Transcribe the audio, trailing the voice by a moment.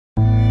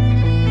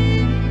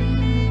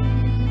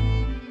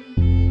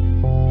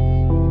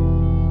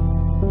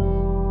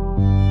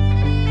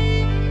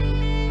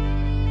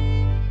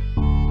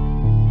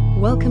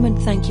Welcome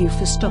and thank you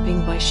for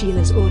stopping by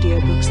Sheila's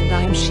Audiobooks, and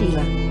I am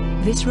Sheila.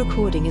 This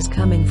recording is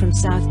coming from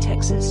South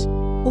Texas.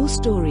 All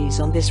stories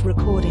on this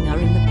recording are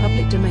in the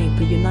public domain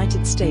per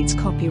United States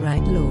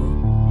copyright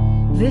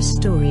law. This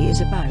story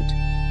is about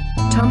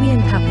Tommy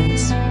and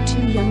Tuppence,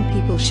 two young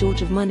people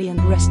short of money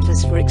and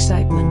restless for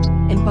excitement,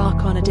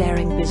 embark on a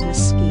daring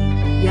business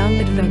scheme, Young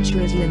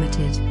Adventurers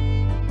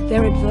Ltd.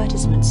 Their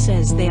advertisement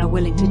says they are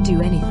willing to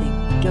do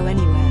anything, go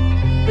anywhere,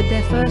 but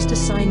their first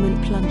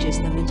assignment plunges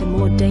them into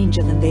more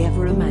danger than they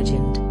ever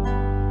imagined.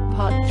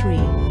 Part 3.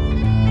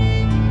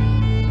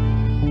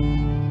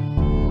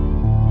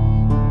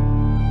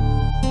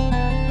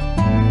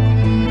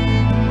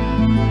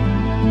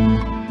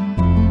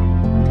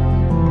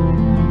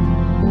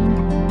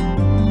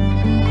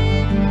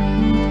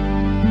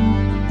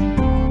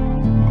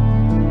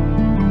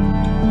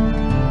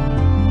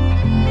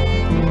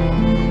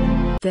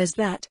 "There's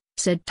that,"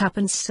 said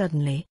Tuppence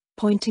suddenly,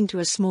 pointing to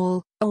a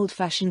small,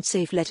 old-fashioned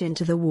safe let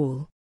into the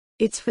wall.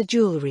 "It's for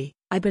jewelry,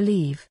 I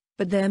believe,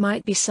 but there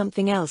might be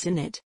something else in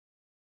it."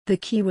 The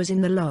key was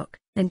in the lock,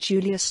 and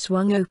Julius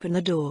swung open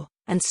the door,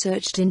 and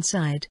searched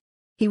inside.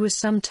 He was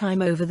some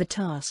time over the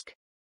task.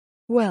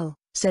 "Well,"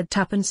 said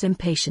Tuppence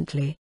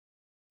impatiently.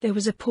 There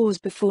was a pause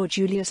before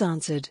Julius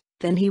answered,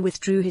 then he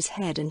withdrew his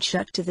head and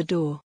shut to the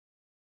door.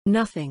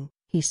 "Nothing,"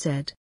 he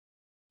said.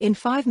 In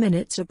 5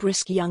 minutes a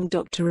brisk young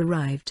doctor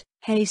arrived,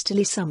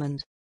 hastily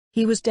summoned.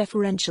 He was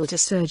deferential to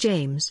Sir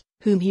James,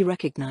 whom he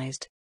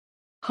recognized.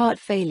 "Heart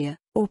failure,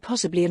 or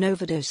possibly an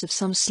overdose of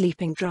some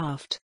sleeping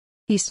draught,"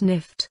 he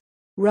sniffed.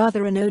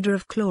 "Rather an odor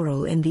of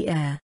chloral in the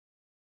air."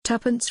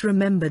 Tuppence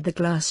remembered the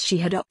glass she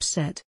had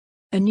upset.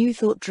 A new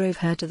thought drove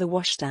her to the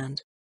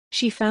washstand.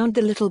 She found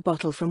the little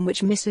bottle from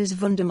which Mrs.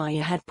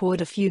 Vandermeyer had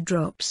poured a few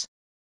drops.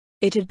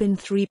 It had been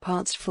 3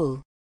 parts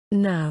full.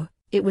 Now,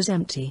 it was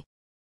empty.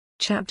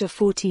 Chapter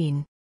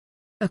 14.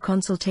 A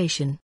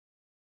Consultation.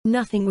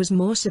 Nothing was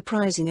more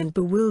surprising and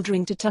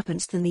bewildering to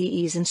Tuppence than the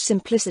ease and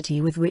simplicity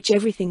with which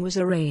everything was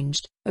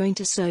arranged, owing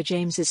to Sir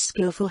James's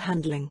skillful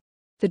handling.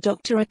 The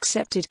doctor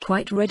accepted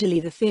quite readily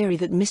the theory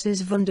that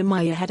Mrs.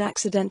 Vandermeyer had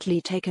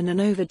accidentally taken an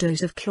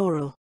overdose of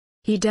chloral.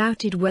 He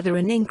doubted whether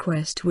an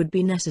inquest would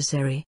be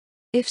necessary.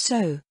 If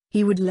so,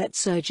 he would let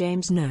Sir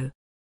James know.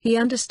 He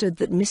understood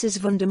that Mrs.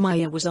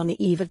 Vandermeyer was on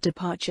the eve of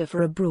departure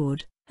for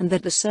abroad, and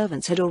that the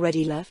servants had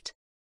already left.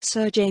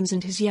 Sir James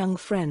and his young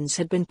friends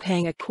had been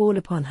paying a call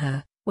upon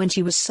her, when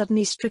she was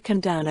suddenly stricken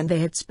down, and they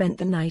had spent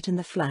the night in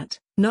the flat,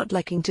 not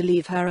liking to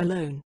leave her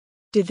alone.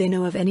 Did they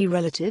know of any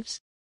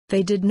relatives?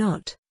 They did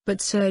not,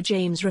 but Sir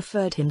James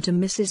referred him to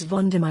Mrs.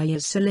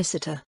 Vandermeyer's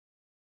solicitor.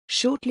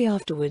 Shortly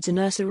afterwards a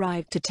nurse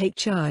arrived to take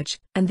charge,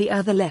 and the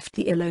other left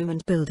the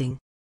ill-omened building.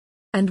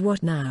 "And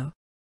what now?"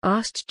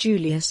 asked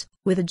Julius,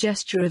 with a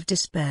gesture of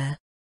despair.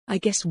 "I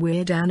guess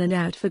we're down and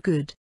out for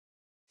good."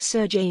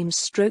 Sir James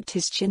stroked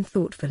his chin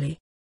thoughtfully.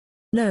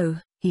 "No,"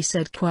 he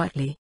said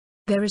quietly.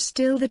 "There is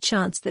still the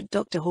chance that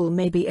Dr. Hall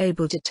may be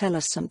able to tell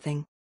us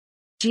something."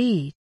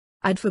 "Gee,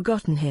 I'd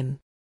forgotten him."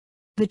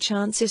 "The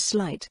chance is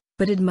slight,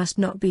 but it must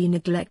not be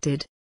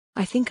neglected.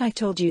 I think I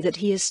told you that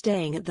he is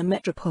staying at the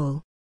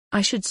Metropole.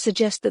 I should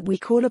suggest that we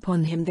call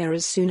upon him there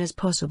as soon as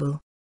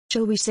possible.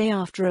 Shall we say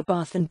after a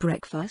bath and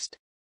breakfast?"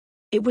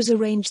 It was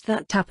arranged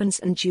that Tuppence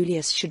and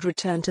Julius should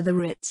return to the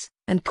Ritz,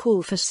 and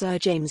call for Sir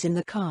James in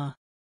the car.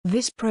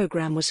 This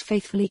program was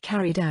faithfully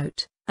carried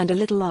out, and a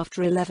little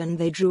after 11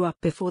 they drew up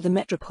before the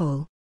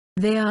Metropole.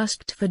 They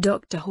asked for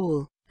Dr.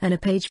 Hall, and a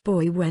page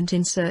boy went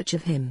in search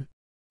of him.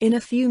 In a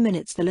few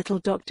minutes the little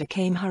doctor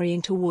came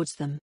hurrying towards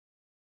them.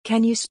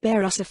 "Can you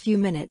spare us a few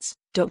minutes,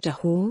 Dr.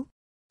 Hall?"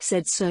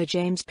 said Sir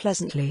James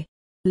pleasantly.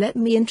 "Let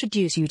me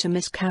introduce you to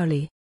Miss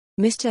Cowley.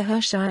 Mr.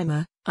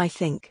 Hersheimer, I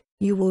think,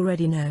 you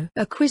already know."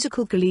 A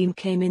quizzical gleam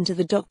came into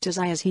the doctor's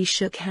eye as he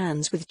shook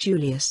hands with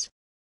Julius.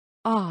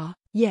 "Ah,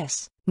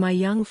 yes, my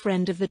young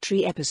friend of the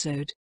tree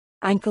episode.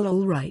 Ankle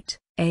all right,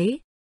 eh?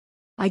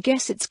 I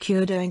guess it's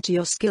cured owing to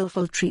your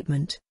skillful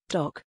treatment,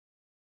 Doc.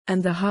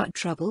 And the heart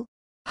trouble?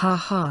 Ha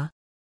ha.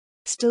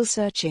 Still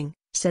searching,"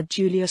 said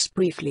Julius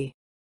briefly.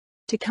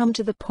 "To come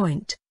to the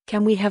point,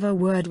 can we have a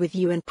word with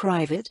you in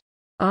private?"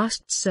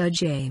 asked Sir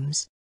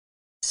James.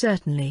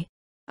 "Certainly.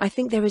 I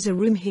think there is a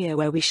room here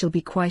where we shall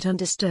be quite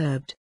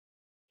undisturbed."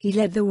 He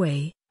led the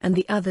way, and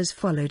the others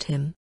followed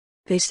him.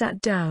 They sat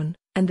down,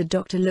 and the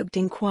doctor looked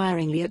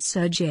inquiringly at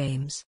Sir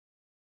James.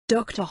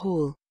 "Dr.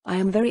 Hall, I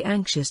am very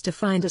anxious to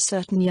find a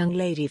certain young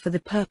lady for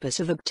the purpose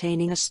of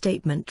obtaining a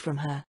statement from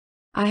her.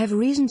 I have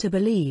reason to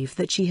believe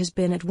that she has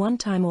been at one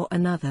time or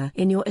another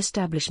in your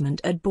establishment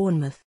at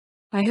Bournemouth.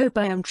 I hope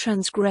I am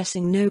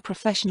transgressing no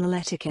professional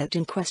etiquette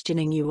in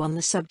questioning you on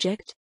the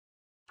subject.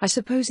 I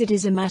suppose it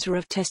is a matter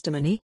of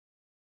testimony?"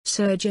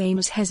 Sir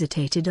James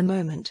hesitated a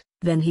moment,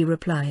 then he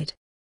replied,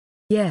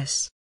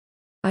 "Yes.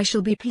 I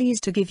shall be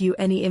pleased to give you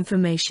any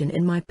information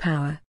in my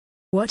power.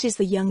 What is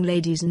the young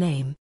lady's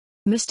name?"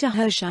 "Mr.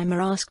 Hersheimer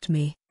asked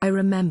me, I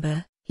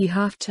remember." He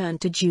half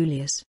turned to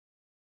Julius.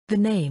 "The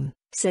name,"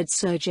 said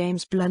Sir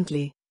James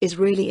bluntly, "is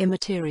really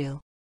immaterial.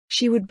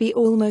 She would be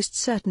almost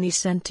certainly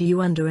sent to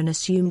you under an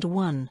assumed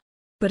one.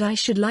 But I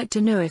should like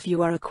to know if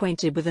you are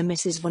acquainted with a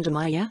Mrs.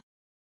 Vondermeyer?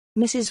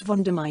 Mrs.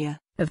 Vondermeyer,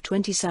 of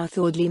 20 South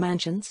Audley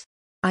Mansions?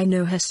 I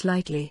know her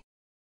slightly.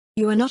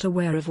 You are not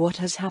aware of what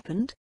has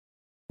happened?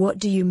 What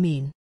do you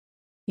mean?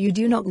 You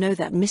do not know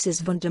that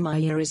Mrs.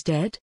 Vondermeyer is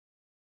dead?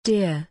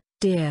 Dear,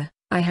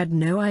 I had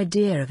no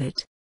idea of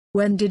it.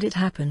 When did it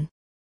happen?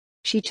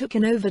 She took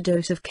an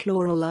overdose of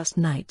chloral last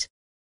night.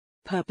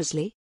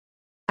 Purposely?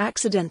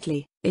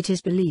 Accidentally, it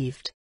is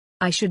believed.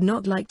 I should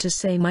not like to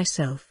say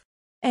myself.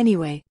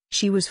 Anyway,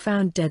 she was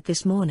found dead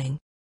this morning.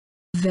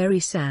 Very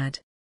sad.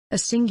 A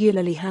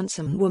singularly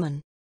handsome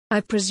woman.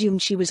 I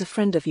presumed she was a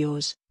friend of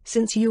yours,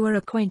 since you are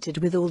acquainted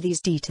with all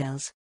these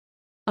details.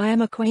 I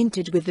am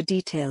acquainted with the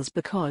details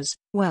because,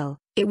 well,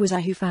 it was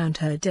I who found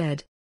her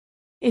dead.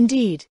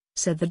 Indeed,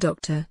 said the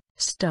doctor,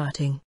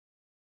 starting.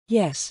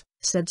 Yes,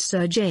 said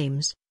Sir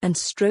James, and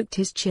stroked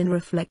his chin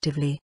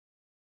reflectively.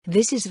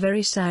 This is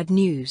very sad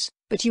news,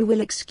 but you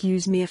will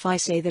excuse me if I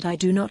say that I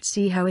do not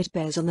see how it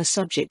bears on the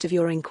subject of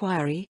your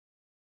inquiry.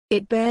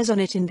 It bears on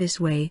it in this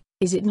way: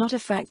 is it not a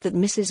fact that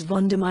Mrs.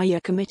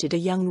 Vondermeyer committed a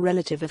young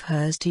relative of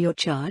hers to your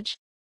charge?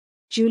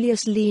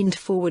 Julius leaned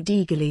forward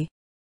eagerly.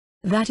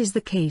 That is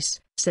the case,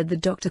 said the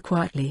doctor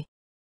quietly.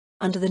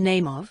 Under the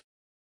name of?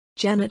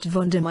 Janet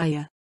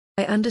Vondermeyer.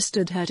 I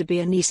understood her to be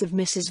a niece of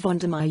Mrs.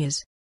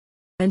 Vondermeyer's.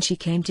 And she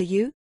came to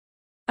you?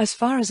 As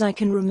far as I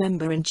can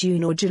remember, in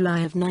June or July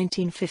of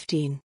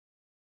 1915.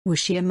 Was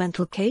she a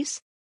mental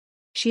case?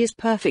 She is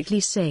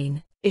perfectly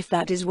sane, if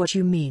that is what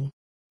you mean.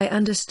 I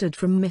understood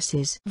from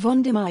Mrs.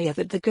 Vondermeyer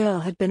that the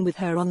girl had been with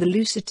her on the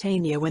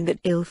Lusitania when that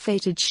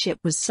ill-fated ship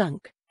was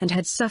sunk, and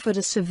had suffered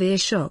a severe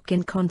shock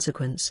in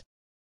consequence.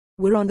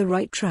 We're on the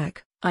right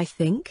track, I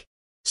think?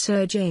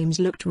 Sir James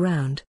looked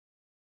round.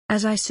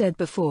 As I said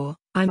before,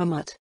 I'm a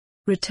mutt,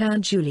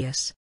 returned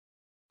Julius.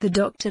 The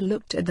doctor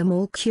looked at them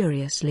all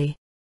curiously.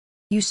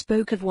 You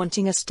spoke of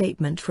wanting a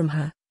statement from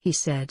her, he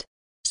said.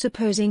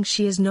 Supposing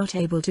she is not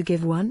able to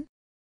give one?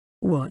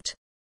 What?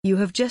 You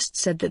have just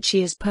said that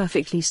she is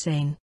perfectly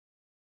sane.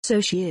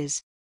 So she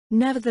is.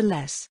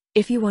 Nevertheless,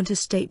 if you want a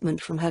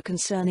statement from her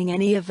concerning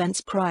any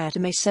events prior to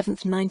May 7,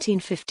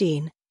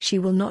 1915, she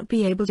will not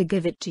be able to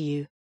give it to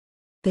you.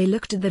 They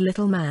looked at the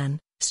little man,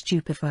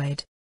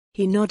 stupefied.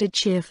 He nodded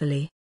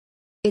cheerfully.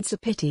 It's a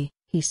pity,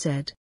 he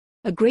said.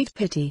 A great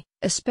pity,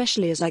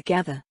 especially as I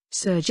gather,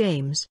 Sir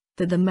James,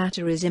 that the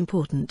matter is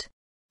important.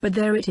 But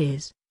there it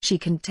is, she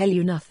can tell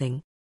you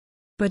nothing.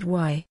 But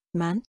why,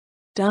 man?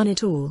 Darn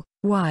it all,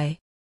 why?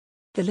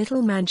 The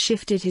little man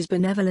shifted his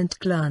benevolent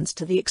glance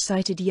to the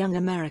excited young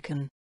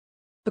American.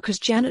 Because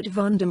Janet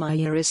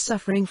Vondermeyer is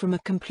suffering from a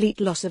complete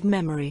loss of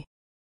memory.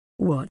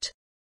 What?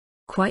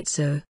 Quite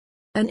so.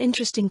 An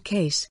interesting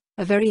case,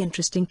 a very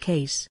interesting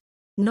case.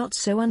 Not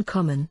so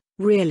uncommon,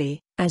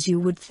 really, as you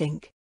would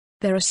think.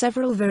 There are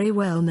several very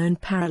well-known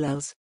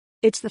parallels.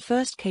 It's the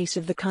first case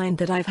of the kind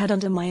that I've had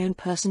under my own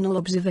personal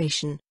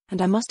observation,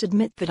 and I must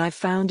admit that I've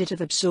found it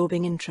of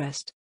absorbing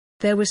interest.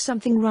 There was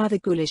something rather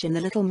ghoulish in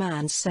the little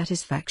man's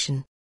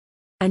satisfaction.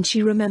 And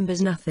she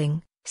remembers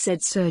nothing,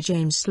 said Sir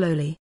James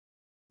slowly.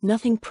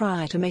 Nothing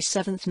prior to May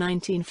 7,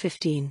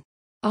 1915.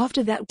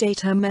 After that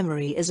date her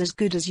memory is as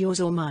good as yours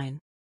or mine.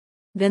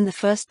 Then the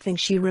first thing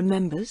she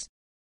remembers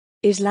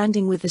is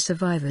landing with the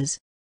survivors.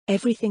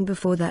 Everything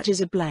before that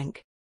is a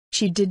blank.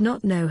 She did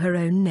not know her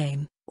own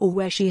name, or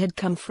where she had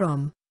come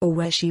from, or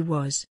where she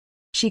was.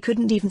 She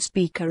couldn't even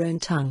speak her own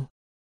tongue.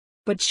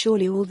 But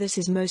surely all this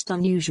is most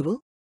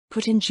unusual?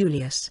 Put in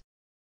Julius.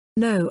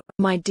 No,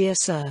 my dear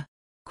sir.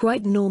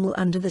 Quite normal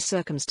under the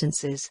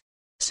circumstances.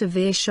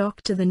 Severe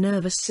shock to the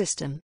nervous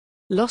system.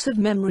 Loss of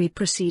memory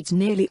proceeds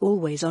nearly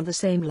always on the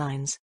same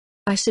lines.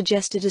 I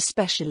suggested a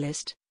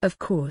specialist, of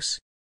course.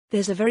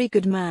 There's a very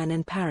good man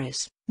in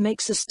Paris,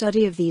 makes a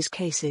study of these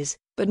cases,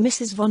 but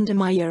Mrs.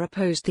 Vondermeyer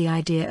opposed the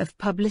idea of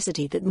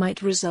publicity that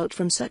might result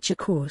from such a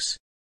course.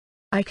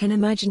 I can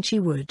imagine she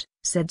would,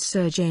 said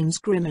Sir James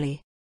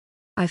grimly.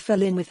 I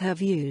fell in with her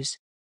views.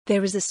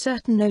 There is a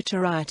certain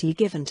notoriety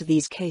given to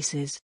these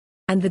cases.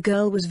 And the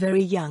girl was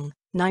very young,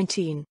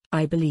 19,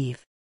 I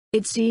believe.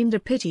 It seemed a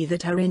pity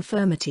that her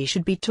infirmity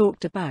should be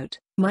talked about,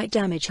 might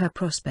damage her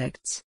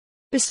prospects.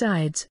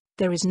 Besides,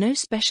 there is no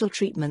special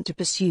treatment to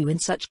pursue in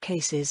such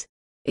cases.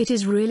 It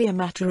is really a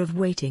matter of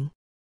waiting.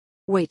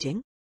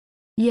 Waiting?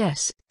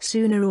 Yes,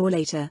 sooner or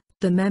later,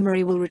 the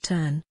memory will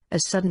return,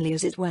 as suddenly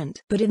as it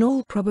went. But in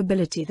all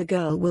probability the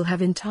girl will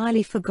have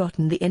entirely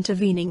forgotten the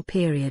intervening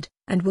period,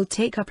 and will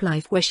take up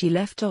life where she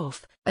left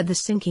off, at the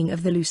sinking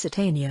of the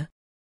Lusitania.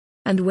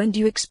 And when do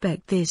you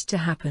expect this to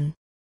happen?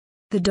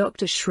 The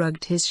doctor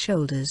shrugged his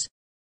shoulders.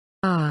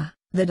 Ah,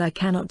 that I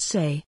cannot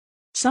say.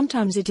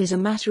 Sometimes it is a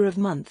matter of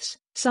months,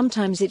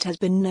 sometimes it has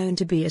been known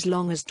to be as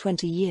long as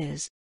 20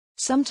 years.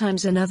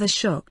 Sometimes another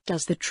shock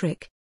does the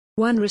trick.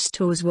 One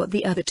restores what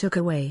the other took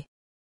away.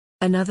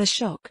 Another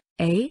shock,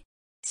 eh?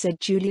 Said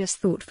Julius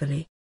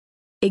thoughtfully.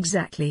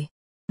 Exactly.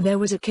 There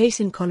was a case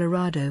in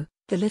Colorado,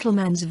 the little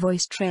man's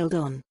voice trailed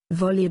on,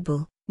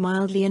 voluble,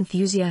 mildly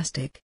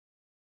enthusiastic.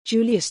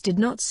 Julius did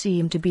not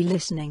seem to be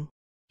listening.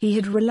 He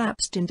had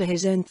relapsed into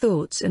his own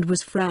thoughts and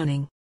was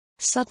frowning.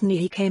 Suddenly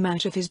he came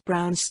out of his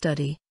brown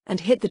study, and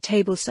hit the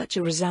table such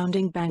a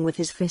resounding bang with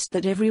his fist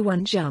that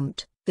everyone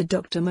jumped, the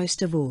doctor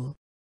most of all.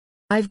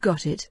 "I've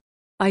got it.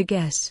 I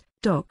guess,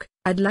 Doc,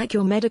 I'd like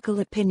your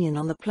medical opinion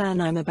on the plan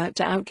I'm about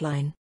to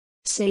outline."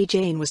 Say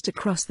Jane was to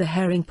cross the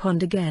herring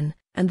pond again,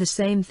 and the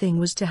same thing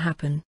was to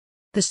happen.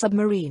 The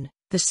submarine,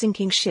 the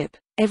sinking ship,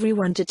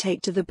 everyone to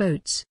take to the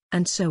boats,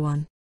 and so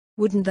on.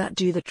 Wouldn't that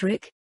do the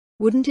trick?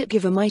 Wouldn't it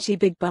give a mighty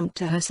big bump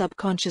to her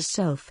subconscious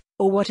self,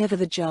 or whatever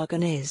the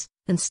jargon is,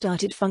 and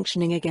start it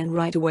functioning again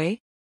right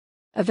away?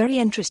 A very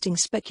interesting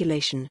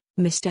speculation,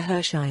 Mr.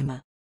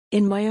 Hersheimer.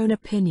 In my own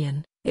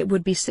opinion, it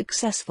would be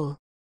successful.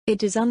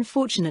 It is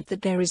unfortunate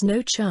that there is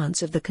no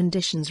chance of the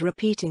conditions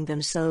repeating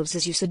themselves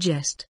as you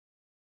suggest.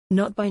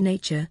 Not by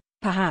nature,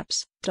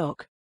 perhaps,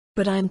 Doc.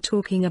 But I'm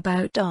talking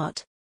about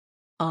art.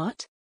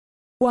 Art?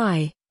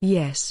 Why,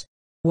 yes.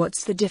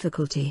 What's the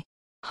difficulty?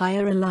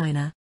 Hire a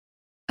liner.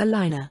 A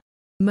liner,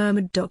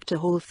 murmured Dr.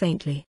 Hall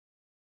faintly.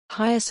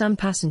 Hire some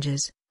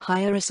passengers,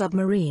 hire a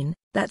submarine,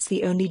 that's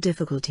the only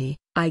difficulty,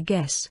 I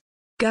guess.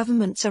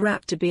 Governments are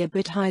apt to be a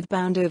bit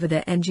hidebound over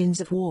their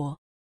engines of war.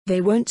 They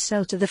won't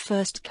sell to the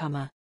first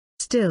comer.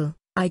 Still,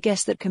 I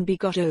guess that can be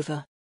got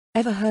over.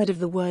 Ever heard of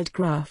the word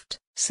graft,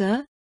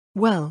 sir?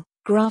 Well,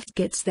 graft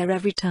gets there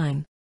every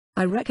time.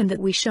 I reckon that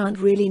we shan't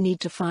really need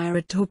to fire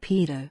a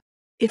torpedo.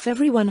 If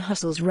everyone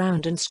hustles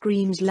round and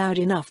screams loud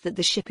enough that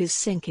the ship is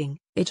sinking,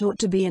 it ought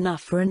to be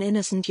enough for an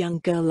innocent young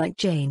girl like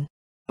Jane.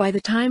 By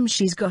the time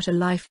she's got a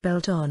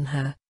lifebelt on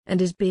her,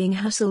 and is being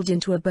hustled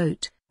into a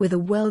boat, with a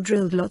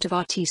well-drilled lot of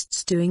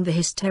artistes doing the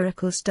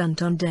hysterical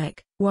stunt on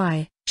deck,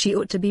 why, she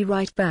ought to be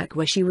right back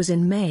where she was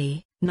in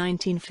May,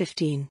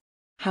 1915.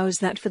 How's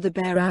that for the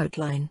bare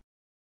outline?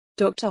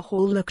 Dr.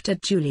 Hall looked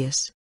at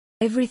Julius.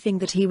 Everything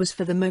that he was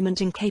for the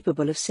moment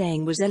incapable of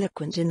saying was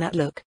eloquent in that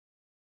look.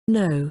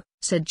 "No,"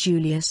 said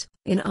Julius,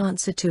 in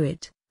answer to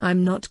it,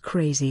 "I'm not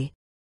crazy.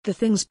 The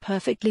thing's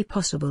perfectly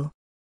possible.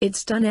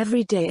 It's done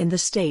every day in the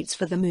States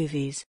for the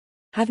movies.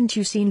 Haven't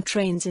you seen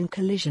trains in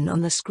collision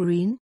on the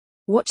screen?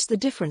 What's the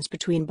difference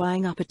between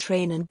buying up a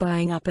train and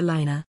buying up a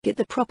liner? Get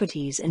the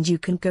properties and you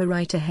can go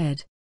right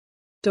ahead."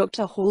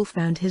 Dr. Hall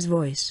found his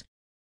voice.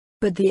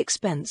 "But the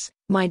expense,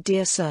 my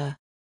dear sir."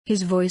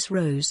 His voice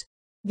rose.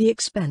 "The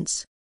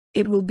expense.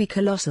 It will be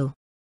colossal."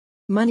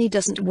 "Money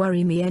doesn't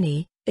worry me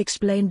any,"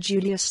 explained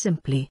Julius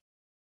simply.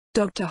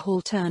 Dr.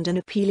 Hall turned an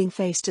appealing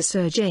face to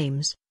Sir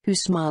James, who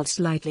smiled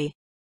slightly.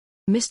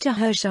 "Mr.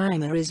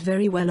 Hersheimer is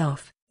very well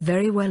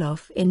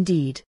off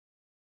indeed."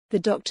 The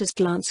doctor's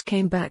glance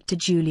came back to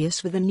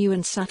Julius with a new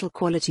and subtle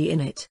quality in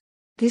it.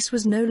 This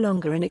was no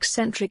longer an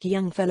eccentric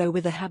young fellow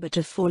with a habit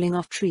of falling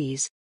off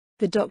trees.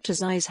 The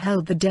doctor's eyes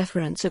held the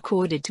deference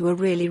accorded to a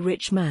really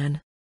rich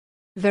man.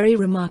 "Very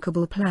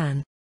remarkable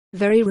plan.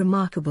 Very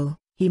remarkable,"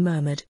 he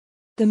murmured.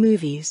 "The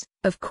movies,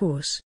 of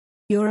course.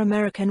 Your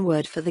American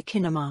word for the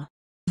kinema.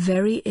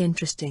 Very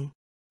interesting.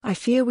 I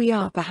fear we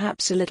are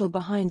perhaps a little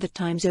behind the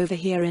times over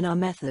here in our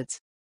methods.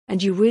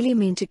 And you really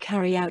mean to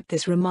carry out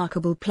this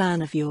remarkable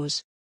plan of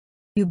yours?"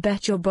 "You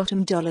bet your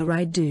bottom dollar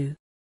I do."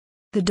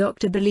 The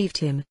doctor believed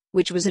him,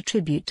 which was a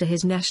tribute to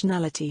his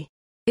nationality.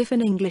 If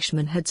an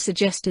Englishman had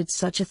suggested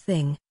such a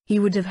thing, he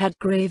would have had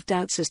grave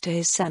doubts as to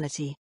his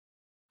sanity.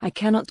 "I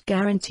cannot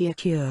guarantee a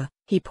cure,"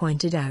 he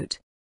pointed out.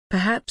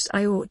 "Perhaps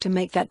I ought to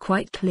make that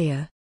quite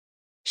clear."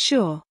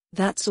 "Sure,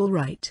 that's all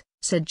right,"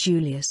 said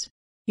Julius.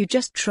 "You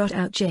just trot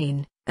out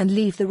Jane, and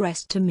leave the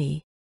rest to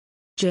me."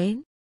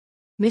 "Jane?"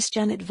 "Miss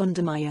Janet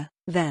Vondermeyer,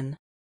 then.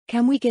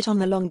 Can we get on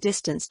the long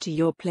distance to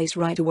your place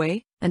right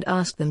away, and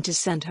ask them to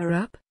send her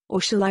up,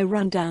 or shall I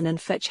run down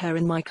and fetch her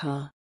in my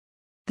car?"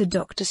 The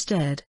doctor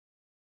stared.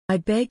 "I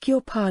beg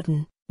your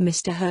pardon,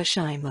 Mr.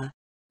 Hersheimer.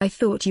 I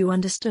thought you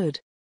understood."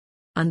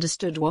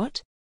 "Understood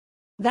what?"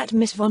 "That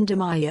Miss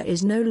Vondermeyer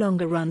is no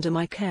longer under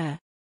my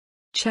care."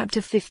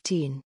 Chapter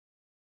 15.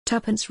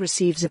 Tuppence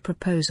receives a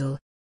proposal.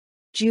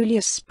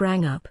 Julius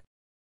sprang up.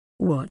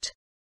 "What?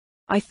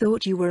 I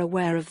thought you were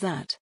aware of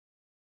that."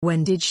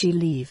 "When did she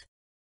leave?"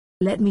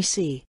 "Let me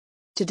see.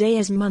 Today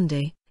is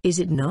Monday, is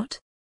it not?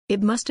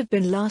 It must have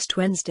been last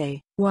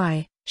Wednesday."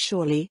 "Why,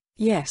 surely,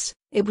 yes,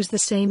 it was the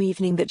same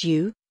evening that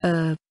you,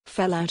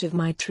 fell out of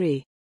my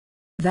tree."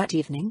 "That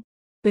evening?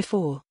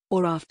 Before,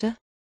 or after?"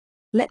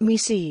 "Let me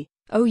see,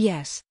 oh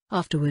yes,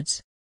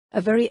 afterwards.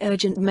 A very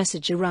urgent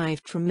message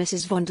arrived from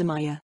Mrs.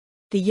 Vondermeyer.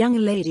 The young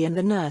lady and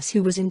the nurse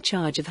who was in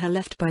charge of her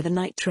left by the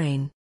night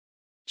train."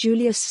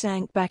 Julius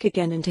sank back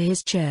again into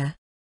his chair.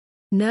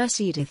 "Nurse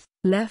Edith,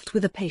 left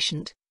with a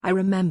patient, I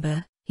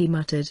remember," he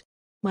muttered.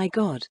 "My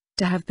God,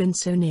 to have been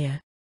so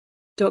near."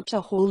 Dr.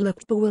 Hall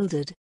looked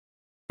bewildered.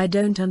 "I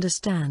don't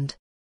understand.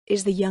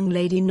 Is the young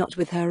lady not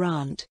with her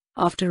aunt,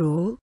 after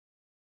all?"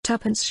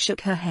 Tuppence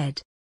shook her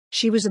head.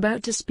 She was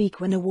about to speak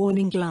when a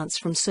warning glance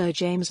from Sir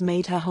James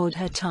made her hold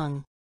her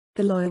tongue.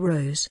 The lawyer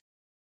rose.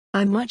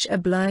 "I'm much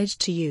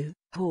obliged to you,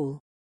 Hall.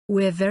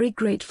 We're very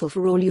grateful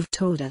for all you've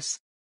told us.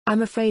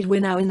 I'm afraid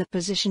we're now in the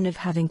position of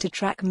having to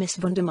track Miss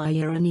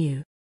Vondermeyer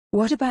anew.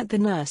 What about the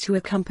nurse who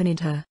accompanied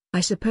her?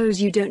 I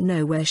suppose you don't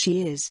know where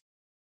she is?"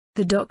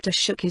 The doctor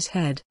shook his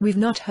head. "We've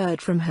not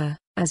heard from her.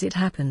 as it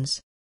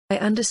happens. I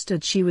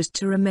understood she was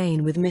to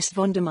remain with Miss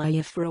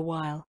Vondermeyer for a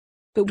while.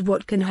 But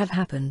what can have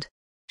happened?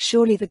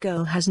 Surely the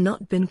girl has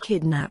not been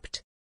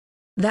kidnapped.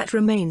 That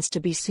remains to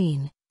be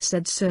seen,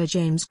 said Sir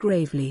James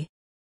gravely.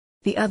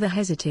 The other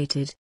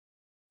hesitated.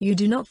 You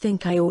do not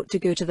think I ought to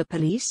go to the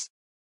police?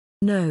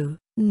 No,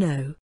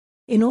 no.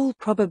 In all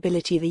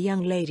probability the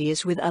young lady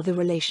is with other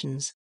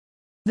relations.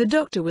 The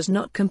doctor was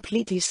not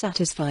completely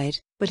satisfied,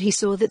 but he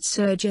saw that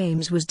Sir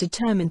James was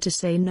determined to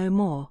say no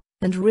more,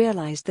 and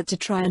realized that to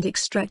try and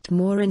extract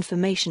more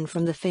information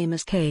from the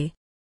famous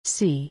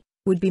K.C.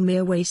 would be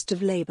mere waste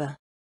of labor.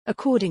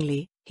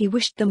 Accordingly, he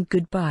wished them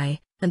goodbye,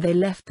 and they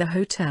left the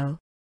hotel.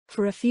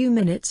 For a few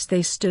minutes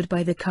they stood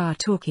by the car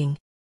talking.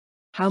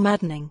 How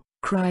maddening,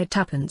 cried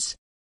Tuppence.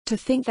 To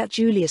think that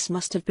Julius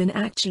must have been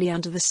actually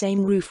under the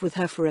same roof with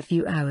her for a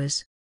few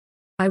hours.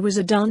 I was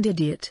a darned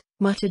idiot,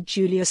 muttered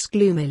Julius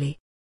gloomily.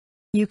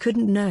 You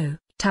couldn't know,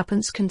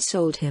 Tuppence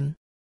consoled him.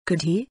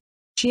 Could he?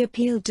 She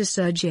appealed to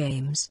Sir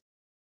James.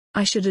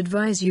 I should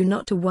advise you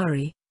not to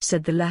worry,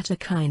 said the latter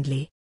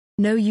kindly.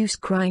 No use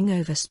crying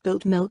over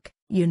spilt milk,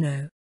 you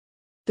know.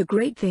 The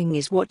great thing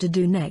is what to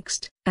do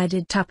next,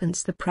 added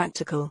Tuppence the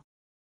practical.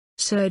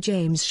 Sir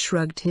James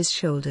shrugged his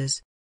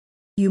shoulders.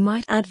 You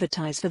might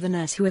advertise for the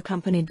nurse who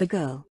accompanied the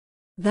girl.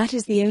 That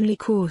is the only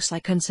course I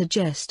can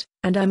suggest,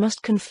 and I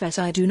must confess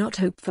I do not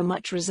hope for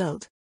much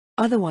result.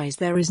 Otherwise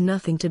there is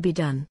nothing to be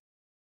done.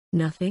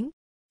 Nothing?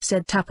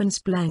 Said Tuppence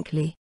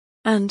blankly.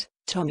 And,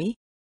 Tommy?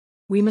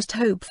 We must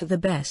hope for the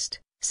best,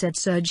 said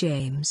Sir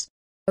James.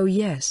 Oh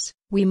yes,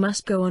 we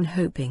must go on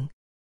hoping.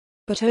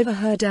 But over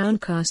her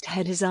downcast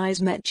head his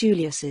eyes met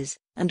Julius's,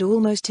 and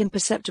almost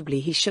imperceptibly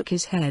he shook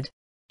his head.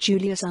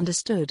 Julius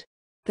understood.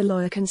 The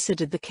lawyer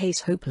considered the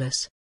case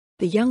hopeless.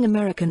 The young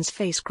American's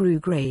face grew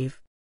grave.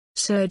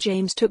 Sir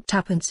James took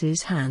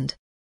Tuppence's hand.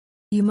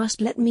 You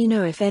must let me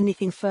know if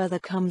anything further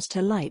comes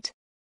to light.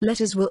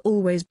 Letters will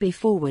always be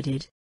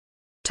forwarded.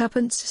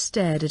 Tuppence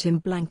stared at him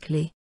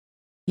blankly.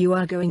 You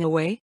are going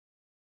away?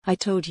 I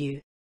told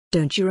you.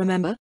 Don't you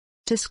remember?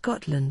 To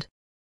Scotland.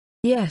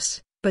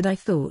 Yes, but I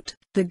thought,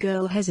 the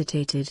girl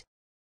hesitated.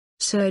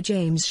 Sir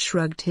James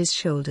shrugged his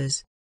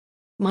shoulders.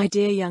 My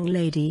dear young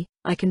lady,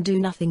 I can do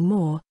nothing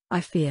more,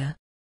 I fear.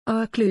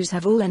 Our clues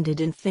have all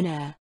ended in thin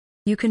air.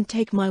 You can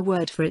take my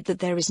word for it that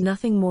there is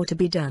nothing more to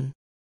be done.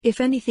 If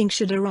anything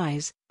should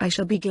arise, I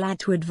shall be glad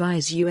to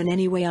advise you in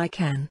any way I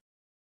can.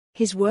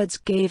 His words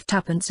gave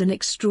Tuppence an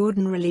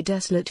extraordinarily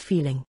desolate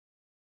feeling.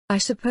 I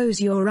suppose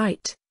you're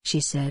right,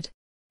 she said.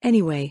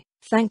 Anyway,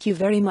 thank you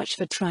very much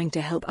for trying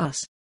to help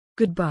us.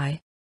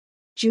 Goodbye.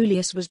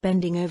 Julius was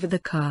bending over the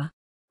car.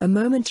 A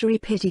momentary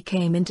pity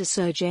came into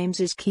Sir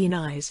James's keen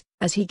eyes,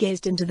 as he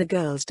gazed into the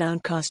girl's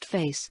downcast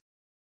face.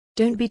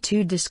 Don't be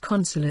too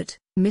disconsolate,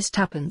 Miss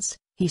Tuppence,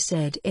 he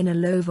said in a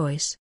low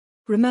voice.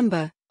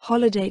 Remember,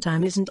 holiday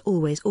time isn't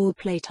always all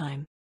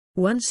playtime.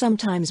 One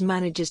sometimes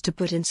manages to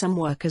put in some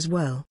work as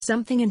well.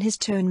 Something in his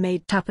tone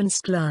made Tuppence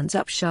glance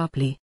up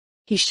sharply.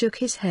 He shook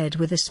his head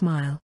with a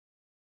smile.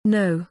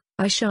 No,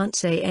 I shan't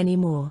say any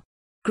more.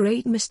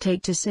 Great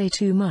mistake to say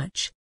too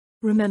much.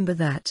 Remember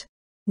that.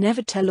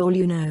 Never tell all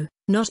you know,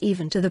 not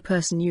even to the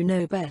person you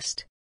know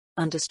best.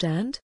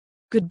 Understand?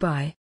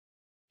 Goodbye.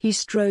 He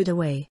strode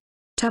away.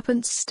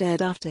 Tuppence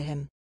stared after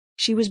him.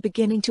 She was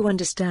beginning to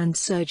understand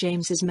Sir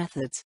James's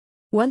methods.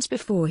 Once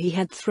before he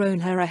had thrown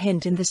her a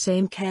hint in the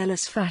same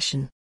careless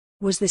fashion.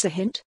 Was this a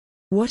hint?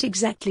 What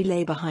exactly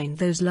lay behind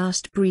those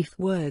last brief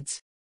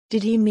words?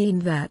 Did he mean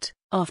that,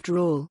 after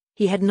all,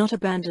 he had not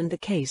abandoned the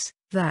case,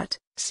 that,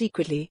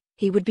 secretly,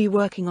 he would be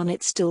working on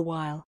it still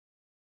while?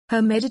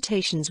 Her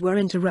meditations were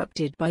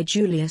interrupted by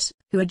Julius,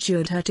 who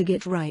adjured her to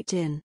get right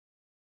in.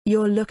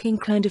 You're looking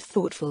kind of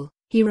thoughtful,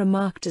 he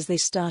remarked as they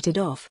started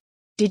off.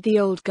 Did the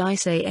old guy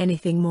say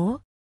anything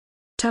more?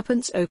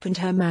 Tuppence opened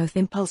her mouth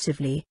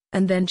impulsively,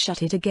 and then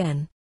shut it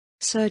again.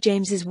 Sir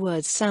James's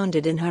words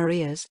sounded in her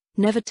ears,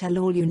 never tell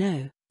all you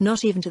know,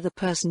 not even to the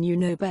person you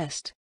know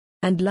best.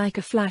 And like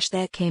a flash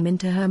there came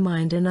into her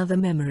mind another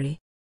memory.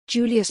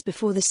 Julius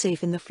before the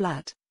safe in the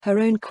flat, her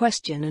own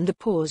question and a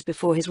pause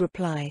before his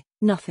reply,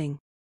 nothing.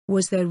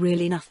 Was there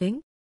really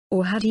nothing?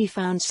 Or had he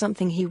found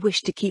something he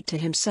wished to keep to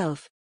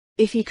himself?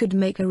 If he could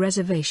make a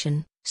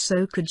reservation,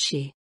 so could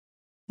she.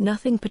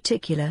 Nothing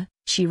particular,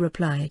 she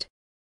replied.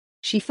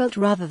 She felt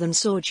rather than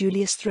saw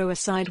Julius throw a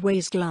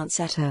sideways glance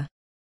at her.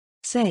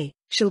 Say,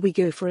 shall we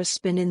go for a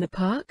spin in the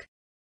park?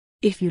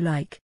 If you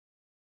like.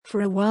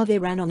 For a while they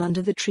ran on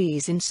under the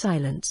trees in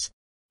silence.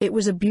 It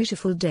was a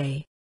beautiful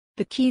day.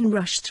 The keen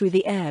rush through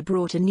the air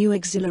brought a new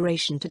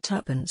exhilaration to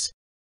Tuppence.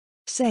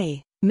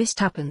 Say, Miss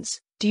Tuppence,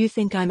 do you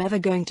think I'm ever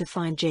going to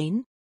find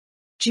Jane?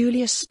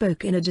 Julius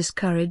spoke in a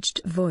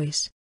discouraged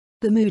voice.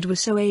 The mood was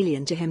so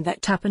alien to him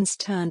that Tuppence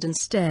turned and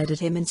stared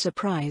at him in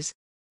surprise.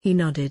 He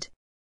nodded.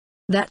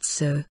 That's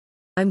so.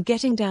 I'm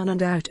getting down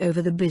and out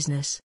over the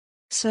business.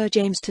 Sir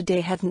James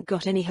today hadn't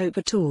got any hope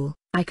at all,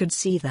 I could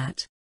see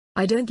that.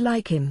 I don't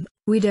like him,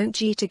 we don't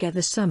gee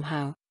together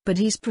somehow, but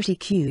he's pretty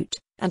cute,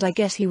 and I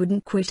guess he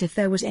wouldn't quit if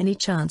there was any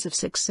chance of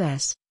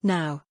success,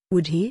 now,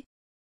 would he?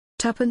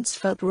 Tuppence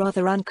felt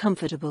rather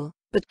uncomfortable,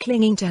 but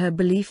clinging to her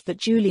belief that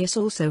Julius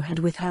also had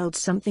withheld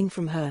something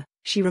from her,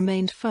 she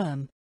remained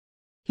firm.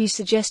 He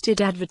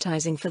suggested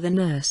advertising for the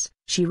nurse,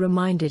 she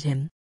reminded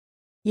him.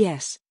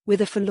 Yes,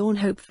 with a forlorn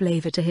hope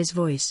flavor to his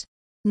voice.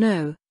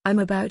 No, I'm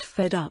about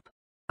fed up.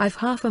 I've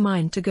half a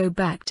mind to go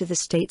back to the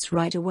States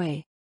right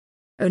away.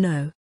 Oh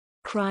no!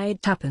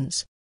 Cried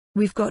Tuppence.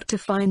 We've got to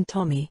find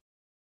Tommy.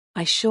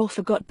 I sure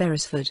forgot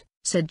Beresford,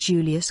 said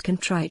Julius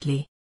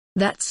contritely.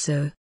 That's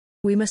so.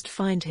 We must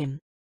find him.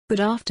 But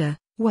after,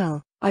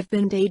 well, I've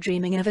been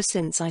daydreaming ever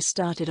since I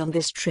started on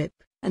this trip,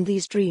 and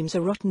these dreams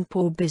are rotten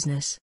poor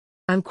business.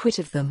 I'm quit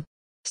of them.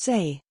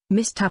 Say,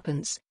 Miss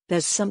Tuppence,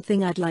 there's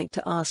something I'd like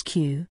to ask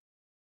you.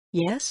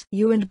 Yes?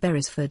 You and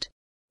Beresford.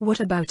 What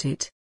about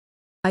it?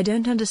 I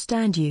don't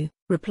understand you,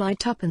 replied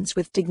Tuppence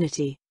with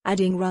dignity,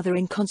 adding rather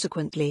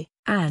inconsequently,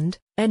 and,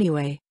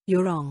 anyway,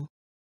 you're wrong.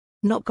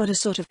 Not got a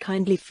sort of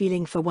kindly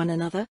feeling for one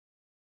another?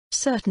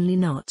 Certainly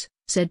not,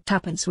 said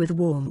Tuppence with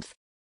warmth.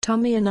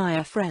 Tommy and I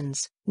are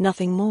friends,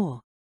 nothing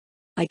more.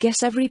 I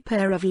guess every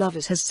pair of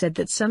lovers has said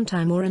that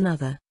sometime or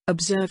another,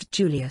 observed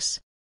Julius.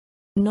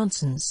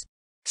 Nonsense,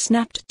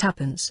 snapped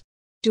Tuppence.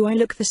 Do I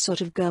look the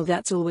sort of girl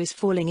that's always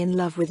falling in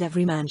love with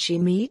every man she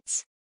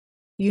meets?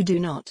 You do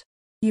not.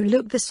 You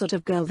look the sort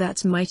of girl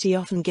that's mighty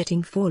often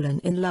getting fallen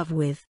in love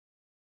with.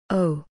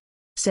 Oh,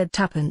 said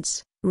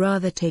Tuppence,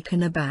 rather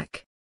taken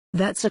aback.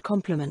 That's a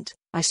compliment,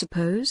 I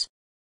suppose?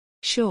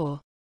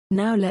 Sure.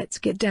 Now let's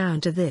get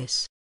down to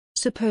this.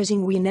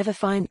 Supposing we never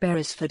find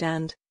Beresford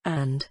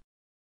and...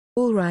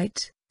 All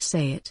right,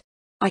 say it.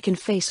 I can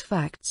face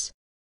facts.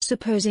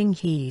 Supposing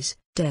he's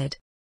dead.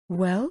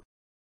 Well?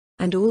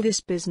 And all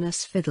this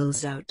business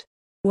fiddles out.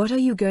 What are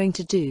you going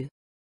to do?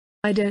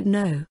 I don't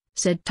know,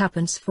 said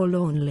Tuppence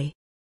forlornly.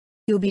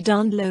 You'll be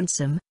darned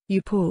lonesome,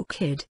 you poor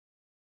kid.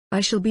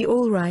 I shall be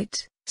all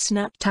right,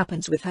 snapped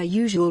Tuppence with her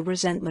usual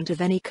resentment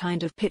of any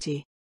kind of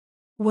pity.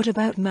 What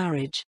about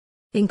marriage?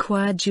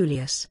 Inquired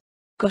Julius.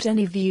 Got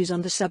any views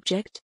on the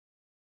subject?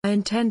 I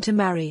intend to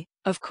marry,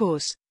 of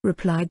course,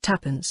 replied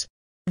Tuppence.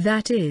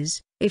 That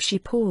is, if she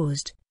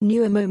paused,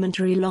 knew a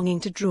momentary longing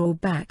to draw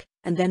back,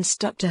 and then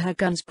stuck to her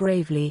guns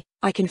bravely,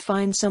 I can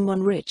find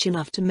someone rich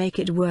enough to make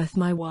it worth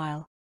my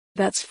while.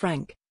 That's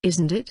frank,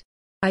 isn't it?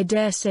 I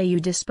dare say you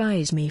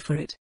despise me for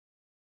it.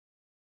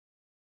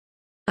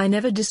 I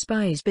never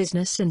despise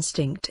business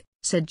instinct,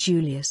 said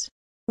Julius.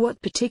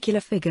 What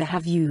particular figure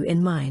have you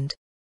in mind?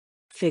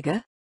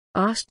 Figure?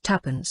 Asked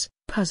Tuppence,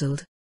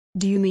 puzzled.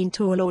 Do you mean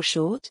tall or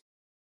short?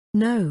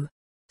 No.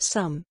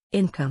 Sum,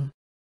 income.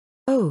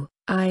 Oh,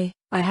 I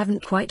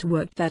haven't quite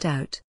worked that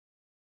out.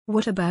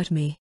 What about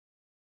me?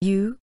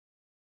 You?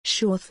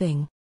 Sure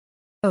thing.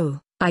 Oh,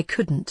 I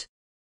couldn't.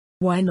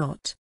 Why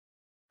not?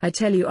 I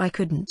tell you I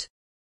couldn't.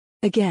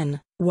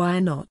 Again, why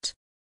not?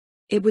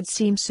 It would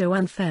seem so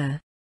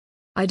unfair.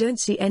 I don't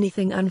see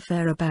anything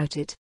unfair about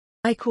it.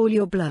 I call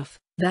your bluff,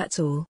 that's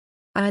all.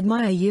 I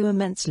admire you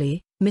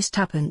immensely, Miss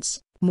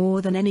Tuppence,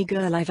 more than any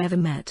girl I've ever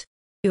met.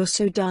 You're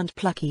so darned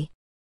plucky.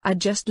 I'd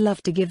just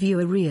love to give you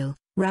a real,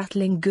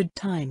 rattling good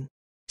time.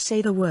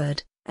 Say the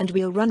word, and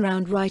we'll run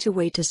round right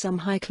away to some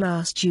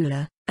high-class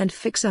jeweler, and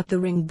fix up the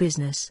ring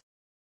business.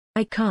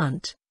 I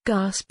can't,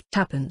 gasped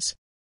Tuppence.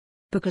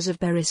 Because of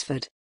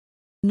Beresford?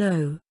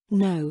 No,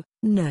 no,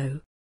 no.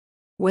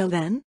 Well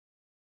then?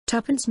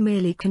 Tuppence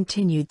merely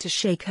continued to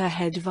shake her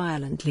head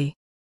violently.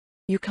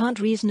 You can't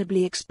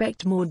reasonably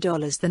expect more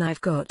dollars than I've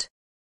got.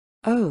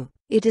 Oh,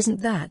 it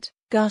isn't that,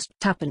 gasped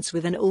Tuppence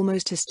with an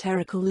almost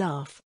hysterical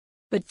laugh.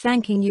 But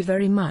thanking you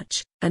very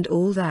much, and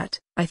all that,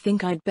 I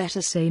think I'd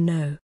better say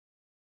no.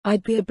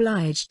 I'd be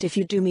obliged if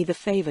you'd do me the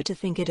favor to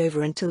think it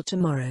over until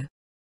tomorrow.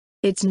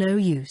 It's no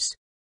use.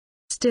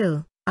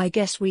 Still, I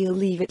guess we'll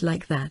leave it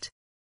like that.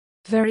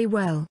 Very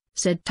well,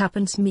 said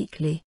Tuppence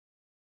meekly.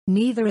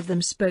 Neither of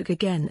them spoke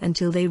again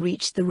until they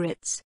reached the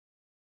Ritz.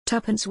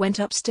 Tuppence went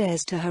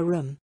upstairs to her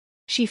room.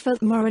 She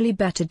felt morally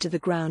battered to the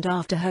ground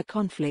after her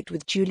conflict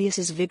with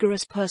Julius's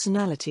vigorous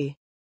personality.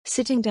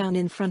 Sitting down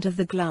in front of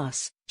the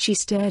glass, she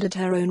stared at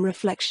her own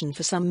reflection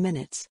for some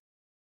minutes.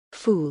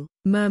 Fool,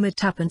 murmured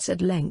Tuppence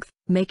at length,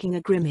 making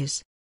a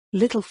grimace.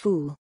 Little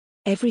fool.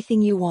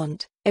 Everything you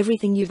want,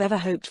 everything you've ever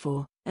hoped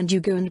for, and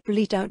you go and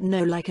bleat out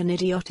no like an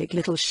idiotic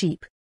little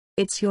sheep.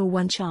 It's your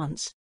one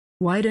chance.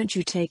 Why don't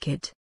you take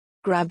it?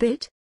 Grab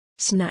it?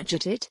 Snatch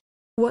at it?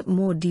 What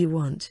more do you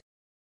want?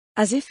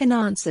 As if in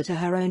answer to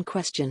her own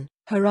question,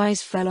 her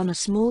eyes fell on a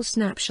small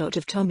snapshot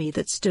of Tommy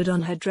that stood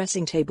on her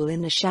dressing table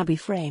in a shabby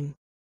frame.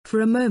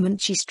 For a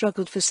moment she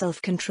struggled for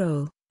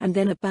self-control, and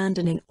then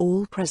abandoning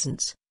all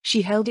presence,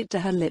 she held it to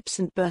her lips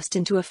and burst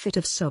into a fit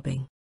of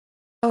sobbing.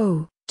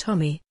 Oh,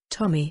 Tommy,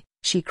 Tommy,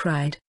 she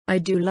cried, I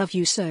do love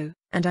you so,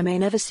 and I may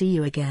never see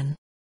you again.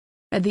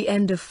 At the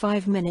end of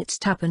 5 minutes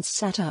Tuppence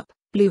sat up,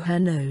 blew her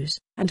nose,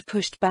 and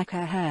pushed back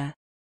her hair.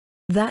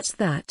 That's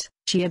that,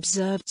 she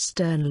observed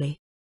sternly.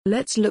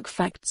 Let's look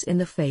facts in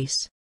the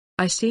face.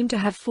 I seem to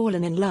have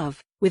fallen in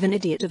love, with an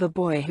idiot of a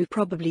boy who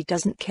probably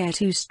doesn't care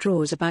 2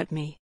 straws about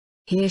me.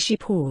 Here she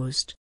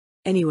paused.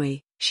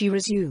 Anyway, she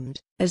resumed,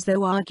 as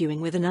though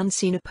arguing with an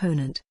unseen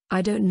opponent,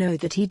 I don't know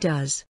that he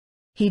does.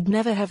 He'd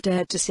never have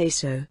dared to say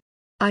so.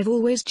 I've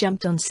always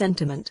jumped on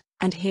sentiment,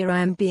 and here I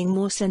am being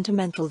more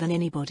sentimental than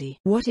anybody.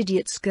 What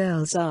idiots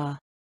girls are.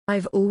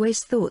 I've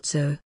always thought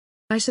so.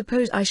 I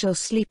suppose I shall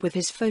sleep with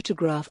his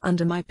photograph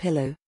under my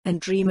pillow, and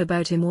dream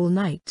about him all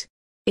night.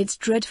 It's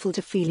dreadful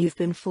to feel you've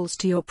been false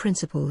to your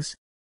principles.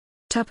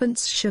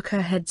 Tuppence shook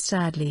her head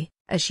sadly,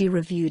 as she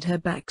reviewed her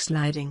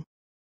backsliding.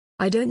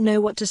 I don't know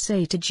what to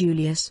say to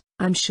Julius,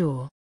 I'm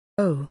sure.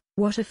 Oh,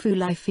 what a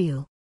fool I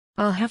feel.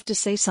 I'll have to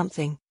say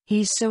something.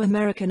 He's so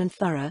American and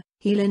thorough,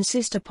 he'll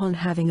insist upon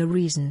having a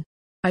reason.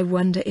 I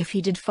wonder if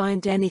he did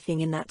find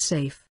anything in that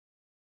safe.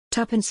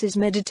 Tuppence's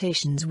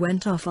meditations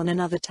went off on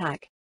another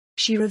tack.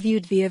 She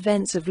reviewed the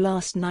events of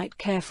last night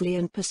carefully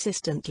and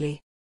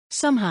persistently.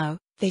 Somehow,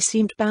 they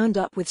seemed bound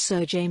up with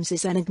Sir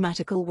James's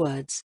enigmatical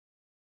words.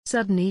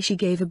 Suddenly she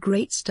gave a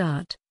great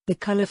start, the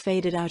colour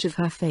faded out of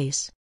her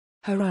face.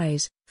 Her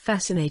eyes,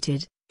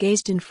 fascinated,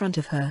 gazed in front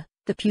of her,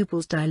 the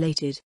pupils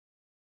dilated.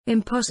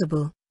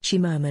 Impossible, she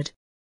murmured.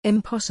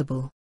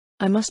 Impossible.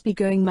 I must be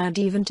going mad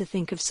even to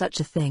think of such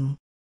a thing.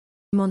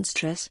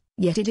 Monstrous,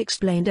 yet it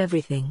explained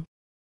everything.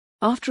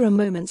 After a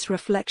moment's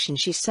reflection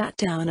she sat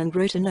down and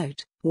wrote a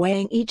note,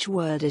 weighing each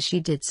word as she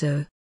did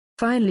so.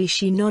 Finally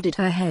she nodded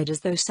her head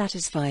as though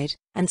satisfied,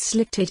 and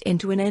slipped it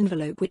into an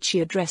envelope which she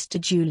addressed to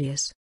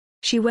Julius.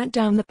 She went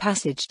down the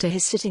passage to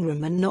his sitting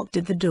room and knocked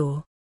at the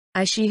door.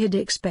 As she had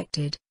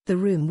expected, the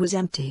room was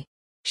empty.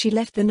 She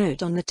left the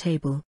note on the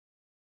table.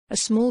 A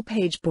small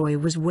page boy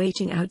was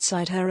waiting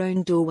outside her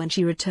own door when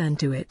she returned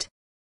to it.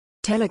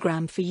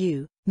 Telegram for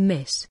you,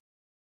 miss.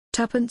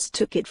 Tuppence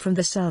took it from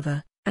the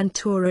salver, and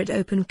tore it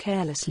open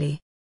carelessly.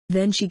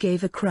 Then she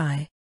gave a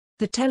cry.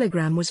 The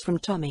telegram was from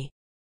Tommy.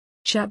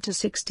 Chapter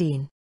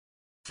 16.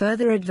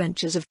 Further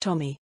Adventures of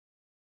Tommy.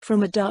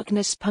 From a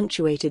darkness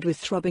punctuated with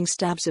throbbing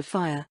stabs of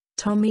fire,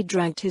 Tommy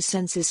dragged his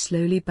senses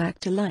slowly back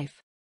to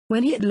life.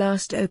 When he at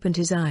last opened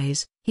his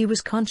eyes, he was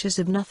conscious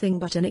of nothing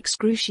but an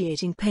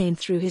excruciating pain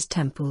through his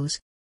temples.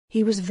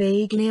 He was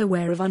vaguely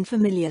aware of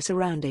unfamiliar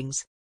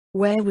surroundings.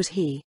 Where was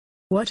he?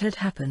 What had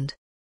happened?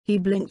 He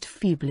blinked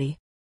feebly.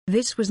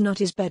 This was not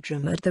his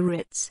bedroom at the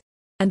Ritz.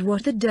 And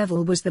what the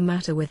devil was the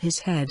matter with his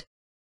head?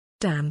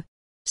 Damn,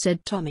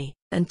 said Tommy,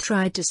 and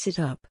tried to sit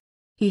up.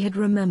 He had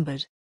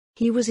remembered.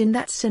 He was in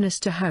that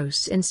sinister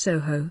house in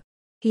Soho.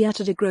 He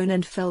uttered a groan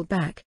and fell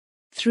back.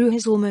 Through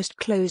his almost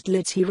closed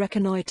lids he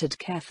reconnoitred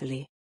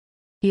carefully.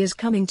 He is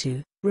coming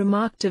to,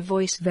 remarked a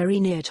voice very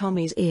near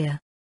Tommy's ear.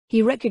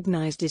 He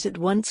recognized it at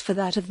once for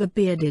that of the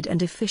bearded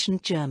and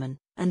efficient German,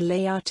 and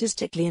lay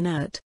artistically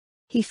inert.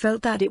 He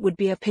felt that it would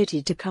be a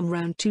pity to come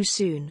round too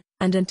soon,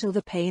 and until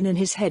the pain in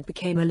his head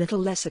became a little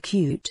less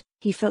acute,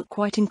 he felt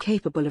quite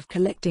incapable of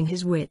collecting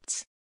his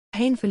wits.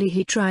 Painfully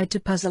he tried to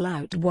puzzle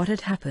out what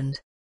had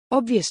happened.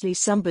 Obviously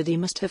somebody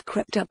must have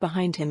crept up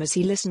behind him as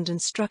he listened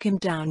and struck him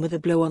down with a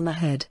blow on the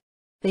head.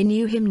 They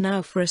knew him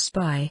now for a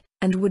spy,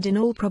 and would in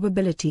all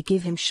probability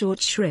give him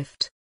short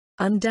shrift.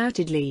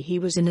 Undoubtedly he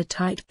was in a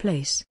tight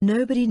place.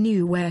 Nobody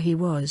knew where he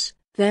was,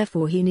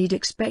 therefore he need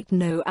expect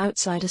no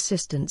outside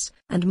assistance,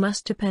 and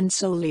must depend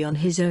solely on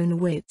his own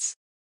wits.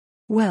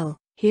 Well,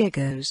 here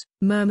goes,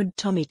 murmured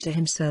Tommy to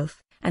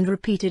himself, and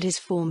repeated his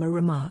former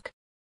remark.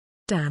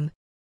 Damn,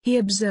 he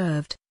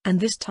observed, and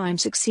this time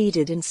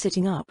succeeded in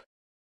sitting up.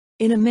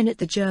 In a minute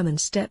the German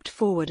stepped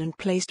forward and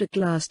placed a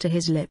glass to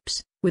his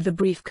lips, with a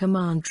brief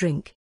command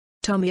drink.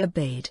 Tommy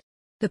obeyed.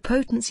 The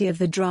potency of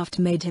the draught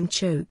made him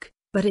choke,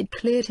 but it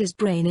cleared his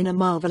brain in a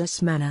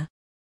marvelous manner.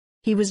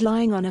 He was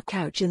lying on a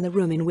couch in the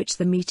room in which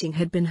the meeting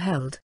had been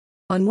held.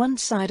 On one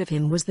side of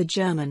him was the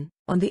German,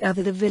 on the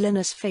other the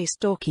villainous-faced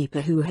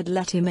doorkeeper who had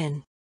let him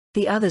in.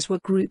 The others were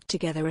grouped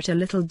together at a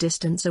little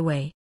distance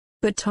away.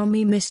 But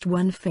Tommy missed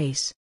one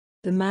face.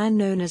 The man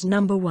known as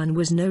Number One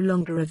was no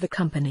longer of the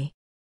company.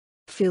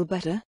 Feel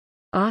better?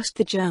 Asked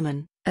the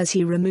German, as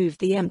he removed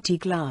the empty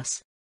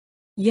glass.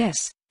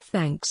 Yes,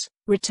 thanks,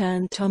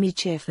 returned Tommy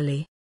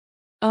cheerfully.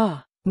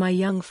 Ah, my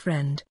young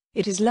friend,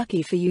 it is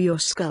lucky for you your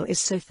skull is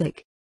so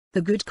thick.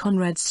 The good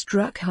Conrad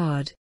struck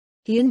hard.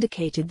 He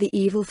indicated the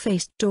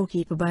evil-faced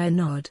doorkeeper by a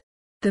nod.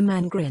 The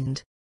man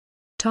grinned.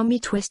 Tommy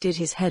twisted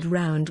his head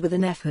round with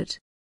an effort.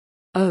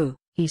 Oh,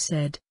 he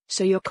said,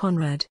 so you're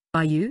Conrad,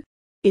 are you?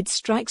 It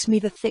strikes me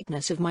the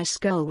thickness of my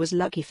skull was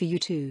lucky for you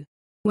too.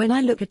 When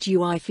I look at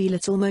you I feel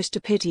it's almost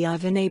a pity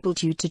I've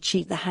enabled you to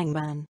cheat the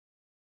hangman.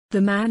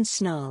 The man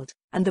snarled,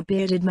 and the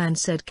bearded man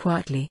said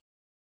quietly.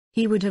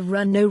 He would have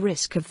run no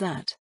risk of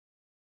that.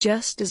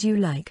 Just as you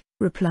like,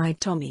 replied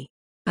Tommy.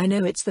 I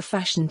know it's the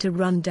fashion to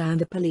run down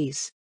the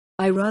police.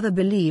 I rather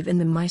believe in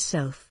them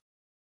myself.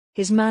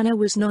 His manner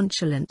was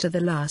nonchalant to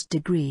the last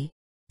degree.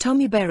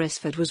 Tommy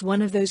Beresford was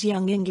one of those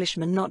young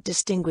Englishmen not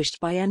distinguished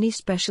by any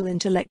special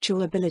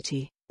intellectual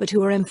ability, but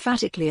who are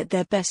emphatically at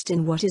their best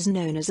in what is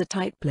known as a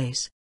tight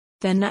place.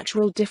 Their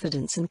natural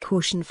diffidence and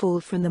caution fall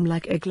from them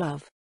like a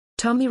glove.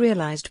 Tommy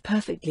realized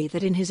perfectly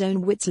that in his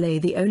own wits lay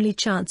the only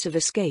chance of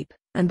escape,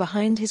 and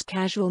behind his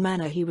casual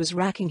manner he was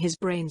racking his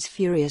brains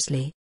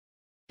furiously.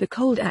 The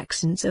cold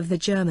accents of the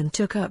German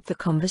took up the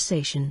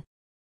conversation.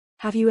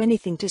 Have you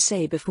anything to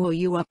say before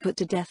you are put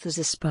to death as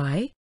a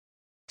spy?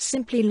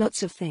 Simply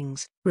lots of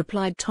things,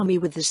 replied Tommy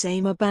with the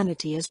same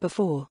urbanity as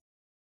before.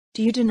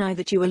 Do you deny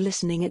that you were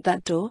listening at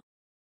that door?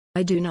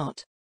 I do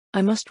not.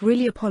 I must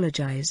really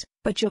apologize,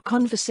 but your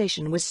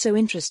conversation was so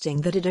interesting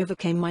that it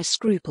overcame my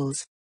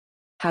scruples.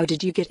 How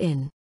did you get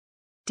in?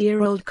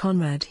 Dear old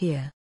Conrad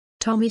here.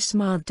 Tommy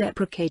smiled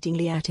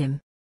deprecatingly at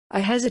him. I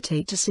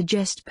hesitate to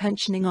suggest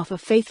pensioning off a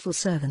faithful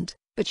servant,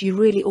 but you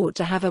really ought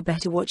to have a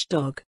better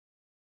watchdog.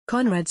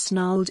 Conrad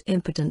snarled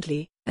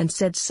impotently, and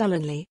said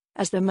sullenly,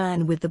 as the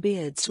man with the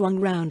beard swung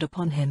round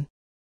upon him.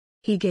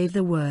 He gave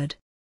the word.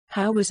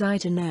 How was I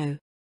to know?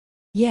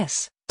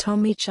 Yes,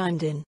 Tommy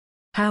chimed in.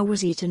 How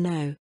was he to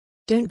know?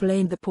 Don't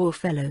blame the poor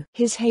fellow.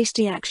 His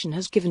hasty action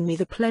has given me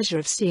the pleasure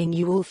of seeing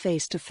you all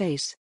face to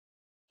face.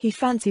 He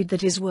fancied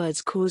that his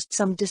words caused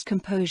some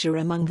discomposure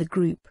among the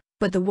group,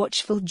 but the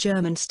watchful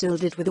German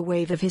stilled it with a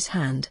wave of his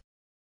hand.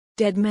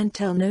 Dead men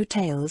tell no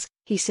tales,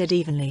 he said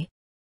evenly.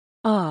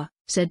 Ah,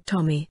 said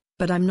Tommy,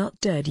 but I'm not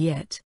dead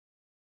yet.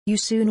 You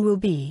soon will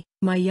be,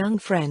 my young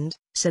friend,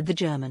 said the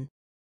German.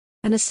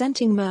 An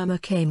assenting murmur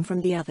came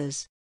from the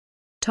others.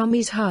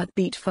 Tommy's heart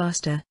beat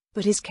faster,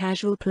 but his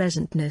casual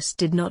pleasantness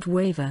did not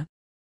waver.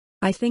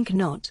 I think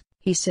not,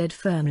 he said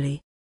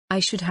firmly. I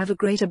should have a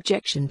great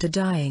objection to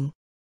dying.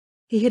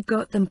 He had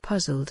got them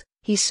puzzled,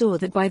 he saw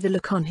that by the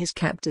look on his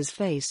captor's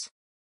face.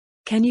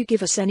 Can you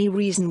give us any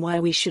reason why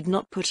we should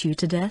not put you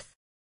to death?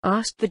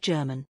 Asked the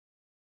German.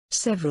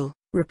 Several,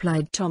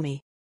 replied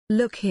Tommy.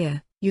 Look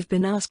here, you've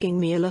been asking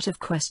me a lot of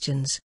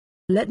questions.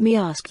 Let me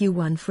ask you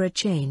one for a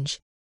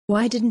change.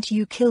 Why didn't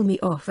you kill me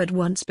off at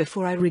once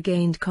before I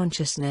regained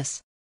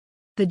consciousness?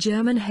 The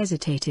German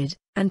hesitated,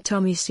 and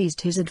Tommy seized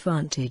his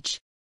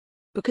advantage.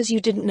 Because you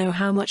didn't know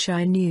how much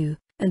I knew,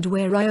 and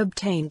where I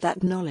obtained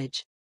that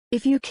knowledge.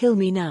 If you kill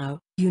me now,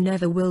 you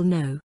never will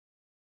know.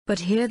 But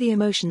here the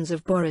emotions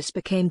of Boris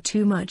became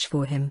too much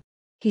for him.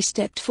 He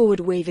stepped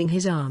forward waving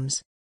his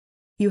arms.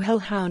 You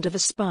hellhound of a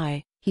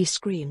spy, he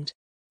screamed.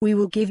 We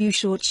will give you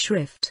short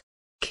shrift.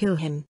 Kill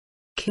him.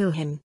 Kill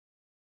him.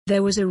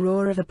 There was a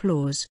roar of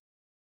applause.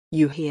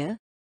 You hear?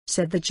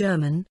 Said the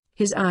German,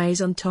 his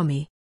eyes on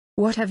Tommy.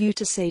 What have you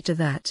to say to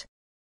that?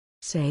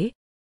 Say?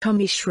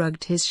 Tommy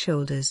shrugged his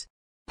shoulders.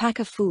 Pack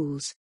of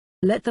fools.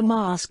 Let them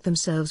ask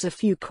themselves a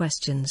few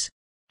questions.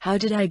 How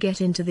did I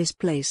get into this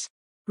place?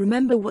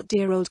 Remember what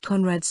dear old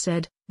Conrad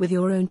said, with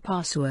your own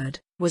password,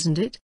 wasn't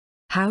it?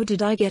 How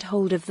did I get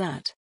hold of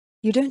that?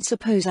 You don't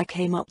suppose I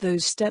came up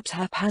those steps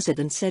haphazard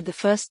and said the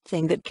first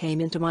thing that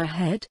came into my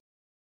head?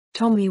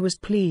 Tommy was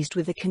pleased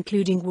with the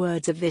concluding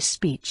words of this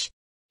speech.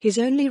 His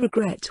only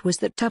regret was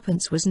that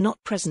Tuppence was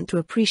not present to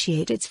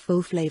appreciate its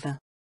full flavor.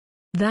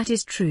 That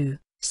is true,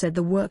 said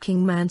the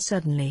working man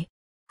suddenly.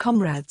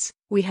 Comrades,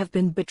 we have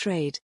been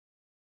betrayed.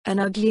 An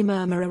ugly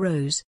murmur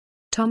arose.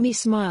 Tommy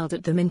smiled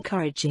at them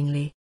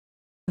encouragingly.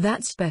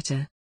 That's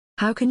better.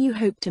 How can you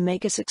hope to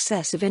make a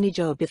success of any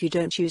job if you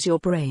don't use your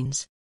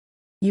brains?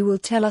 You will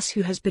tell us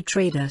who has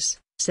betrayed us,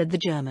 said the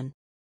German.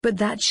 But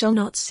that shall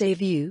not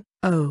save you.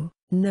 Oh,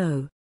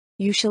 no.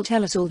 You shall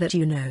tell us all that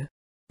you know.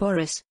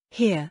 Boris,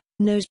 here,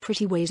 knows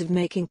pretty ways of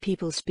making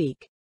people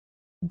speak.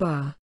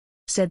 Bah,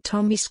 said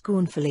Tommy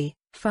scornfully,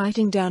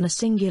 fighting down a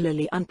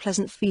singularly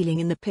unpleasant feeling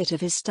in the pit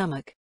of his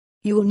stomach.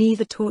 You will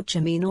neither torture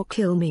me nor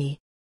kill me.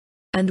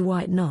 And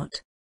why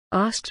not?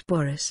 Asked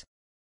Boris.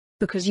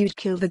 Because you'd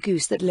kill the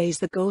goose that lays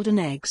the golden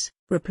eggs,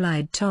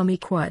 replied Tommy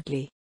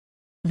quietly.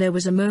 There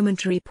was a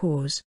momentary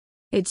pause.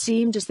 It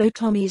seemed as though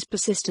Tommy's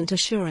persistent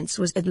assurance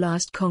was at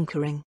last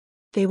conquering.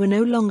 They were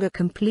no longer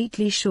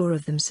completely sure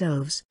of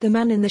themselves. The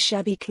man in the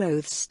shabby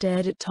clothes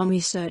stared at Tommy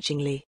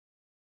searchingly.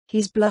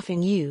 He's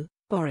bluffing you,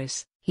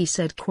 Boris, he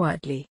said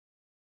quietly.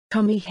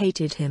 Tommy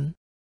hated him.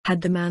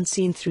 Had the man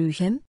seen through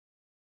him?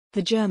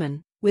 The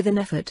German, with an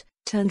effort,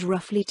 turned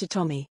roughly to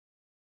Tommy.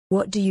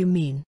 What do you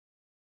mean?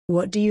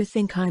 What do you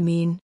think I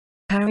mean?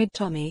 Parried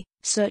Tommy,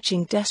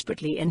 searching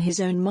desperately in his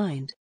own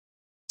mind.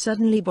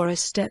 Suddenly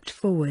Boris stepped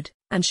forward,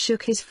 and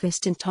shook his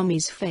fist in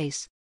Tommy's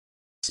face.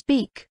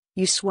 Speak,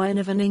 you swine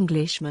of an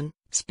Englishman,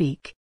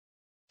 speak.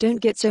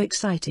 Don't get so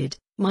excited,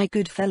 my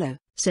good fellow,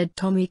 said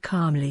Tommy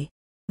calmly.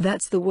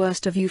 That's the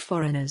worst of you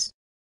foreigners.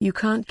 You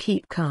can't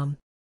keep calm.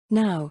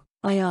 Now,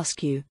 I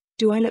ask you,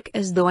 do I look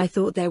as though I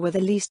thought there were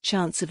the least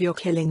chance of your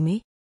killing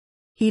me?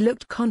 He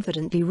looked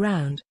confidently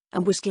round,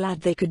 and was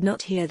glad they could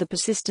not hear the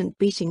persistent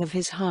beating of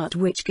his heart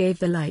which gave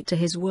the light to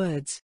his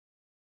words.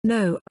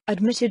 No,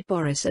 admitted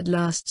Boris at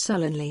last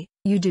sullenly,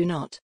 you do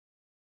not.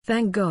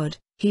 Thank God,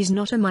 he's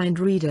not a mind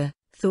reader,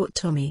 thought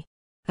Tommy.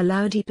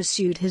 Aloud he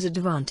pursued his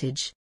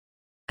advantage.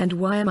 And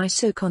why am I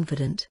so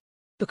confident?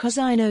 Because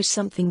I know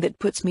something that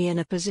puts me in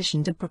a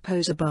position to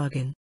propose a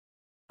bargain.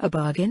 A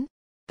bargain?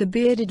 The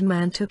bearded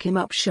man took him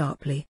up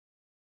sharply.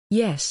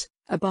 Yes,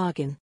 a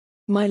bargain.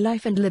 My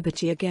life and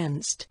liberty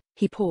against,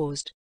 he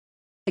paused.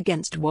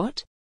 Against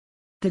what?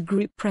 The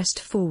group pressed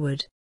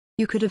forward.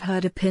 You could have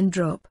heard a pin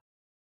drop.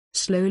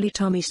 Slowly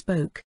Tommy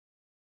spoke.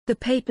 The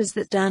papers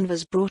that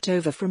Danvers brought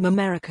over from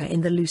America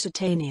in the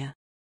Lusitania.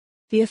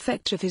 The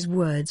effect of his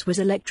words was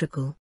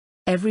electrical.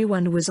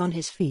 Everyone was on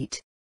his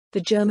feet.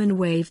 The German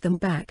waved them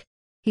back.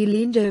 He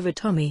leaned over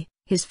Tommy,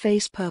 his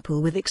face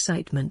purple with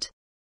excitement.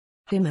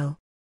 Himmel!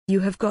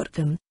 You have got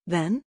them,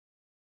 then?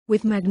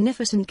 With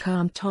magnificent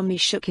calm Tommy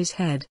shook his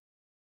head.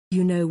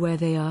 You know where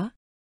they are?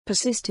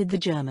 Persisted the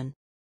German.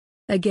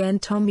 Again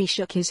Tommy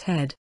shook his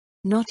head.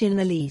 Not in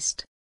the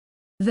least.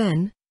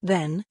 Then,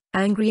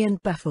 angry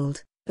and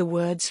baffled, the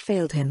words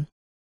failed him.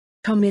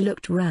 Tommy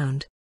looked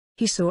round.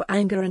 He saw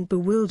anger and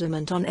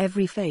bewilderment on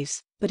every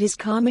face, but his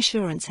calm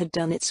assurance had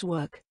done its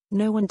work.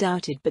 No one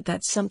doubted but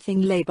that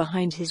something lay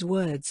behind his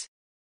words.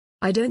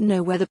 I don't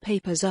know where the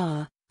papers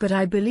are, but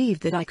I believe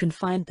that I can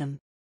find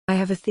them. I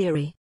have a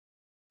theory.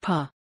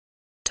 Pa.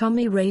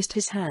 Tommy raised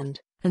his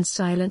hand, and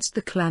silenced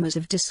the clamors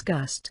of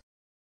disgust.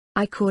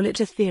 I call it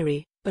a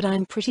theory, but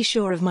I'm pretty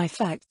sure of my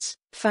facts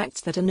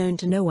that are known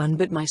to no one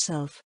but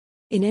myself.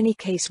 In any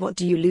case, what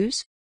do you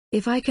lose?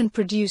 If I can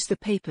produce the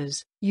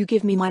papers, you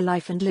give me my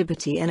life and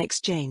liberty in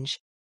exchange.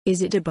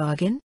 Is it a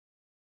bargain?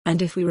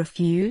 And if we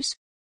refuse?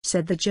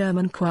 Said the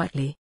German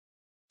quietly.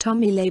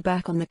 Tommy lay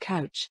back on the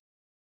couch.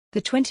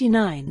 The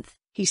 29th,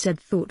 he said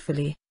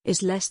thoughtfully,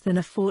 is less than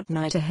a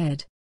fortnight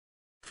ahead.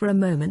 For a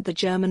moment the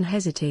German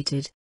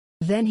hesitated.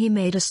 Then he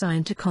made a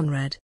sign to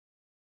Conrad.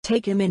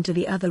 Take him into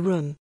the other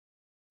room.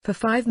 For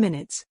 5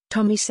 minutes,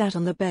 Tommy sat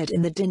on the bed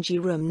in the dingy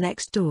room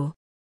next door.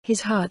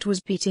 His heart was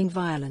beating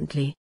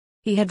violently.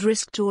 He had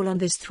risked all on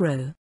this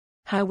throw.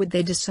 How would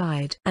they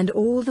decide? And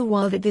all the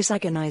while that this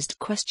agonized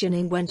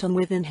questioning went on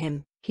within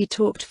him, he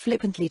talked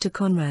flippantly to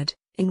Conrad,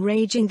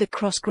 enraging the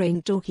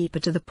cross-grained doorkeeper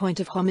to the point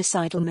of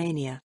homicidal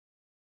mania.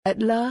 At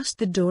last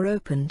the door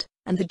opened,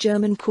 and the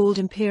German called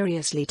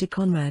imperiously to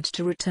Conrad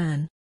to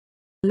return.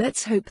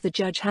 Let's hope the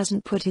judge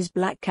hasn't put his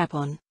black cap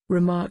on,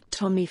 remarked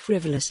Tommy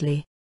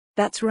frivolously.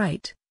 That's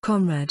right,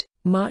 Conrad,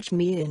 march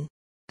me in.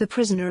 The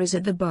prisoner is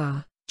at the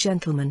bar,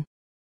 gentlemen.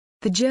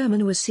 The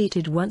German was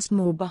seated once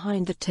more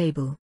behind the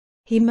table.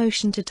 He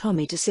motioned to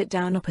Tommy to sit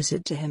down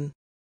opposite to him.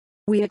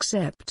 We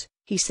accept,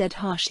 he said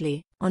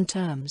harshly, on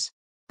terms.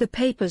 The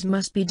papers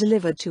must be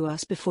delivered to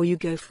us before you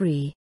go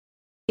free.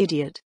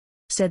 Idiot,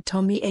 said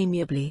Tommy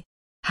amiably.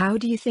 How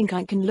do you think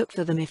I can look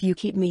for them if you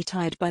keep me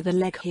tied by the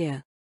leg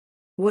here?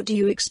 What do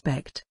you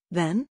expect,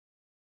 then?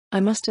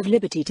 I must have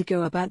liberty to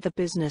go about the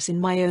business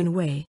in my own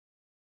way.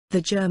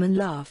 The German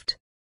laughed.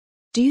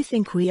 Do you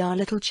think we are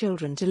little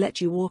children to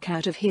let you walk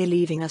out of here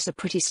leaving us a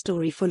pretty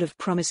story full of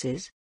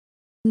promises?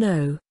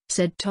 No,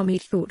 said Tommy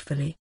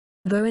thoughtfully.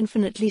 Though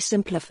infinitely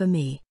simpler for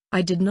me,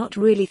 I did not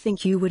really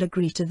think you would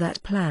agree to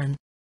that plan.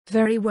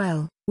 Very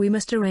well, we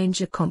must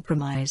arrange a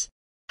compromise.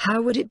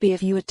 How would it be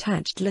if you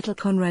attached little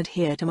Conrad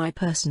here to my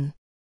person?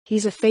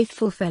 He's a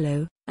faithful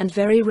fellow, and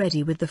very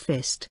ready with the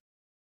fist.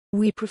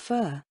 We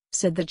prefer,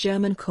 said the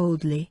German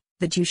coldly,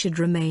 that you should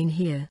remain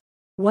here.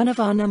 One of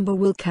our number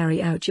will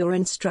carry out your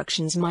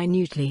instructions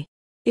minutely.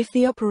 If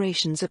the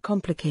operations are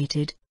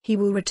complicated, he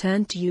will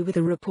return to you with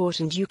a report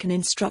and you can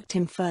instruct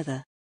him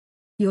further.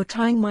 You're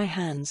tying my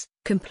hands,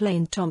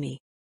 complained Tommy.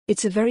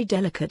 It's a very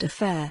delicate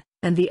affair,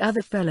 and the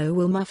other fellow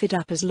will muff it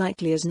up as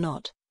likely as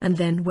not, and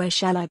then where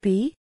shall I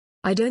be?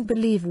 I don't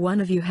believe one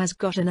of you has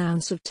got an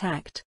ounce of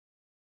tact.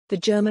 The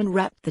German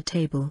rapped the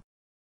table.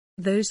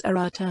 Those are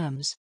our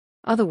terms.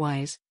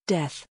 Otherwise,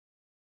 death.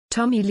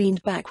 Tommy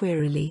leaned back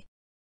wearily.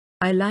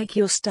 I like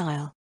your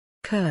style.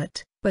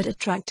 Curt, but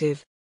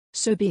attractive.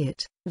 So be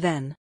it,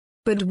 then.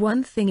 But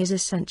one thing is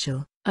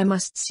essential, I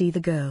must see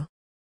the girl.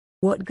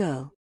 What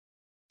girl?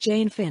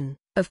 Jane Finn,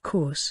 of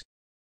course.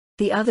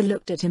 The other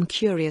looked at him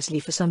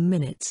curiously for some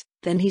minutes,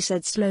 then he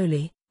said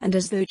slowly, and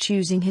as though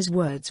choosing his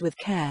words with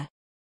care.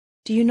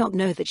 Do you not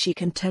know that she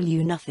can tell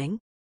you nothing?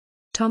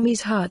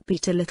 Tommy's heart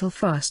beat a little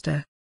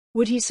faster.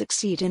 Would he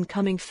succeed in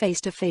coming face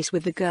to face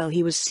with the girl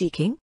he was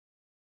seeking?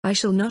 I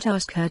shall not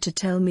ask her to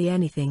tell me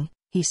anything,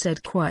 he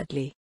said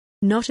quietly.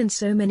 Not in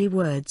so many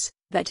words,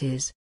 that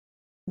is.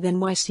 Then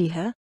why see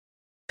her?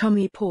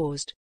 Tommy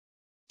paused.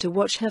 To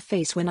watch her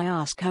face when I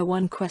ask her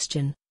one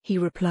question, he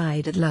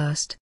replied at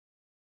last.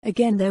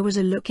 Again there was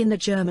a look in the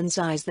German's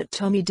eyes that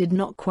Tommy did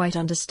not quite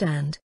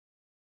understand.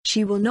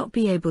 She will not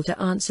be able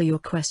to answer your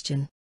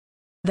question.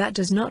 That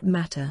does not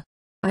matter.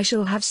 I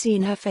shall have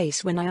seen her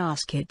face when I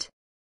ask it.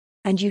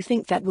 And you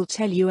think that will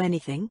tell you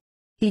anything?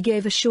 He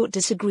gave a short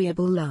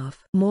disagreeable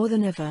laugh. More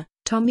than ever,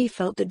 Tommy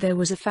felt that there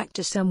was a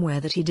factor somewhere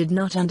that he did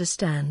not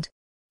understand.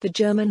 The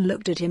German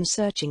looked at him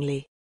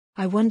searchingly.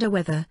 I wonder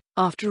whether,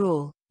 after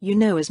all, you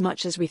know as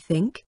much as we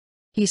think?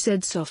 He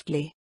said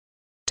softly.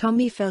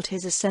 Tommy felt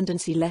his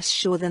ascendancy less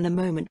sure than the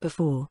moment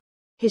before.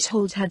 His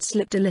hold had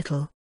slipped a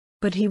little.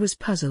 But he was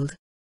puzzled.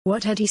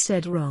 What had he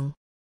said wrong?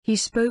 He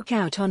spoke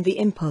out on the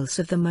impulse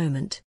of the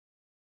moment.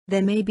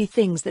 There may be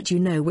things that you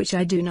know which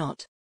I do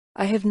not.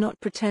 I have not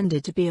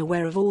pretended to be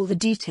aware of all the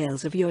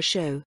details of your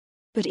show.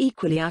 But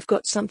equally I've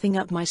got something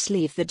up my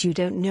sleeve that you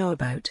don't know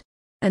about.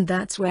 And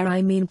that's where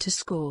I mean to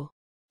score.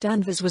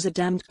 Danvers was a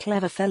damned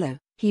clever fellow,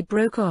 he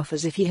broke off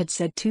as if he had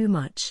said too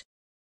much.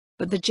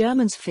 But the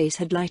German's face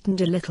had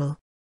lightened a little.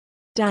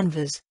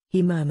 Danvers,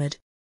 he murmured.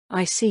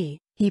 I see.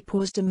 He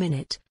paused a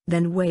minute,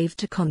 then waved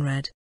to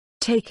Conrad.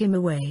 Take him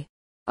away.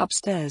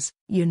 Upstairs,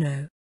 you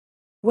know.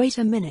 Wait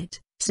a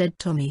minute, said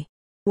Tommy.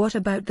 What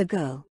about the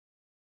girl?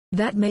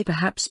 That may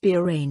perhaps be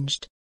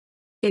arranged.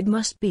 It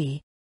must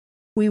be.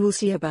 We will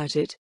see about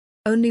it.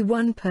 Only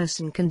one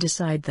person can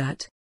decide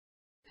that.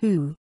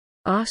 Who?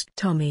 Asked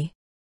Tommy.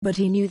 But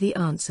he knew the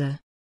answer.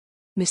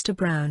 Mr.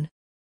 Brown.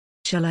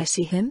 Shall I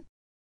see him?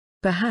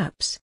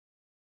 Perhaps.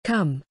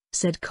 Come,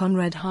 said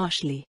Conrad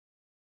harshly.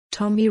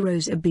 Tommy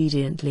rose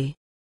obediently.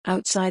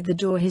 Outside the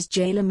door his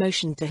jailer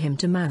motioned to him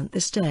to mount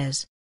the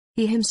stairs.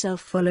 He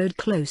himself followed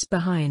close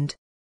behind.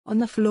 On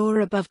the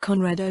floor above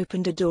Conrad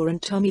opened a door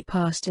and Tommy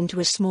passed into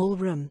a small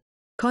room.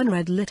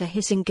 Conrad lit a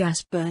hissing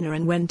gas burner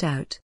and went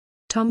out.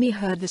 Tommy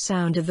heard the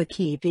sound of the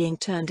key being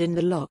turned in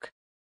the lock.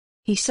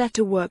 He set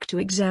to work to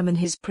examine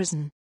his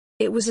prison.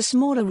 It was a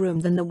smaller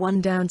room than the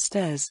one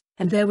downstairs,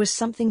 and there was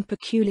something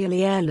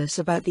peculiarly airless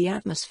about the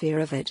atmosphere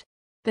of it.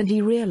 Then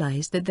he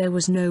realized that there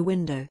was no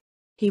window.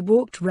 He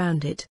walked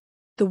round it.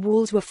 The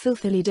walls were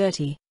filthily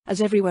dirty,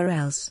 as everywhere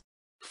else.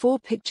 4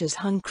 pictures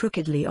hung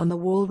crookedly on the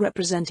wall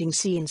representing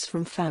scenes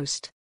from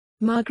Faust.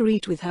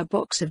 Marguerite with her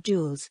box of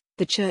jewels,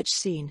 the church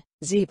scene,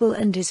 Zebel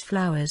and his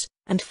flowers,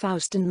 and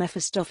Faust and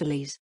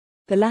Mephistopheles.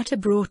 The latter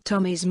brought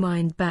Tommy's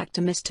mind back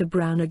to Mr.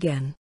 Brown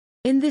again.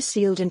 In this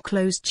sealed and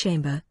closed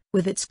chamber,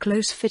 with its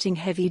close-fitting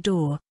heavy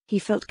door, he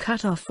felt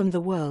cut off from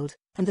the world,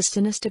 and the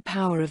sinister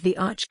power of the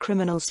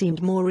arch-criminal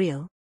seemed more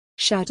real.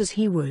 Shout as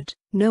he would,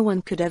 no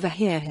one could ever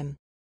hear him.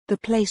 The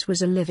place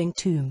was a living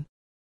tomb.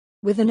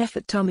 With an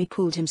effort Tommy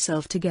pulled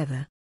himself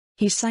together.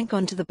 He sank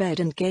onto the bed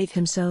and gave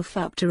himself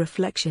up to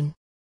reflection.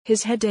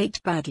 His head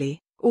ached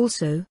badly,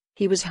 also,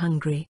 he was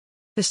hungry.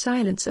 The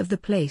silence of the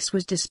place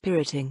was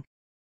dispiriting.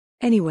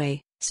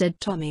 Anyway, said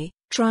Tommy,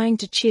 trying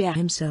to cheer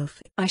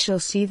himself, I shall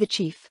see the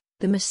chief,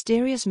 the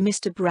mysterious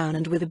Mr. Brown,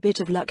 and with a bit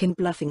of luck and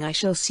bluffing I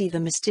shall see the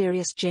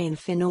mysterious Jane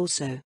Finn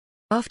also.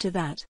 After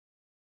that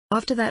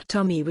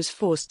Tommy was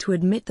forced to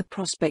admit the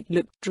prospect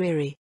looked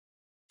dreary.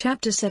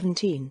 Chapter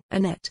 17.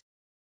 Annette.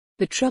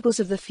 The troubles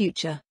of the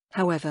future,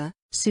 however,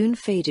 soon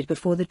faded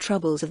before the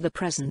troubles of the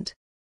present.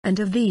 And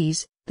of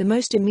these, the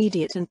most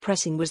immediate and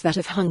pressing was that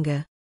of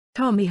hunger.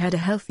 Tommy had a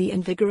healthy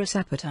and vigorous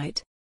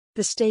appetite.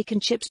 The steak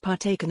and chips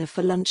partaken of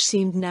for lunch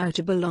seemed now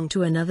to belong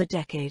to another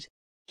decade.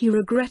 He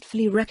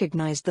regretfully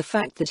recognized the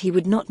fact that he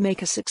would not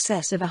make a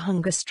success of a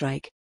hunger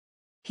strike.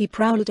 He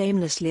prowled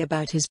aimlessly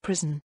about his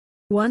prison.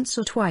 Once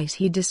or twice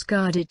he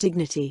discarded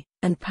dignity,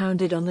 and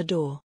pounded on the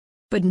door.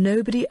 But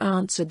nobody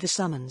answered the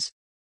summons.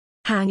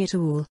 Hang it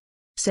all,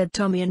 said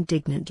Tommy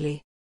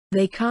indignantly.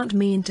 They can't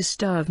mean to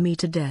starve me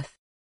to death.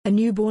 A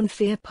newborn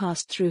fear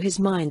passed through his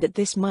mind that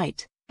this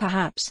might,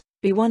 perhaps,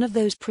 be one of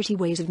those pretty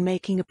ways of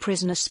making a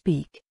prisoner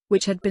speak,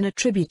 which had been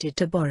attributed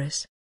to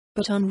Boris.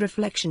 But on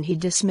reflection he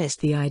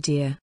dismissed the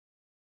idea.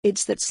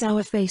 It's that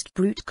sour-faced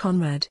brute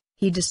Conrad,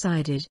 he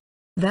decided.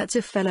 That's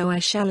a fellow I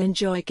shall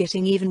enjoy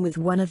getting even with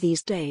one of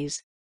these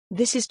days.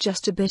 This is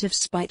just a bit of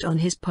spite on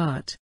his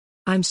part.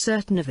 I'm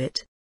certain of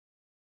it.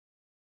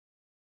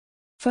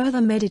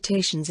 Further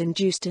meditations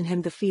induced in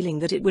him the feeling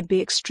that it would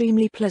be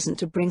extremely pleasant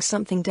to bring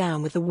something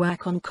down with a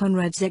whack on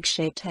Conrad's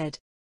egg-shaped head.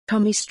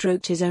 Tommy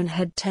stroked his own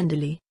head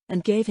tenderly,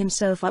 and gave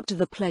himself up to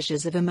the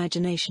pleasures of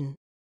imagination.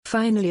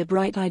 Finally a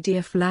bright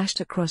idea flashed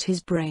across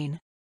his brain.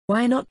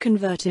 Why not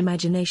convert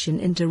imagination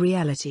into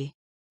reality?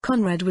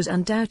 Conrad was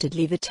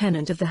undoubtedly the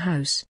tenant of the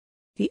house.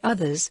 The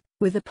others,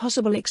 with the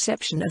possible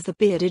exception of the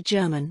bearded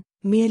German,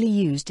 merely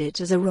used it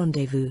as a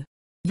rendezvous.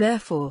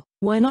 Therefore,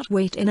 why not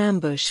wait in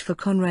ambush for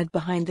Conrad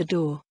behind the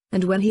door,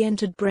 and when he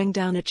entered bring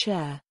down a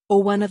chair,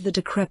 or one of the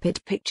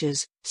decrepit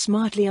pictures,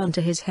 smartly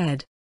onto his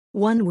head.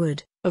 One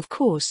would, of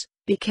course,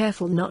 be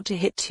careful not to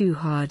hit too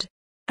hard.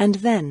 And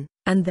then,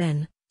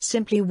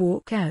 simply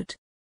walk out.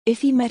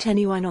 If he met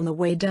anyone on the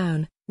way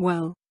down,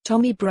 well,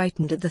 Tommy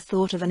brightened at the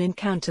thought of an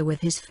encounter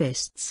with his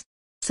fists.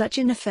 Such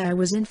an affair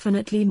was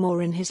infinitely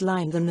more in his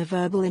line than the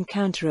verbal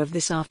encounter of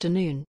this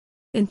afternoon.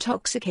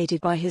 Intoxicated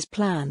by his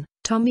plan,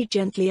 Tommy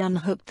gently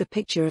unhooked the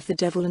picture of the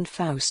devil and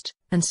Faust,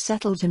 and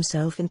settled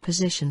himself in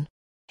position.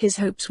 His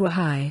hopes were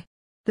high.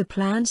 The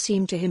plan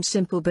seemed to him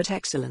simple but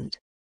excellent.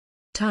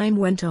 Time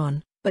went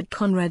on, but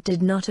Conrad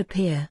did not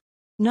appear.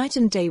 Night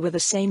and day were the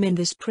same in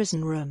this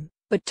prison room,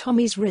 but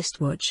Tommy's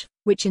wristwatch,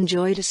 which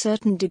enjoyed a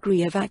certain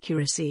degree of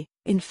accuracy,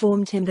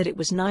 informed him that it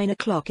was 9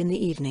 o'clock in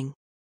the evening.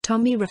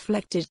 Tommy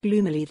reflected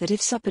gloomily that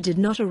if supper did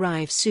not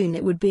arrive soon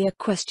it would be a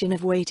question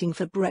of waiting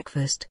for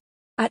breakfast.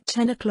 At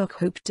 10 o'clock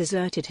hope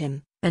deserted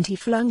him, and he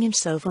flung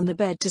himself on the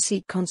bed to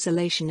seek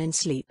consolation in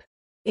sleep.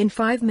 In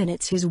 5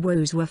 minutes his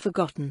woes were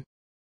forgotten.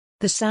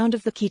 The sound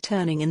of the key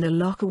turning in the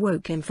lock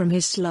awoke him from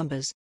his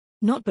slumbers.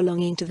 Not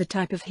belonging to the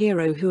type of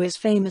hero who is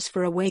famous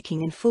for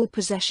awaking in full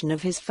possession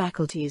of his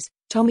faculties,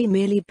 Tommy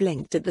merely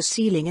blinked at the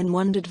ceiling and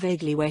wondered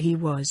vaguely where he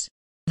was.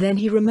 Then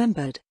he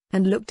remembered,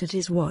 and looked at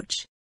his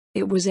watch.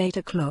 It was 8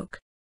 o'clock.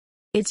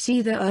 It's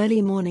either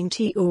early morning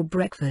tea or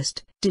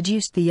breakfast,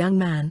 deduced the young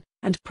man,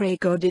 and pray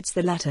God it's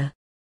the latter.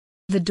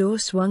 The door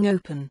swung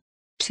open.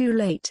 Too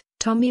late,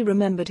 Tommy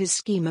remembered his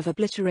scheme of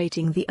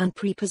obliterating the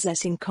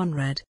unprepossessing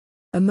Conrad.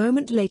 A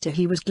moment later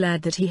he was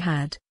glad that he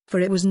had, for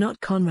it was not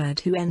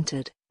Conrad who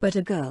entered, but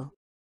a girl.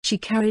 She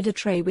carried a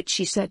tray which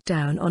she set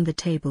down on the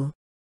table.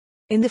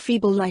 In the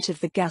feeble light of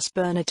the gas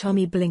burner,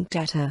 Tommy blinked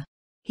at her.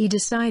 He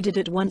decided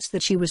at once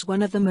that she was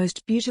one of the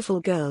most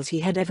beautiful girls he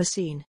had ever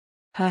seen.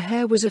 Her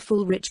hair was a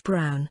full rich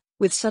brown,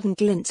 with sudden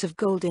glints of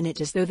gold in it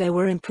as though there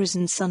were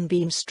imprisoned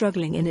sunbeams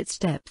struggling in its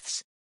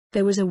depths.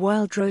 There was a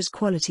wild rose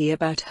quality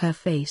about her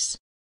face.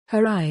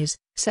 Her eyes,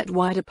 set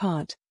wide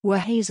apart, were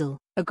hazel,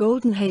 a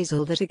golden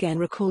hazel that again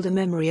recalled a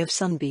memory of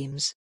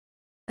sunbeams.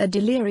 A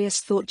delirious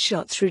thought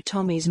shot through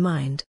Tommy's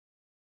mind.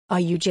 "Are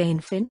you Jane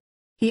Finn?"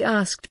 he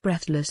asked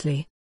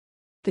breathlessly.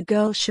 The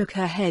girl shook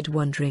her head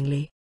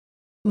wonderingly.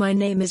 "My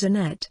name is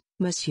Annette,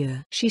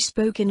 monsieur." She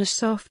spoke in a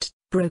soft,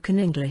 broken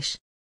English.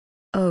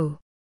 "Oh,"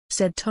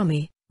 said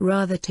Tommy,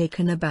 rather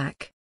taken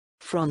aback.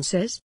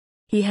 "Français?"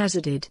 he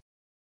hazarded.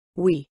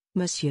 "Oui,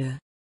 monsieur.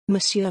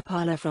 Monsieur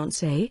parle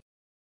français?"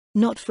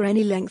 "Not for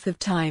any length of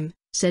time,"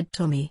 said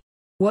Tommy.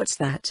 "What's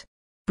that?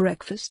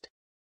 Breakfast?"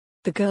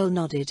 The girl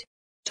nodded.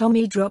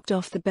 Tommy dropped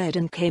off the bed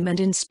and came and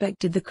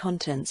inspected the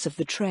contents of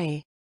the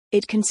tray.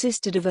 It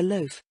consisted of a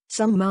loaf,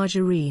 some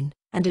margarine,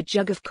 and a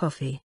jug of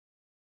coffee.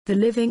 "The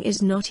living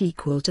is not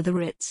equal to the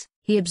Ritz,"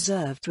 he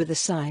observed with a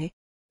sigh.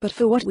 "But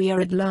for what we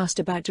are at last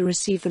about to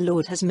receive, the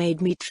Lord has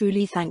made me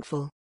truly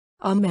thankful.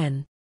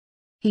 Amen."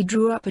 He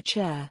drew up a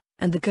chair,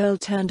 and the girl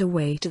turned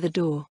away to the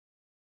door.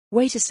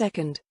 "Wait a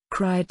second,"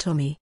 cried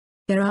Tommy.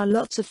 "There are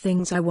lots of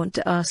things I want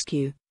to ask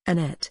you,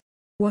 Annette.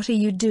 What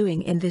are you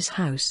doing in this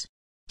house?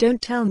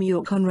 Don't tell me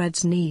you're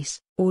Conrad's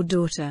niece, or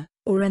daughter,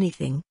 or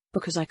anything,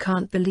 because I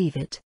can't believe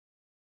it."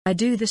 "I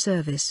do the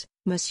service,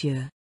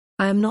 monsieur.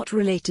 I am not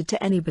related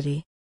to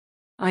anybody."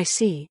 "I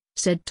see,"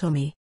 said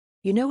Tommy.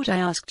 "You know what I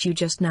asked you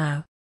just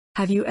now?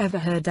 Have you ever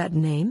heard that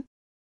name?"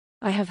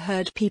 "I have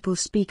heard people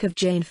speak of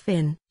Jane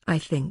Finn, I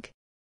think."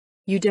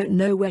 "You don't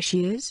know where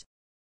she is?"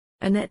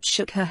 Annette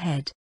shook her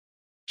head.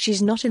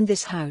 "She's not in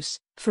this house,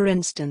 for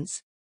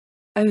instance."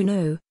 "Oh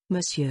no,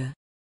 monsieur.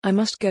 I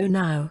must go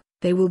now,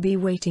 they will be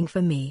waiting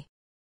for me."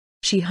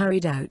 She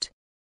hurried out.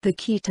 The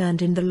key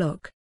turned in the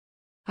lock.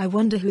 "I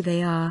wonder who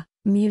they are,"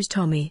 mused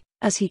Tommy,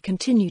 as he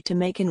continued to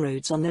make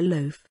inroads on the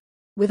loaf.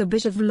 "With a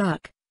bit of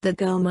luck, the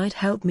girl might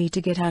help me to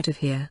get out of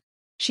here.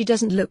 She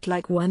doesn't look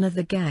like one of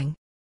the gang."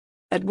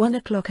 At 1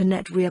 o'clock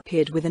Annette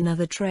reappeared with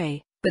another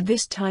tray, but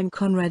this time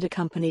Conrad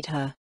accompanied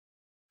her.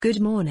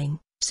 "Good morning,"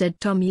 said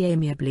Tommy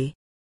amiably.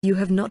 "You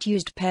have not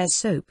used Pear's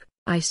soap,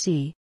 I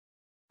see."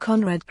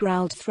 Conrad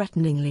growled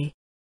threateningly.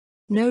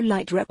 "No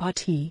light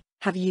repartee,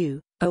 have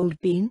you, old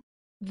bean?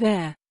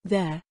 There,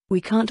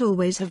 we can't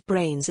always have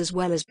brains as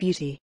well as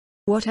beauty.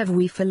 What have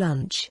we for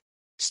lunch?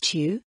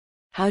 Stew?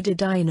 How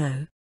did I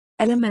know?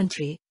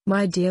 Elementary,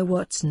 my dear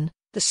Watson,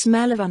 the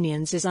smell of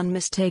onions is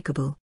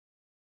unmistakable."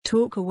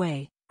 "Talk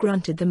away,"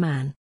 grunted the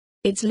man.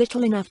 "It's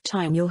little enough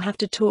time you'll have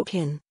to talk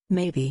in,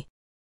 maybe."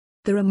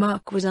 The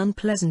remark was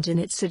unpleasant in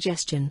its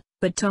suggestion,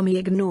 but Tommy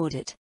ignored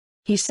it.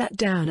 He sat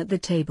down at the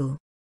table.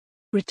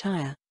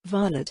 "Retire,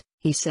 varlet,"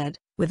 he said,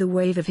 with a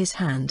wave of his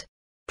hand.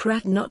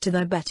 "Prat not to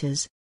thy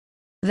betters."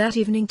 That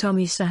evening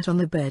Tommy sat on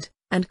the bed,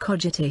 and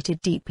cogitated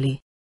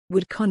deeply.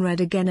 Would Conrad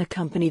again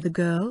accompany the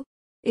girl?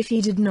 If he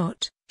did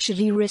not, should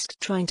he risk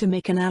trying to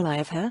make an ally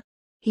of her?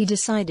 He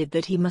decided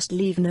that he must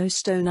leave no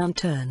stone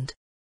unturned.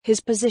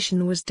 His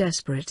position was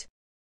desperate.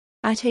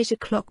 At 8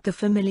 o'clock the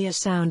familiar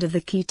sound of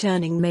the key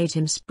turning made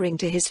him spring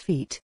to his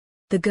feet.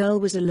 The girl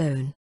was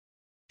alone.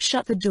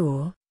 "Shut the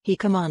door," he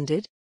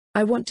commanded.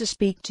 "I want to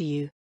speak to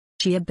you."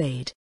 She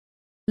obeyed.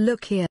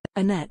 "Look here,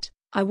 Annette,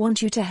 I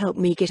want you to help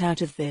me get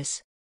out of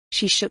this."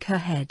 She shook her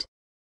head.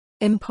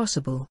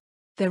 "Impossible.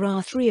 There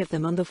are 3 of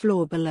them on the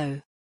floor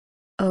below."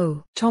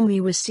 Oh, Tommy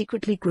was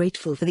secretly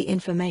grateful for the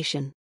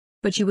information.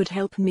 "But you would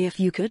help me if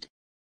you could?"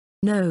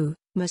 "No,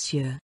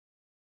 monsieur."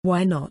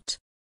 "Why not?"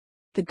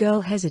 The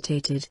girl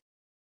hesitated.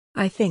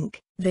 "I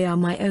think they are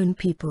my own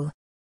people.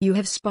 You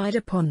have spied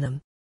upon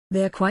them.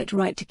 They're quite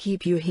right to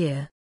keep you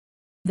here."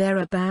 "They're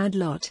a bad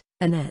lot,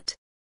 Annette.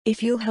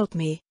 If you'll help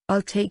me,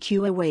 I'll take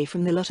you away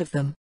from the lot of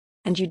them.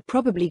 And you'd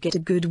probably get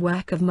a good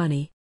whack of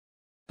money."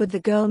 But the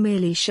girl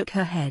merely shook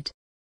her head.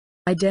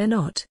 "I dare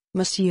not,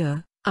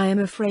 monsieur, I am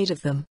afraid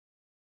of them."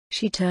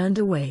 She turned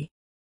away.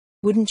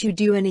 "Wouldn't you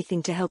do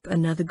anything to help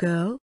another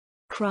girl?"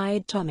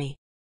 cried Tommy.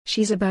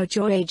 "She's about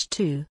your age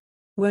too.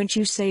 Won't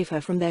you save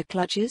her from their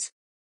clutches?"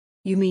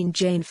 "You mean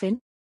Jane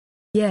Finn?"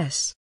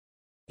 "Yes."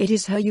 "It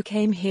is her you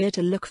came here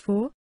to look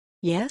for?"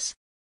 "Yes."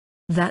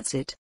 "That's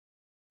it."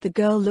 The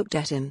girl looked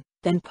at him,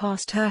 then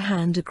passed her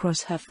hand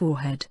across her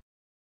forehead.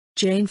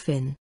 "Jane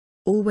Finn.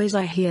 Always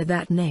I hear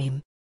that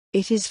name.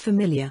 It is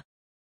familiar."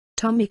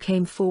 Tommy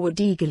came forward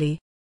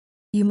eagerly.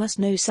 "You must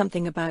know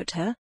something about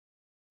her?"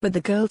 But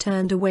the girl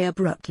turned away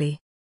abruptly.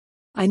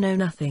 "I know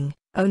nothing,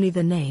 only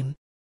the name."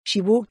 She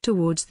walked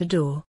towards the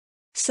door.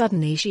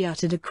 Suddenly she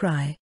uttered a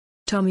cry.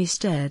 Tommy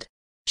stared.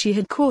 She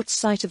had caught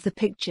sight of the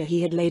picture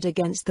he had laid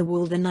against the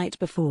wall the night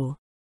before.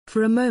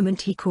 For a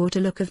moment he caught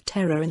a look of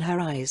terror in her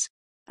eyes.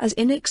 As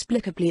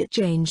inexplicably it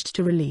changed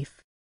to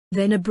relief.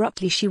 Then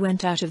abruptly she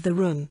went out of the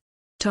room.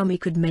 Tommy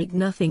could make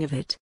nothing of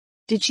it.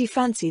 Did she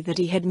fancy that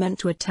he had meant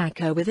to attack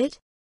her with it?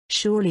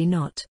 Surely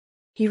not.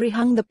 He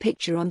rehung the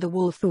picture on the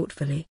wall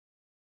thoughtfully.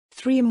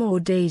 3 more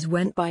days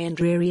went by in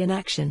dreary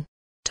inaction.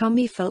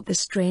 Tommy felt the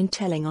strain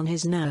telling on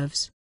his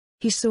nerves.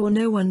 He saw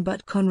no one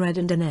but Conrad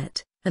and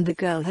Annette, and the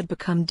girl had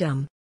become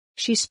dumb.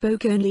 She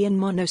spoke only in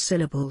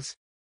monosyllables.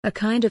 A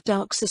kind of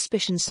dark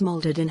suspicion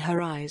smoldered in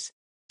her eyes.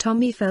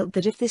 Tommy felt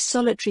that if this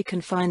solitary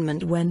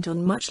confinement went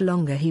on much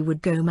longer he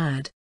would go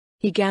mad.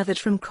 He gathered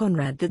from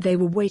Conrad that they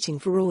were waiting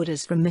for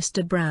orders from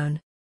Mr.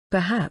 Brown.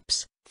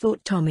 Perhaps,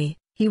 thought Tommy,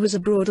 he was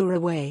abroad or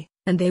away,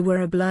 and they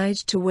were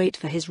obliged to wait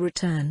for his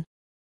return.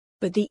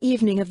 But the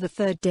evening of the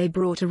 3rd day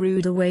brought a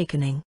rude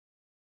awakening.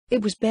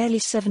 It was barely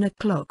 7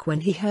 o'clock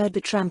when he heard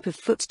the tramp of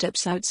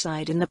footsteps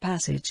outside in the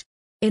passage.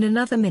 In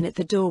another minute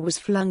the door was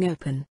flung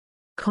open.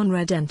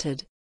 Conrad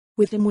entered.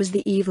 With him was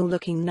the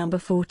evil-looking number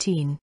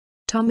 14.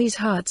 Tommy's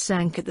heart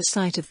sank at the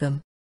sight of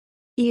them.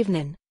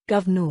 "Evening,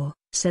 Governor,"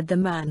 said the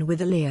man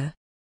with a leer.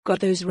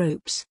 "Got those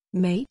ropes,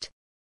 mate?"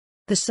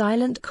 The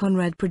silent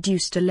Conrad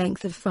produced a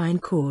length of fine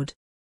cord.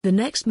 The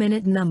next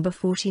minute number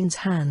 14's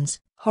hands,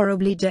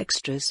 horribly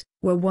dexterous,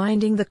 were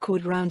winding the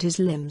cord round his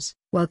limbs,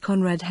 while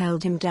Conrad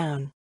held him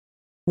down.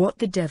 "What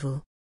the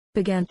devil?"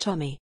 began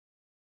Tommy.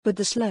 But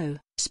the slow,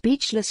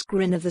 speechless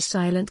grin of the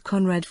silent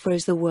Conrad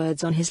froze the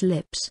words on his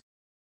lips.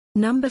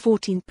 Number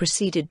 14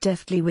 proceeded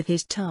deftly with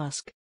his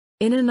task.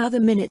 In another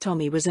minute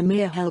Tommy was a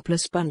mere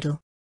helpless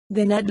bundle.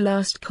 Then at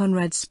last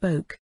Conrad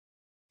spoke.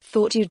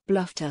 "Thought you'd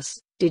bluffed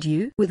us, did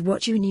you? With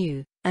what you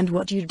knew, and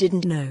what you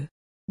didn't know.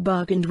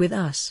 Bargained with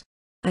us.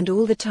 And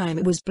all the time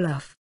it was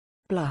bluff.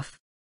 Bluff.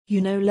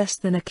 You know less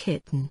than a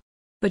kitten.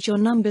 But your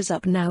number's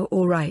up now,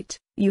 all right,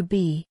 you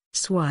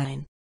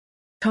swine."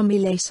 Tommy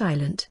lay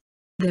silent.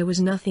 There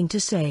was nothing to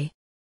say.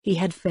 He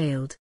had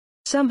failed.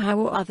 Somehow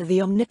or other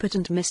the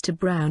omnipotent Mr.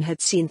 Brown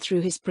had seen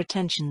through his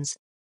pretensions.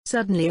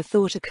 Suddenly a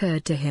thought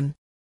occurred to him.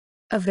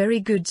 "A very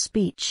good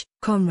speech,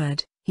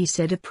 Conrad," he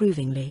said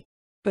approvingly.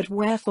 "But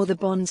wherefore the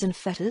bonds and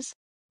fetters?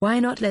 Why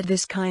not let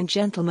this kind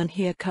gentleman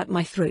here cut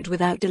my throat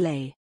without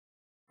delay?"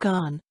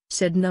 "Garn,"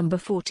 said number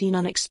 14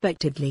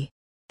 unexpectedly.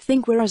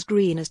 "Think we're as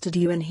green as to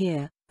you in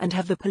here, and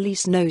have the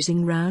police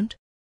nosing round?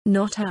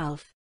 Not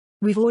half.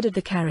 We've ordered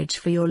the carriage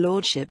for your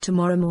lordship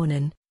tomorrow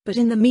morning, but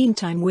in the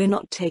meantime we're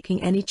not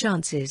taking any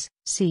chances,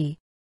 see?"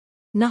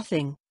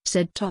 "Nothing,"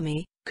 said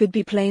Tommy, "could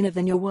be plainer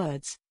than your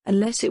words,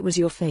 unless it was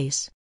your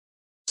face."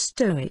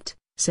 "Stow it,"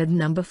 said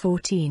number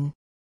 14.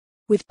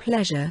 "With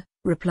pleasure,"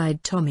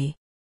 replied Tommy.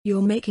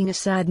 "You're making a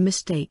sad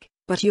mistake,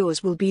 but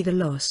yours will be the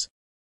loss."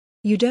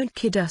 "You don't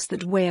kid us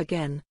that way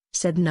again,"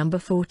 said number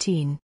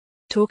 14.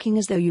 "Talking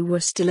as though you were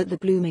still at the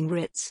blooming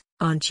Ritz,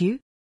 aren't you?"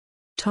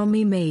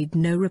 Tommy made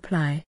no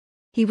reply.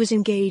 He was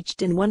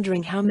engaged in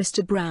wondering how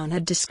Mr. Brown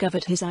had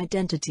discovered his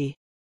identity.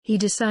 He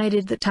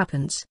decided that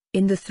Tuppence,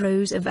 in the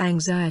throes of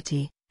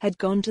anxiety, had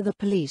gone to the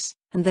police,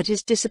 and that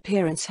his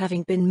disappearance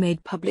having been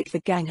made public the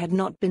gang had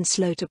not been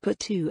slow to put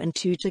 2 and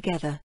 2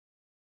 together.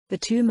 The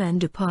 2 men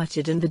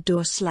departed and the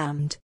door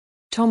slammed.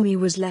 Tommy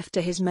was left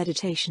to his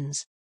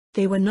meditations.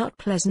 They were not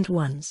pleasant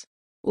ones.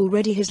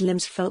 Already his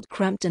limbs felt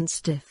cramped and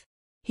stiff.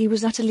 He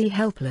was utterly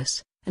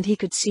helpless, and he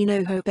could see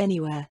no hope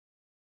anywhere.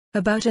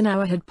 About an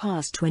hour had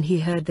passed when he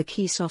heard the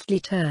key softly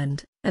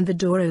turned, and the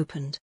door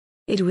opened.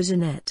 It was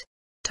Annette.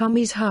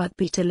 Tommy's heart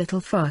beat a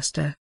little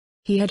faster.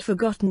 He had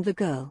forgotten the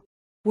girl.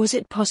 Was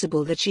it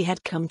possible that she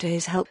had come to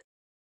his help?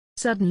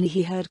 Suddenly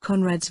he heard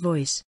Conrad's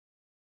voice.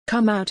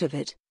 "Come out of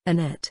it,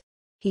 Annette.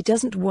 He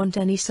doesn't want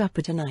any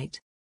supper tonight."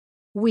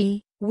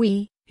 Oui,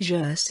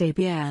 je sais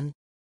bien.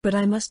 But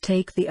I must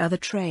take the other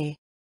tray.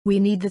 We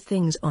need the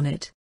things on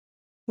it."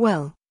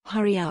 "Well,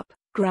 hurry up,"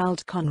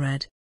 growled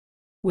Conrad.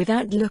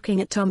 Without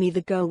looking at Tommy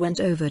the girl went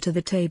over to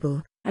the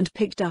table, and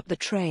picked up the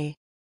tray.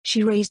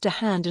 She raised a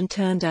hand and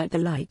turned out the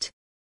light.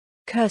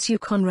 "Curse you!"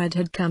 Conrad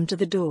had come to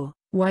the door.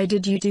 "Why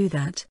did you do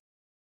that?"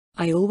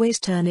 "I always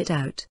turn it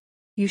out.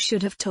 You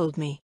should have told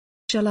me.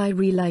 Shall I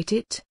relight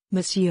it,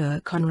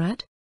 Monsieur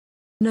Conrad?"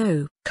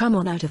 "No, come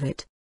on out of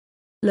it."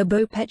 "Le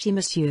beau petit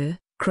monsieur,"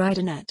 cried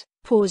Annette,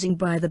 pausing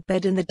by the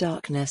bed in the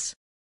darkness.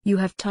 "You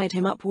have tied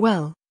him up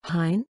well,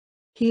 hein?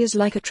 He is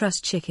like a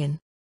trussed chicken."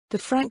 The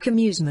frank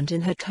amusement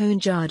in her tone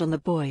jarred on the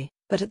boy,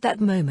 but at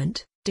that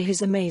moment, to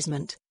his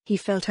amazement, he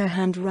felt her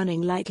hand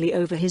running lightly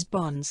over his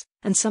bonds,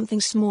 and something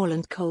small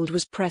and cold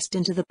was pressed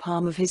into the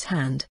palm of his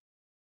hand.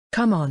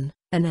 "Come on,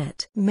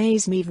 Annette,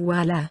 mais me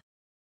voilà."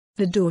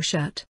 The door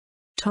shut.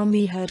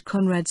 Tommy heard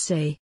Conrad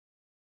say,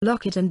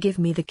 "Lock it and give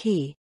me the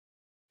key."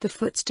 The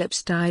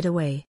footsteps died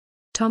away.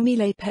 Tommy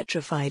lay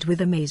petrified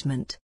with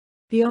amazement.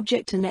 The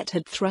object Annette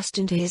had thrust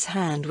into his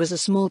hand was a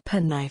small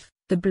penknife,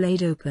 the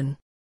blade open.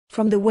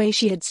 From the way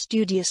she had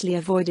studiously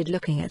avoided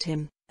looking at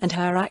him, and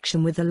her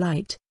action with the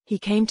light, he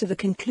came to the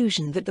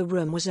conclusion that the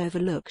room was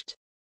overlooked.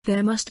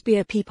 There must be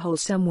a peephole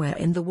somewhere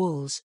in the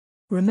walls.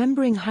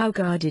 Remembering how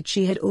guarded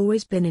she had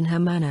always been in her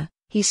manner,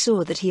 he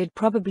saw that he had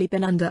probably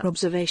been under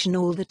observation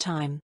all the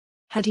time.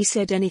 Had he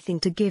said anything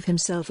to give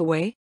himself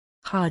away?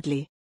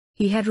 Hardly.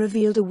 He had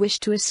revealed a wish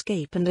to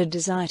escape and a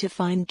desire to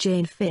find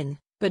Jane Finn,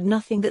 but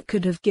nothing that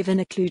could have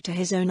given a clue to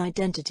his own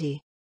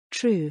identity.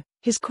 True,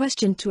 his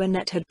question to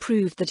Annette had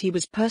proved that he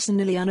was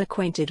personally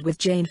unacquainted with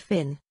Jane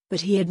Finn,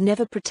 but he had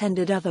never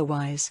pretended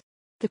otherwise.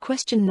 The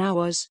question now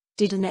was,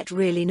 did Annette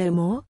really know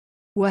more?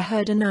 Were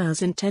her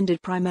denials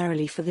intended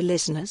primarily for the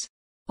listeners?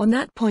 On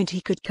that point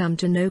he could come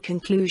to no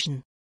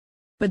conclusion.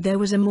 But there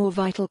was a more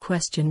vital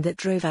question that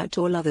drove out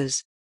all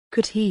others.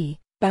 Could he,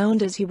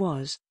 bound as he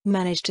was,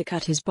 manage to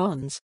cut his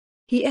bonds?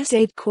 He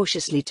essayed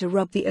cautiously to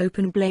rub the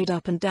open blade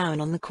up and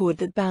down on the cord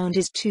that bound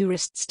his two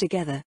wrists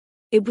together.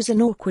 It was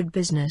an awkward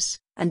business,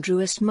 and drew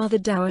a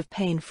smothered howl of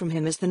pain from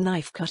him as the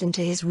knife cut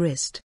into his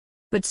wrist.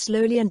 But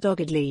slowly and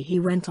doggedly he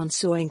went on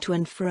sawing to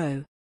and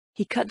fro.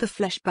 He cut the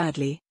flesh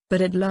badly,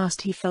 but at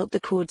last he felt the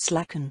cord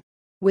slacken.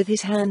 With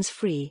his hands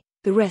free,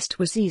 the rest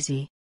was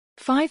easy.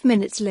 5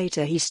 minutes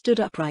later he stood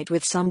upright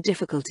with some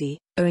difficulty,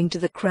 owing to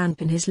the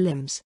cramp in his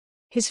limbs.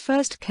 His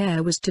first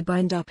care was to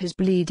bind up his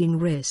bleeding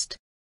wrist.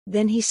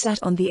 Then he sat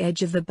on the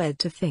edge of the bed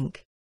to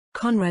think.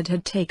 Conrad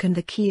had taken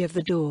the key of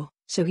the door,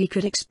 so he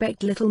could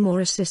expect little more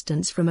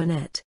assistance from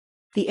Annette.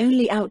 The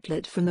only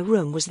outlet from the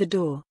room was the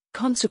door,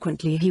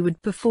 consequently he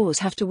would perforce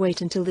have to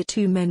wait until the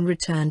two men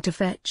returned to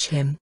fetch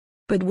him.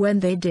 But when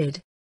they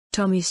did,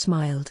 Tommy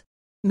smiled.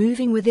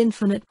 Moving with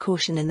infinite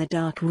caution in the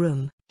dark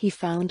room, he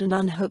found and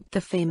unhooked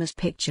the famous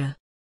picture.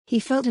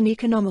 He felt an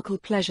economical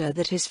pleasure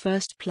that his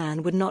first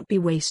plan would not be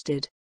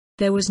wasted.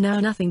 There was now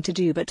nothing to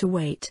do but to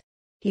wait.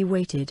 He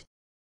waited.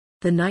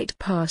 The night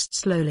passed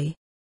slowly.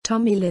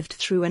 Tommy lived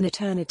through an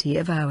eternity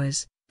of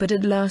hours, but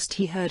at last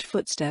he heard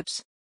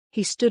footsteps.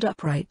 He stood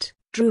upright,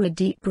 drew a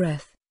deep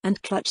breath,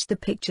 and clutched the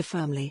picture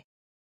firmly.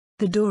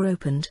 The door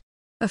opened.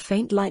 A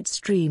faint light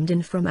streamed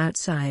in from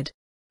outside.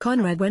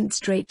 Conrad went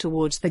straight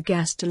towards the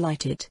gas to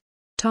light it.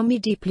 Tommy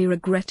deeply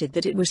regretted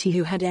that it was he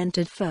who had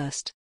entered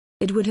first.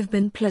 It would have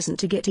been pleasant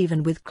to get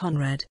even with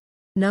Conrad.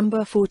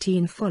 Number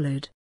 14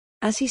 followed.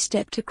 As he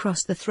stepped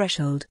across the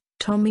threshold,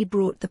 Tommy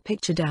brought the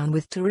picture down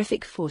with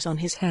terrific force on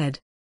his head.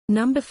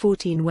 Number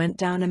 14 went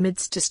down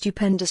amidst a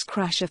stupendous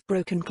crash of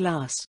broken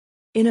glass.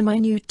 In a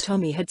minute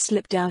Tommy had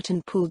slipped out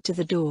and pulled to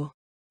the door.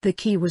 The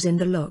key was in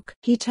the lock.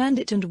 He turned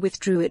it and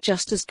withdrew it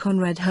just as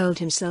Conrad hurled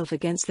himself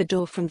against the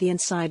door from the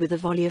inside with a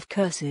volley of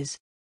curses.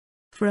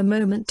 For a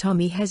moment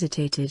Tommy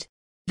hesitated.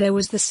 There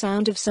was the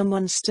sound of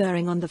someone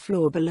stirring on the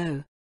floor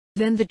below.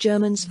 Then the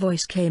German's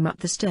voice came up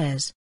the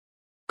stairs.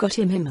 "Gott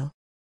im Himmel.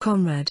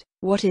 Conrad,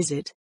 what is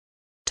it?"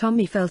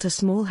 Tommy felt a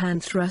small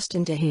hand thrust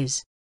into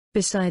his.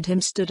 Beside him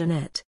stood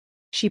Annette.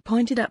 She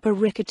pointed up a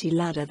rickety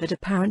ladder that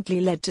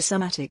apparently led to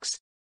some attics.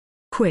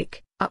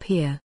 "Quick, up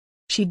here."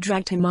 She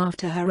dragged him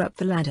after her up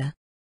the ladder.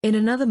 In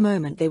another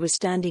moment they were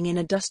standing in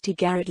a dusty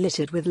garret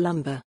littered with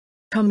lumber.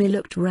 Tommy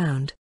looked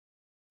round.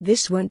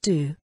 "This won't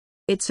do.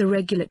 It's a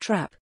regular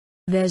trap.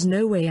 There's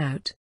no way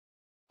out."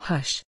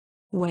 "Hush.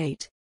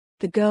 Wait."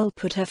 The girl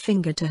put her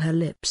finger to her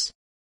lips.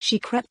 She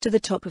crept to the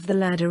top of the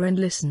ladder and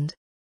listened.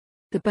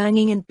 The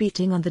banging and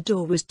beating on the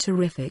door was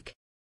terrific.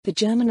 The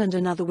German and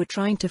another were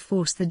trying to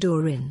force the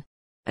door in.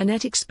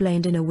 Annette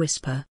explained in a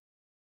whisper.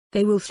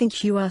 "They will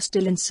think you are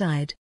still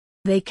inside.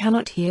 They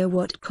cannot hear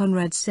what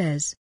Conrad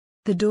says.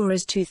 The door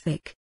is too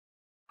thick."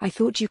 "I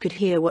thought you could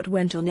hear what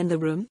went on in the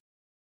room?"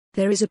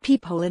 "There is a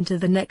peephole into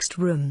the next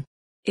room.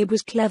 It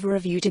was clever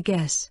of you to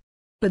guess.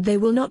 But they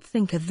will not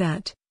think of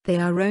that, they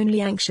are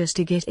only anxious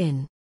to get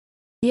in."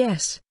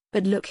 "Yes,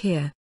 but look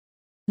here."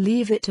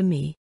 "Leave it to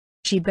me."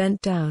 She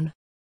bent down.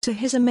 To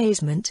his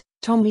amazement,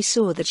 Tommy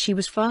saw that she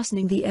was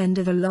fastening the end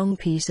of a long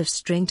piece of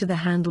string to the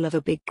handle of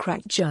a big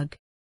cracked jug.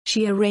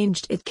 She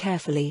arranged it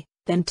carefully,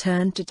 then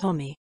turned to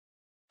Tommy.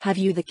 "Have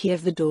you the key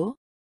of the door?"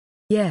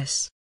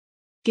 "Yes."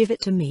 "Give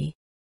it to me."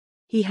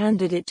 He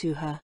handed it to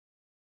her.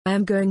 "I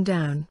am going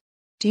down.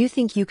 Do you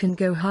think you can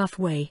go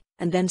halfway,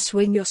 and then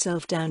swing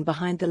yourself down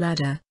behind the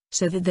ladder,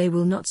 so that they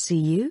will not see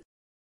you?"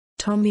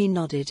 Tommy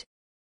nodded.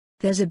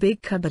 "There's a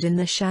big cupboard in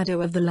the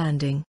shadow of the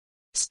landing.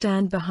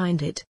 Stand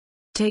behind it.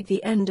 Take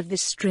the end of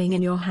this string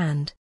in your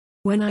hand.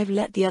 When I've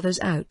let the others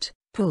out,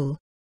 pull."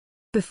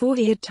 Before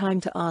he had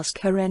time to ask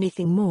her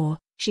anything more,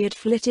 she had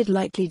flitted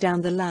lightly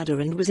down the ladder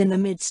and was in the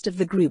midst of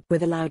the group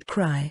with a loud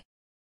cry.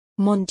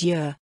 Mon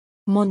Dieu!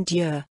 Mon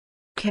Dieu!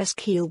 Qu'est-ce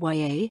qu'il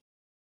voyait?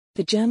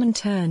 The German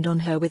turned on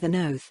her with an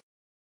oath.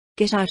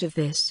 "Get out of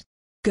this.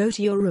 Go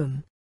to your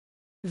room."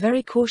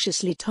 Very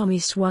cautiously Tommy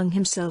swung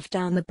himself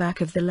down the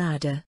back of the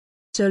ladder.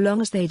 So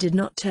long as they did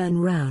not turn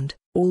round,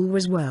 all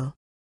was well.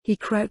 He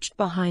crouched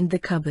behind the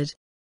cupboard.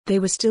 They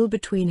were still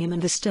between him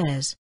and the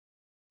stairs.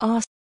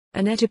 "Ah!"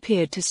 Annette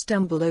appeared to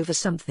stumble over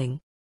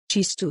something.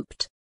 She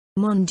stooped.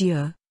 "Mon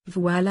Dieu,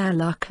 voilà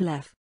la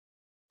clef."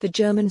 The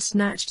German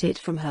snatched it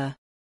from her.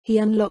 He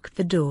unlocked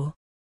the door.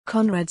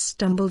 Conrad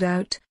stumbled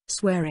out,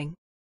 swearing.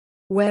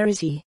 "Where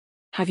is he?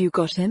 Have you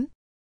got him?"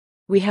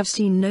 "We have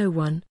seen no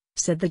one,"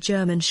 said the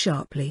German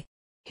sharply.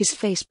 His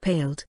face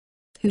paled.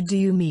 "Who do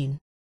you mean?"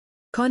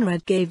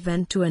 Conrad gave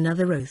vent to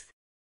another oath.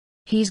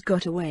 "He's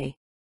got away."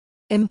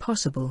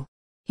 "Impossible.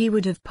 He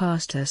would have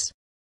passed us."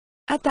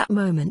 At that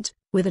moment,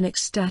 with an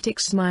ecstatic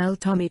smile,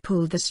 Tommy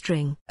pulled the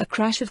string. A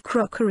crash of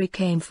crockery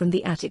came from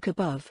the attic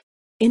above.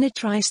 In a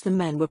trice the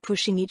men were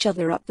pushing each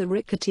other up the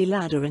rickety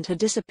ladder and had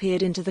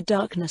disappeared into the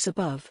darkness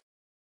above.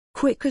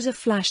 Quick as a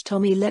flash,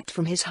 Tommy leapt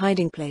from his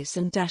hiding place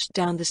and dashed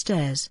down the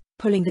stairs,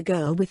 pulling the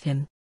girl with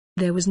him.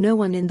 There was no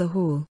one in the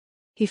hall.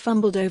 He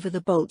fumbled over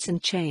the bolts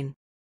and chain.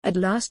 At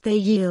last they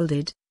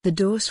yielded, the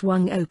door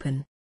swung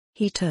open.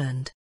 He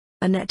turned.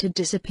 Annette had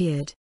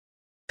disappeared.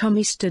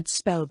 Tommy stood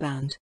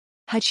spellbound.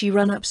 Had she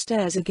run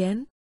upstairs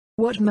again?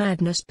 What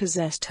madness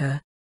possessed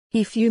her?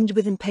 He fumed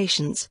with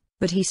impatience,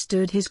 but he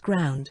stood his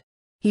ground.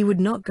 He would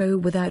not go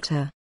without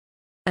her.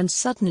 And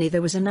suddenly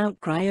there was an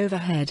outcry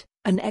overhead,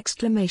 an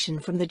exclamation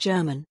from the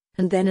German,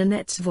 and then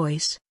Annette's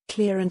voice,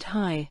 clear and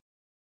high.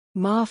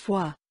 "Ma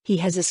foi, he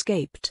has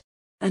escaped."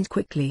 And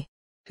quickly.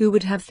 Who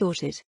would have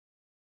thought it?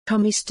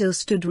 Tommy still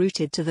stood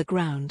rooted to the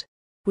ground.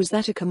 Was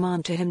that a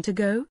command to him to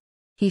go?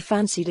 He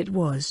fancied it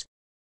was.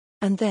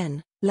 And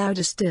then,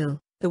 louder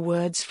still, the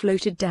words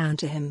floated down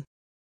to him.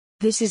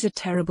 "This is a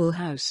terrible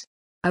house.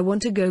 I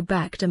want to go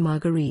back to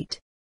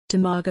Marguerite. To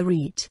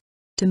Marguerite.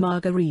 To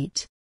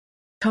Marguerite."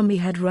 Tommy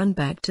had run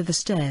back to the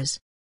stairs.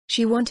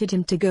 She wanted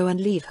him to go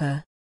and leave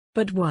her.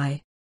 But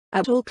why?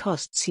 At all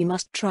costs he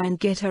must try and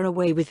get her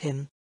away with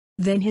him.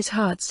 Then his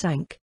heart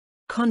sank.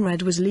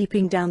 Conrad was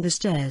leaping down the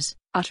stairs,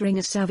 uttering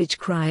a savage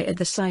cry at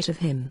the sight of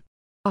him.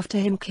 After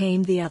him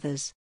came the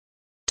others.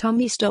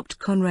 Tommy stopped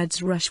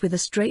Conrad's rush with a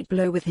straight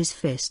blow with his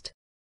fist.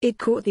 It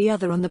caught the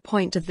other on the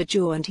point of the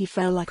jaw and he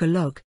fell like a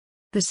log.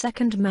 The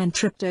second man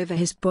tripped over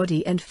his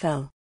body and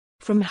fell.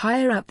 From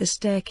higher up the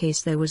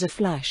staircase there was a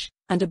flash,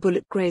 and a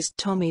bullet grazed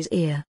Tommy's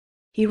ear.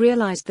 He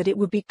realized that it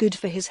would be good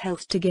for his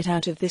health to get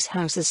out of this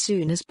house as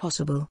soon as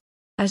possible.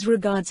 As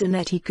regards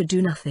Annette, he could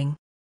do nothing.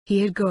 He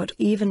had got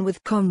even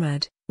with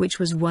Conrad, which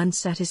was one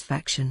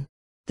satisfaction.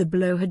 The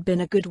blow had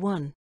been a good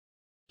one.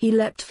 He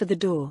leapt for the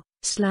door,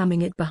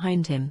 slamming it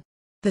behind him.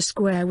 The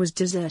square was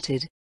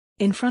deserted.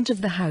 In front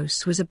of the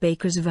house was a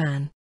baker's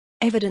van.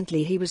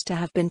 Evidently he was to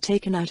have been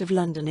taken out of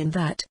London in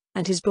that,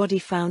 and his body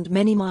found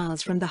many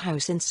miles from the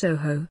house in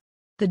Soho.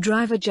 The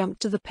driver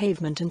jumped to the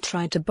pavement and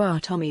tried to bar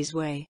Tommy's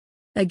way.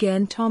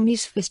 Again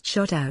Tommy's fist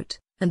shot out,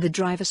 and the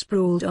driver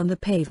sprawled on the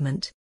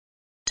pavement.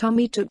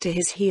 Tommy took to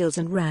his heels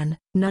and ran,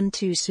 none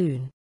too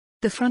soon.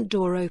 The front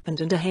door opened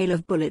and a hail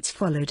of bullets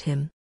followed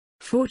him.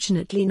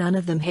 Fortunately none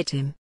of them hit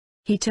him.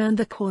 He turned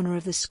the corner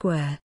of the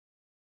square.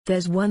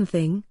 "There's one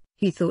thing,"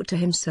 he thought to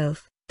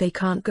himself, "they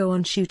can't go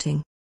on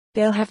shooting.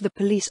 They'll have the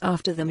police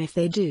after them if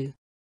they do.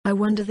 I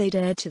wonder they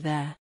dared to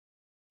there."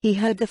 He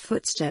heard the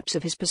footsteps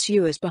of his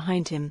pursuers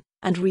behind him,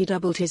 and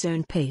redoubled his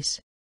own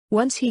pace.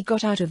 Once he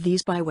got out of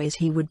these byways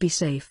he would be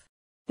safe.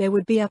 There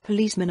would be a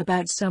policeman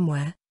about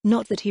somewhere,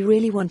 not that he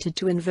really wanted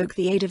to invoke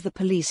the aid of the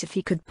police if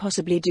he could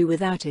possibly do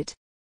without it.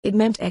 It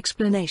meant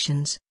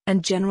explanations,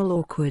 and general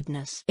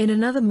awkwardness. In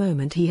another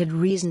moment he had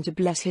reason to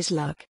bless his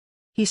luck.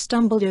 He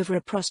stumbled over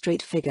a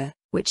prostrate figure,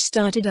 which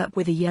started up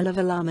with a yell of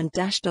alarm and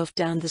dashed off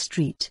down the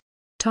street.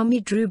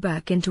 Tommy drew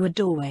back into a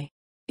doorway.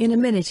 In a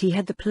minute he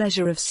had the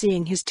pleasure of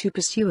seeing his two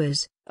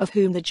pursuers, of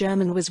whom the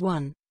German was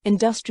one,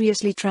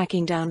 industriously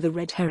tracking down the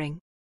red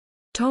herring.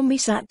 Tommy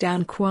sat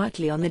down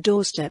quietly on the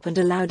doorstep and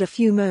allowed a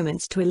few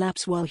moments to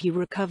elapse while he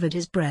recovered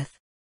his breath.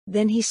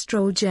 Then he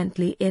strolled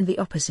gently in the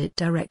opposite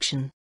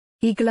direction.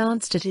 He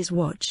glanced at his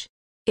watch.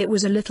 It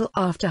was a little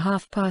after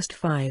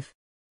 5:30.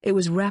 It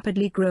was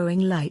rapidly growing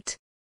light.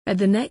 At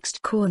the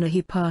next corner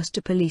he passed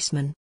a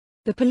policeman.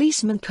 The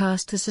policeman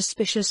cast a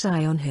suspicious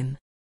eye on him.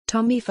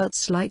 Tommy felt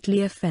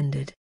slightly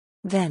offended.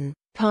 Then,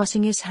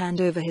 passing his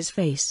hand over his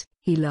face,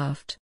 he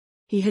laughed.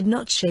 He had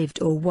not shaved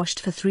or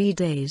washed for 3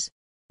 days.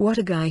 What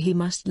a guy he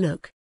must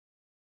look.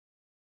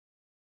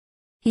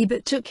 He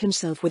betook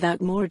himself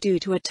without more ado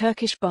to a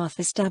Turkish bath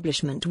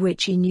establishment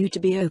which he knew to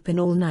be open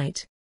all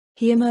night.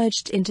 He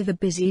emerged into the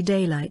busy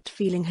daylight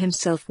feeling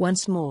himself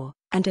once more,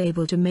 and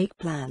able to make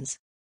plans.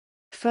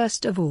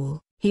 First of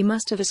all, he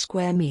must have a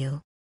square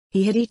meal.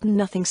 He had eaten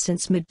nothing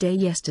since midday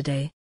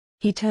yesterday.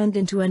 He turned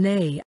into an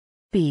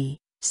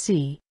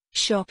A.B.C.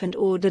 shop and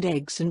ordered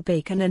eggs and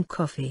bacon and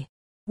coffee.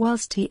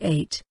 Whilst he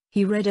ate,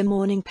 he read a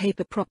morning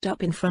paper propped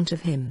up in front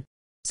of him.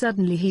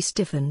 Suddenly he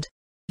stiffened.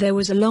 There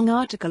was a long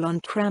article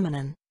on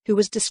Kramanin, who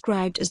was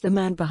described as the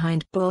man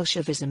behind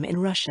Bolshevism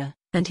in Russia,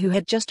 and who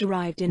had just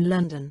arrived in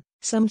London,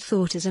 some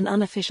thought as an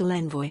unofficial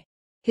envoy.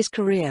 His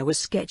career was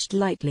sketched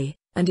lightly,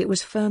 and it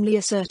was firmly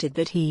asserted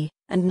that he,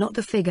 and not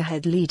the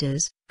figurehead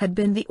leaders, had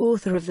been the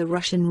author of the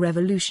Russian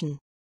Revolution.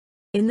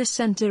 In the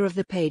center of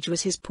the page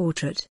was his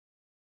portrait.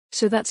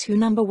 "So that's who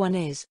number one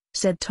is,"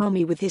 said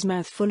Tommy with his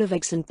mouth full of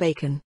eggs and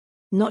bacon.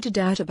 "Not a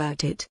doubt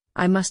about it,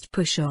 I must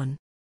push on."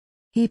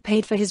 He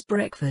paid for his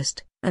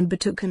breakfast, and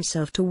betook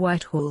himself to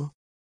Whitehall.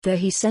 There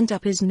he sent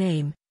up his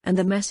name, and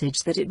the message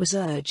that it was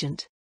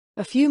urgent.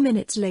 A few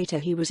minutes later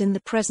he was in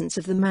the presence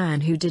of the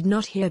man who did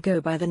not here go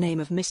by the name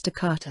of Mr.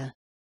 Carter.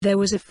 There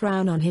was a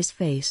frown on his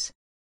face.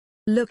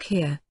 "Look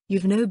here,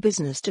 you've no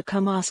business to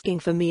come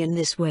asking for me in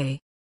this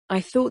way. I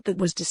thought that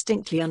was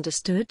distinctly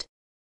understood."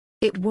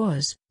 "It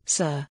was,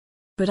 sir.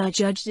 But I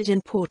judged it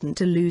important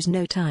to lose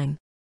no time."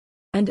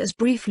 And as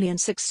briefly and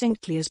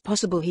succinctly as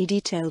possible he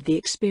detailed the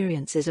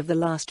experiences of the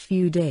last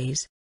few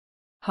days.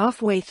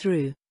 Halfway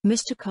through,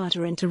 Mr.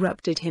 Carter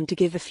interrupted him to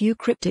give a few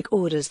cryptic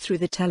orders through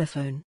the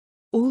telephone.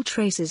 All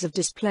traces of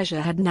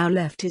displeasure had now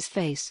left his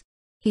face.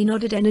 He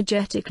nodded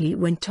energetically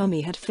when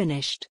Tommy had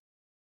finished.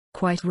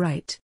 Quite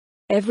right.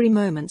 Every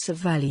moment's of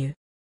value.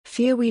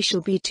 Fear we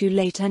shall be too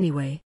late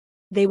anyway.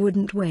 They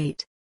wouldn't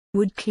wait.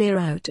 Would clear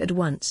out at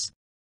once.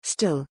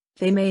 Still,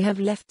 they may have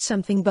left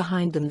something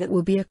behind them that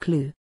will be a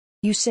clue.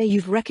 You say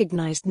you've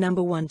recognized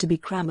number one to be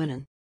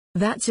Cramanon.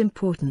 That's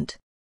important.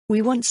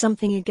 We want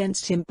something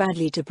against him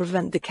badly to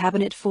prevent the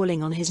cabinet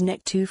falling on his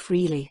neck too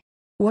freely.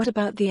 What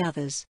about the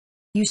others?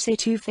 You say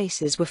two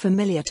faces were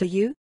familiar to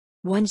you?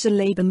 One's a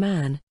Labour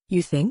man,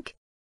 you think?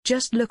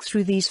 Just look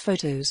through these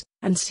photos,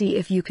 and see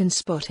if you can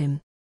spot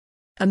him.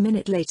 A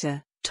minute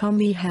later,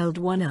 Tommy held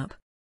one up.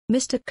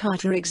 Mr.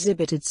 Carter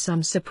exhibited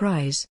some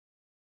surprise.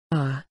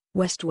 Ah,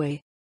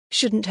 Westway.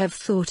 Shouldn't have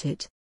thought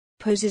it.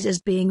 Poses as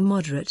being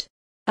moderate.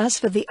 As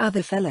for the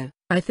other fellow,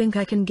 I think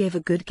I can give a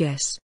good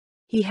guess.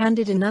 He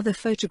handed another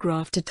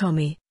photograph to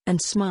Tommy,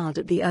 and smiled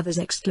at the other's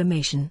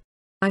exclamation.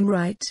 I'm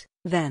right,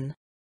 then.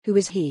 Who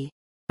is he?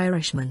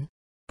 Irishman.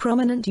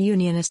 Prominent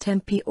unionist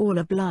MP, all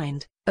are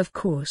blind, of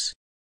course.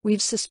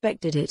 We've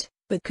suspected it,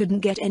 but couldn't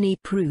get any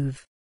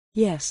proof.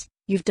 Yes,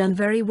 you've done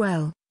very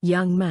well,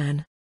 young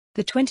man.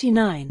 The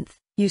 29th,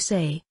 you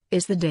say,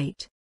 is the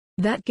date.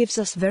 That gives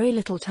us very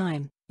little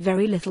time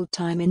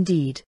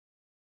indeed.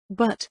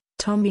 But,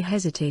 Tommy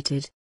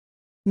hesitated.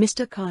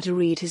 Mr. Carter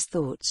read his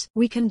thoughts.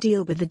 We can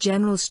deal with the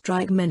general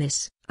strike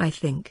menace, I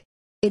think.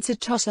 It's a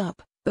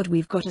toss-up, but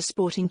we've got a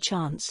sporting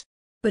chance.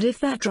 But if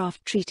that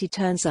draft treaty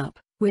turns up,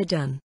 we're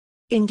done.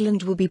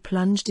 England will be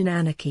plunged in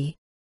anarchy.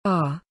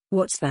 Ah,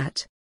 what's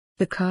that?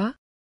 The car?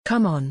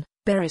 Come on,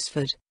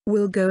 Beresford,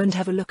 we'll go and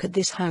have a look at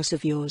this house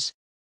of yours.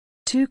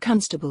 Two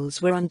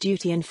constables were on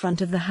duty in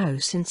front of the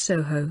house in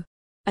Soho.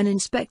 An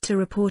inspector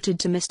reported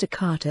to Mr.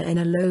 Carter in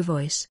a low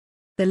voice.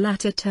 The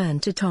latter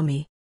turned to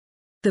Tommy.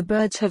 The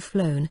birds have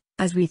flown,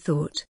 as we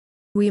thought.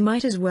 We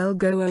might as well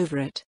go over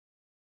it.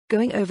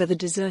 Going over the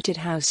deserted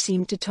house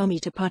seemed to Tommy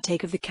to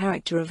partake of the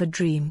character of a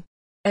dream.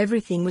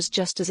 Everything was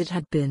just as it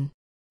had been.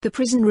 The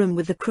prison room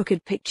with the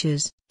crooked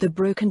pictures, the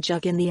broken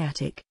jug in the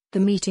attic, the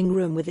meeting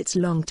room with its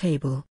long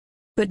table.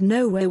 But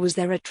nowhere was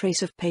there a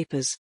trace of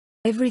papers.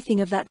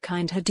 Everything of that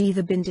kind had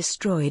either been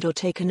destroyed or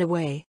taken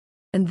away.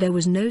 And there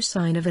was no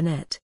sign of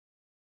Annette.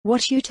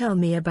 What you tell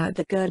me about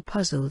the girl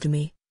puzzled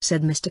me,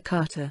 said Mr.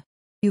 Carter.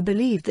 You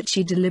believe that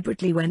she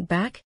deliberately went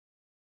back?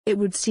 It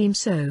would seem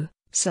so,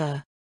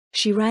 sir.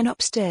 She ran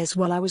upstairs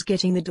while I was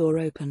getting the door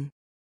open.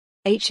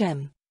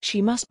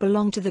 She must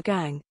belong to the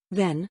gang,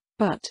 then,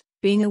 but,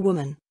 being a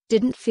woman,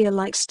 didn't feel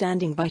like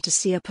standing by to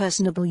see a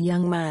personable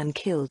young man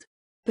killed.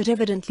 But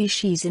evidently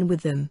she's in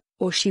with them,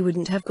 or she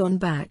wouldn't have gone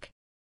back.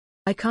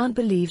 I can't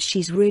believe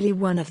she's really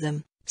one of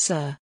them,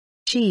 sir.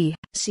 She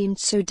seemed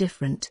so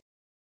different.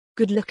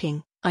 Good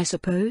looking, I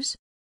suppose?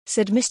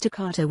 Said Mr.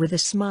 Carter with a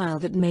smile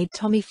that made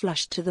Tommy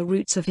flush to the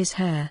roots of his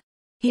hair.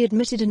 He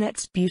admitted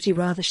Annette's beauty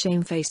rather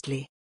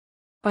shamefacedly.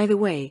 By the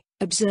way,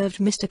 observed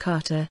Mr.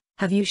 Carter,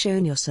 have you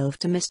shown yourself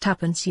to Miss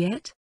Tuppence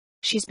yet?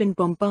 She's been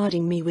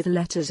bombarding me with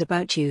letters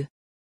about you.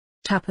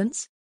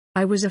 Tuppence?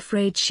 I was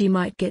afraid she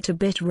might get a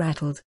bit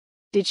rattled.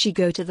 Did she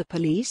go to the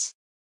police?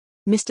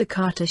 Mr.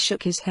 Carter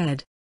shook his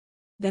head.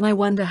 Then I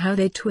wonder how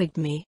they twigged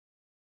me.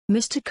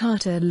 Mr.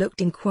 Carter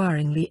looked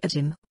inquiringly at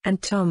him,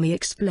 and Tommy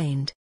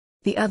explained.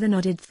 The other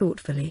nodded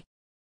thoughtfully.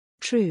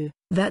 True,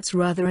 that's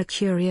rather a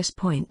curious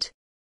point.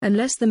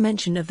 Unless the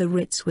mention of the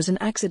Ritz was an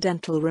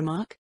accidental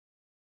remark?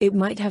 It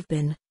might have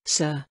been,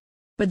 sir.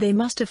 But they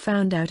must have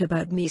found out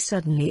about me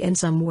suddenly in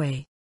some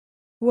way.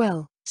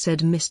 Well, said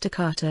Mr.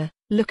 Carter,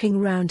 looking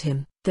round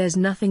him, there's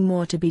nothing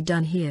more to be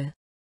done here.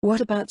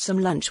 What about some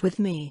lunch with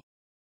me?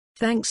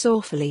 Thanks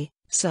awfully,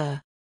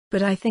 sir.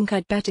 But I think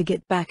I'd better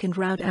get back and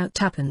rout out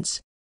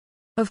Tuppence.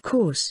 Of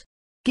course.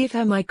 Give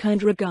her my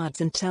kind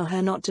regards and tell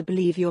her not to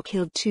believe you're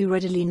killed too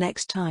readily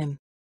next time.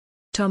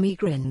 Tommy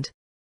grinned.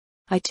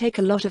 I take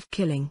a lot of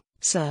killing,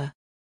 sir.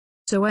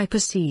 So I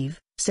perceive,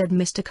 said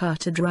Mr.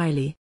 Carter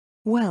dryly.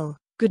 Well,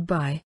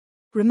 goodbye.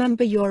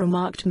 Remember you're a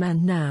marked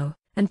man now,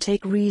 and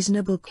take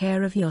reasonable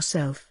care of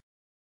yourself.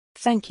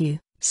 Thank you,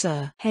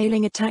 sir.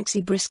 Hailing a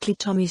taxi briskly,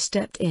 Tommy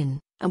stepped in,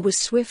 and was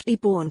swiftly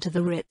borne to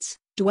the Ritz,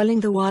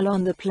 dwelling the while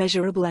on the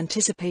pleasurable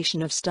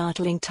anticipation of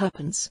startling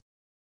Tuppence.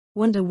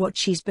 Wonder what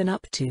she's been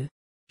up to.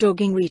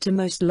 Dogging Rita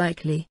most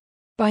likely.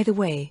 By the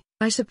way,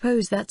 I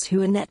suppose that's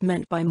who Annette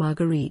meant by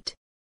Marguerite.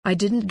 I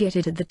didn't get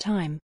it at the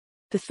time.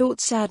 The thought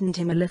saddened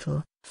him a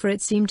little, for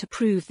it seemed to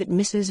prove that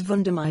Mrs.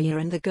 Vandermeyer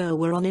and the girl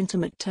were on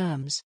intimate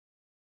terms.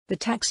 The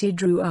taxi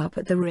drew up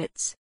at the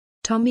Ritz.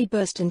 Tommy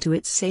burst into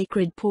its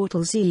sacred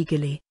portals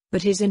eagerly,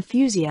 but his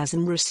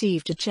enthusiasm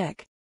received a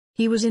check.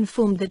 He was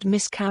informed that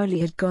Miss Cowley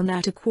had gone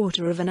out a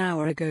quarter of an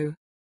hour ago.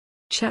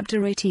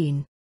 Chapter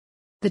 18.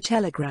 The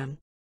Telegram.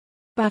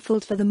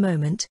 Baffled for the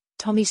moment,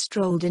 Tommy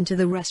strolled into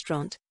the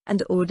restaurant,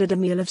 and ordered a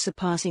meal of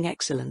surpassing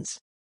excellence.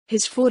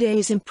 His 4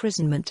 days'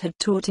 imprisonment had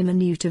taught him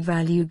anew to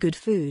value good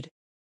food.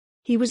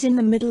 He was in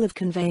the middle of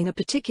conveying a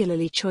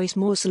particularly choice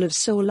morsel of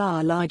sole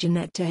à la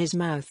Jeanette to his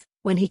mouth,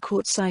 when he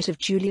caught sight of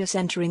Julius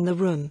entering the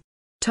room.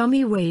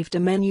 Tommy waved a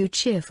menu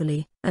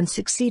cheerfully, and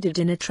succeeded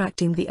in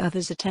attracting the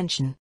other's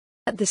attention.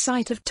 At the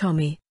sight of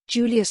Tommy,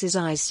 Julius's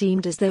eyes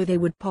seemed as though they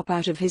would pop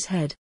out of his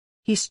head.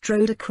 He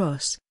strode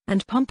across,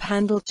 and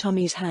pump-handled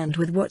Tommy's hand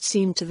with what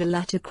seemed to the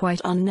latter quite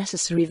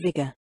unnecessary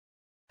vigor.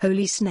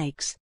 "Holy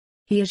snakes!"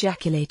 he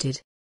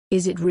ejaculated.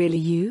 "Is it really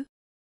you?"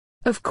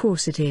 "Of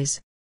course it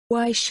is.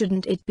 Why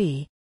shouldn't it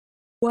be?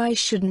 Why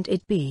shouldn't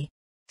it be?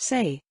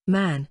 Say,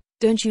 man,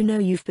 don't you know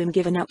you've been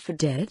given up for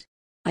dead?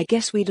 I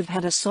guess we'd have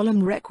had a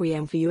solemn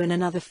requiem for you in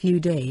another few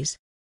days."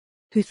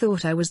 "Who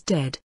thought I was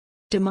dead?"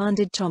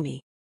 demanded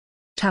Tommy.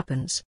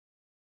 "Tuppence."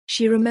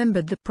 She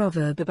remembered the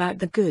proverb about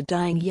the good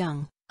dying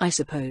young, I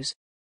suppose.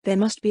 There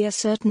must be a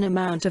certain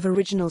amount of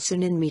original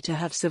sin in me to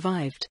have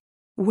survived.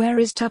 "Where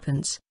is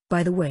Tuppence,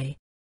 by the way?"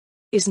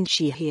 "Isn't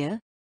she here?"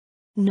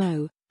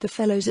 "No, the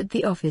fellows at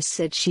the office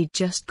said she'd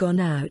just gone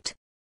out."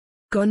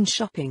 "Gone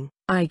shopping,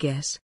 I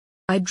guess.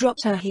 I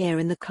dropped her here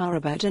in the car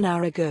about an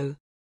hour ago.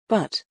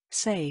 But,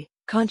 say,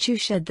 can't you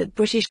shed that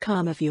British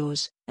calm of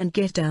yours, and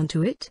get down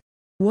to it?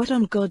 What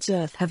on God's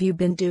earth have you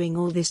been doing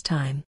all this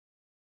time?"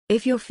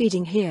 "If you're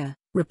feeding here,"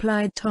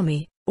 replied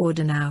Tommy,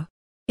 "order now.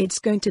 It's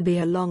going to be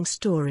a long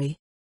story."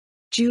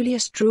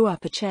 Julius drew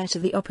up a chair to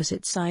the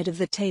opposite side of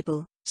the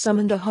table,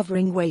 summoned a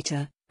hovering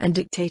waiter, and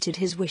dictated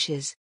his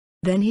wishes.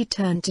 Then he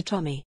turned to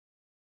Tommy.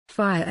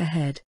 "Fire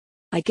ahead.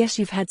 I guess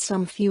you've had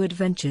some few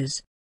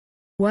adventures."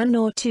 "One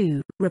or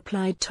two,"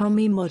 replied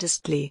Tommy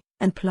modestly,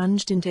 and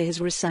plunged into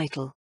his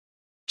recital.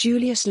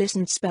 Julius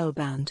listened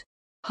spellbound.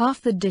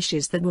 Half the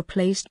dishes that were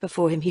placed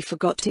before him he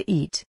forgot to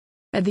eat.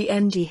 At the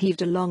end he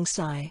heaved a long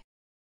sigh.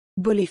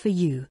 "Bully for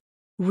you.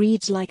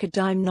 Reads like a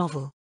dime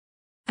novel."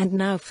 "And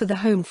now for the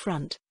home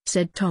front,"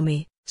 said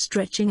Tommy,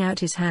 stretching out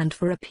his hand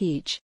for a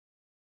peach.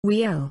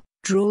 "Well,"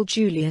 drawled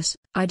Julius,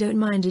 "I don't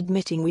mind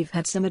admitting we've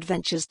had some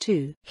adventures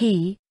too."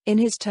 He, in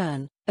his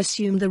turn,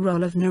 assumed the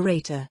role of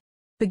narrator.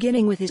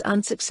 Beginning with his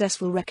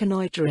unsuccessful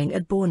reconnoitering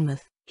at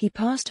Bournemouth, he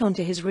passed on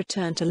to his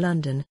return to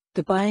London,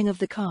 the buying of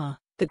the car,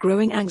 the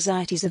growing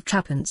anxieties of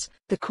Tuppence,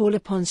 the call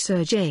upon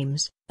Sir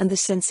James, and the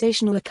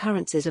sensational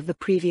occurrences of the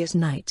previous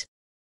night.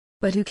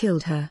 "But who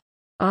killed her?"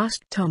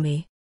 asked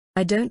Tommy.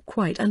 "I don't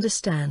quite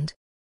understand."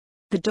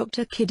 "The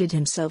doctor kidded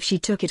himself. She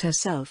took it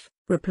herself,"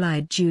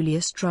 replied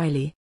Julius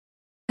dryly.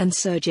 "And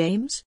Sir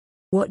James?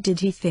 What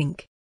did he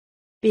think?"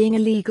 "Being a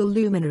legal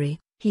luminary,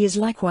 he is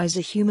likewise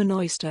a human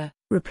oyster,"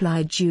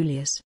 replied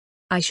Julius.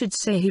 "I should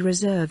say he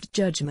reserved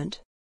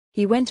judgment."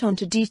 He went on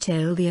to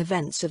detail the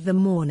events of the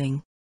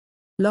morning.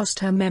 "Lost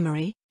her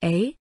memory,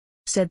 eh?"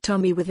 said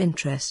Tommy with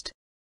interest.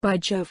 "By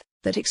Jove,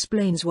 that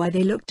explains why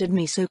they looked at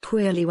me so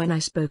queerly when I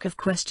spoke of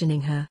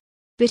questioning her.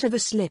 Bit of a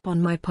slip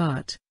on my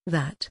part,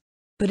 that.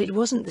 But it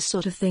wasn't the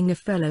sort of thing a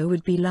fellow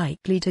would be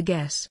likely to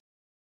guess."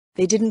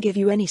 "They didn't give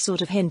you any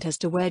sort of hint as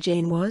to where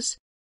Jane was?"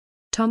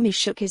 Tommy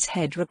shook his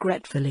head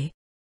regretfully.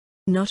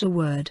 "Not a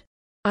word.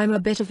 I'm a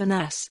bit of an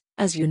ass,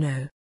 as you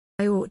know.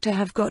 I ought to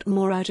have got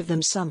more out of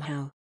them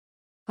somehow.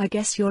 I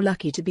guess you're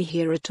lucky to be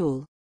here at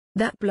all.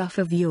 That bluff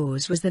of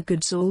yours was the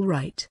goods all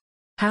right.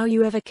 How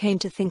you ever came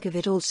to think of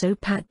it all so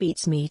pat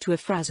beats me to a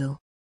frazzle."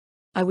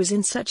 "I was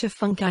in such a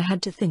funk I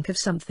had to think of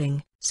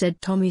something,"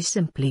 said Tommy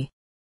simply.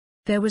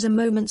 There was a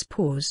moment's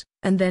pause,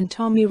 and then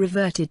Tommy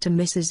reverted to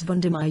Mrs.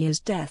 Vondermeyer's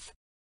death.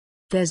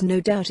 "There's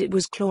no doubt it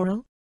was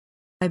chloral?"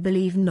 "I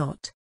believe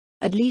not.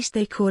 At least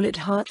they call it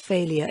heart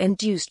failure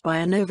induced by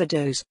an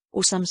overdose,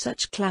 or some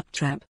such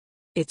claptrap.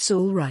 It's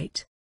all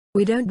right.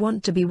 We don't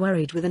want to be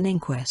worried with an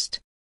inquest.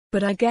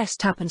 But I guess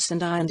Tuppence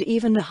and I and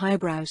even the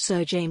highbrow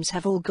Sir James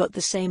have all got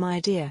the same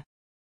idea."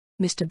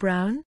 "Mr.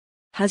 Brown?"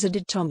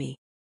 hazarded Tommy.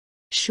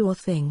 "Sure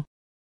thing."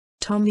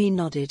 Tommy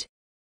nodded.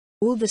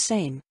 "All the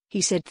same,"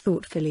 he said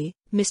thoughtfully,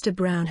 "Mr.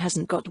 Brown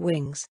hasn't got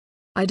wings.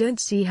 I don't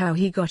see how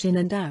he got in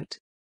and out.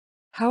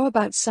 How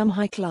about some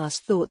high-class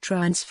thought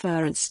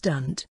transference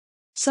stunt?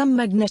 Some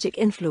magnetic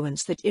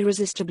influence that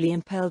irresistibly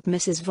impelled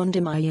Mrs.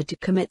 Vondermeyer to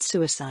commit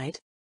suicide?"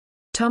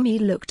 Tommy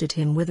looked at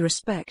him with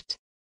respect.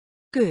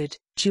 "Good,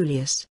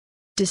 Julius.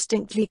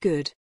 Distinctly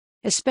good.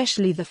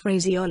 Especially the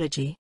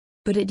phraseology.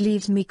 But it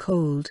leaves me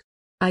cold.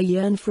 I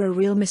yearn for a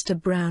real Mr.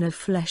 Brown of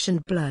flesh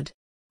and blood.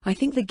 I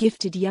think the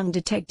gifted young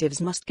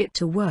detectives must get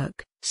to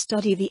work,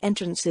 study the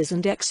entrances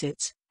and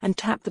exits, and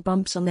tap the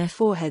bumps on their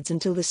foreheads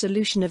until the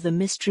solution of the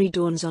mystery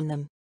dawns on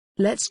them.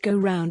 Let's go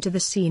round to the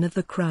scene of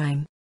the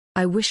crime.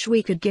 I wish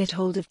we could get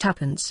hold of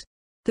Tuppence.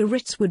 The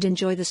Ritz would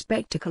enjoy the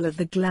spectacle of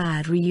the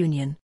glad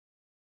reunion."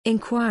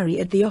 Inquiry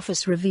at the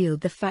office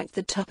revealed the fact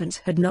that Tuppence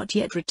had not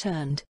yet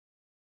returned.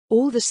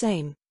 "All the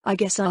same, I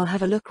guess I'll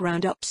have a look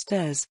round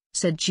upstairs,"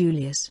 said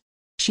Julius.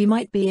 "She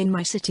might be in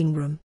my sitting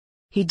room."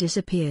 He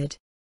disappeared.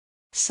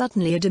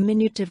 Suddenly a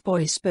diminutive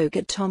boy spoke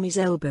at Tommy's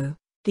elbow.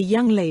 "The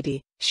young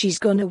lady, she's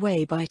gone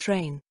away by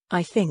train,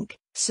 I think,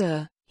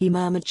 sir," he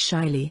murmured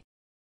shyly.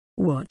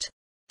 "What?"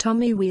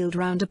 Tommy wheeled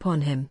round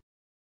upon him.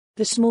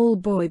 The small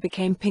boy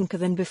became pinker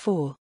than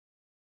before.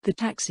 "The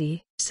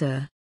taxi,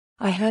 sir.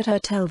 I heard her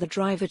tell the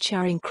driver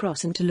Charing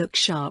Cross and to look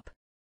sharp."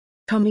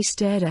 Tommy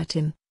stared at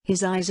him,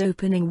 his eyes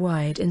opening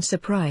wide in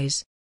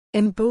surprise.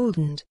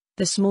 Emboldened,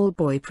 the small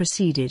boy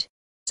proceeded.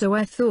 So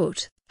I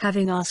thought,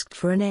 having asked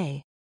for an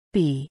A,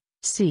 B,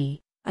 C,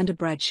 and a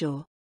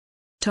Bradshaw.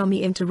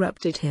 Tommy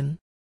interrupted him.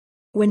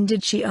 When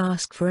did she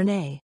ask for an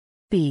A,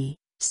 B,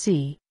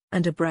 C,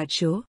 and a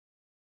Bradshaw?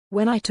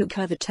 When I took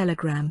her the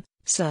telegram,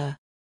 sir.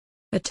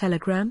 A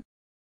telegram?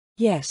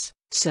 Yes,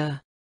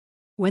 sir.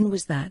 When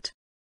was that?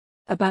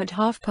 About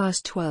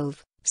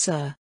 12:30,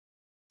 sir.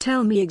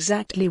 Tell me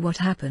exactly what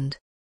happened.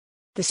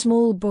 The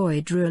small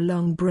boy drew a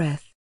long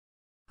breath.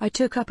 I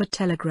took up a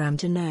telegram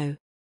to know.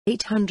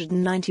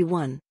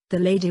 891, the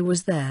lady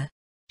was there.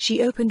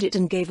 She opened it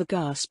and gave a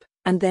gasp,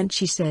 and then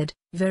she said,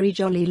 very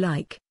jolly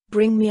like,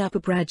 bring me up a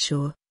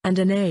Bradshaw, and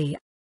an A,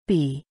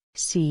 B,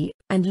 C,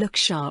 and look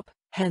sharp,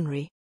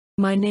 Henry.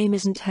 My name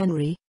isn't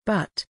Henry,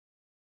 but...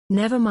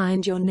 Never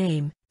mind your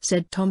name,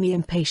 said Tommy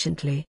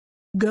impatiently.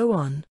 Go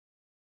on.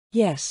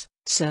 Yes,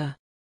 sir.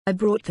 I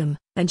brought them,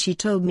 and she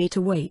told me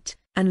to wait,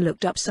 and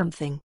looked up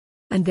something.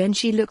 And then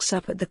she looks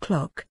up at the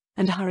clock,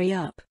 and hurry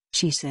up,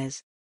 she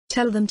says.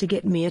 Tell them to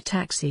get me a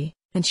taxi,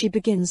 and she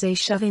begins a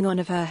shoving on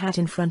of her hat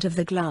in front of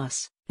the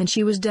glass, and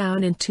she was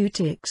down in 2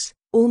 ticks,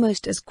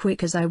 almost as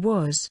quick as I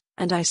was,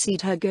 and I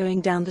seed her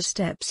going down the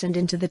steps and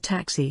into the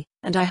taxi,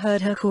 and I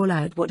heard her call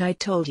out what I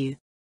told you.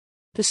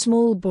 The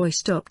small boy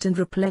stopped and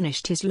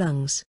replenished his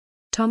lungs.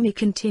 Tommy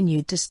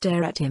continued to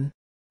stare at him.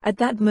 At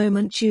that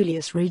moment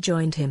Julius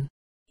rejoined him.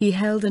 He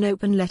held an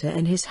open letter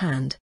in his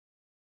hand.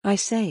 I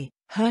say,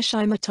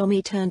 Hersheimer.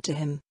 Tommy turned to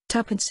him.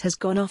 Tuppence has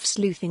gone off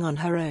sleuthing on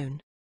her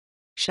own.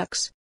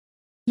 Shucks.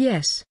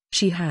 Yes,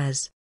 she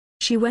has.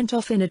 She went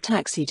off in a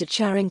taxi to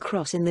Charing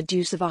Cross in the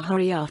deuce of a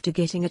hurry after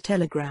getting a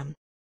telegram.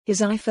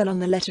 His eye fell on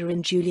the letter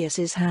in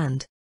Julius's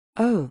hand.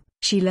 Oh,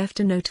 she left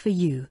a note for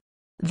you.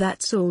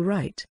 That's all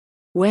right.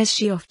 Where's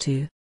she off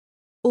to?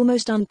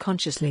 Almost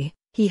unconsciously,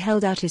 he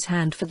held out his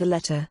hand for the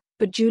letter,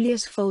 but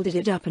Julius folded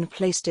it up and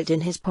placed it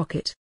in his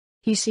pocket.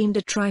 He seemed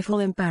a trifle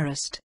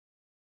embarrassed.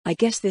 I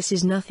guess this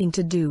is nothing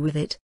to do with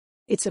it.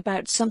 It's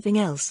about something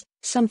else,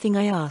 something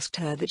I asked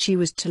her that she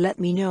was to let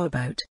me know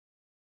about.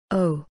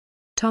 Oh.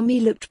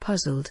 Tommy looked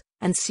puzzled,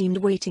 and seemed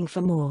waiting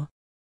for more.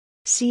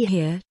 See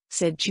here,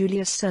 said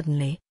Julius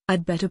suddenly,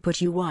 I'd better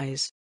put you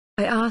wise.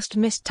 I asked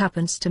Miss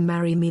Tuppence to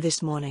marry me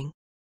this morning.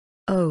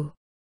 Oh,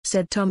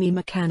 said Tommy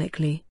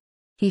mechanically.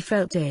 He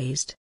felt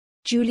dazed.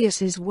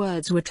 Julius's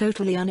words were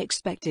totally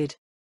unexpected.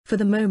 For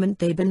the moment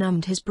they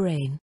benumbed his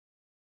brain.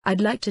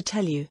 I'd like to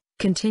tell you,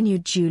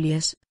 continued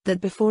Julius,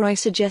 that before I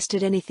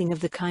suggested anything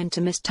of the kind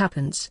to Miss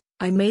Tuppence,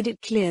 I made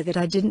it clear that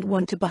I didn't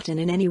want to butt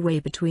in any way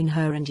between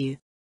her and you.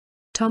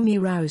 Tommy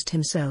roused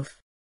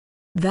himself.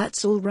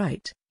 That's all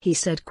right, he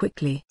said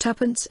quickly.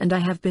 Tuppence and I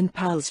have been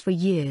pals for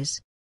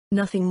years.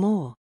 Nothing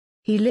more.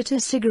 He lit a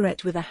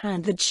cigarette with a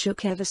hand that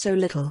shook ever so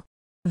little.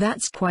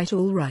 That's quite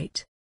all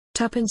right.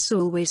 Tuppence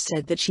always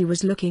said that she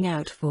was looking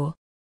out for.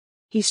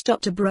 He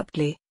stopped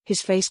abruptly,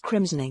 his face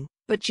crimsoning,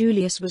 but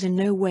Julius was in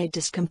no way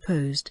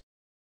discomposed.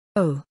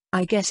 Oh,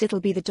 I guess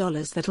it'll be the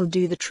dollars that'll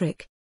do the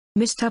trick.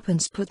 Miss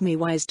Tuppence put me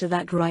wise to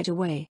that right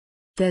away.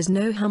 There's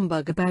no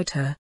humbug about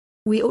her.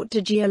 We ought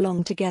to gee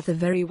along together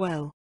very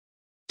well.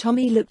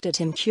 Tommy looked at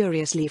him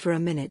curiously for a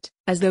minute,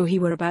 as though he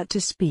were about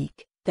to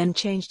speak, then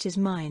changed his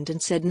mind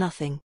and said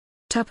nothing.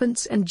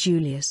 Tuppence and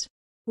Julius.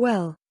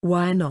 Well,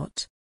 why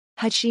not?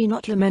 Had she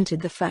not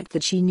lamented the fact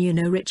that she knew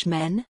no rich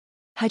men?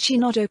 Had she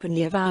not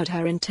openly avowed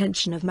her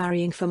intention of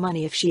marrying for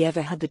money if she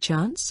ever had the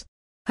chance?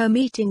 Her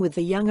meeting with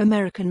the young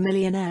American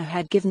millionaire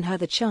had given her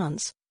the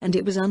chance, and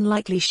it was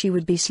unlikely she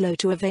would be slow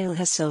to avail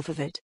herself of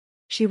it.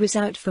 She was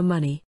out for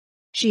money.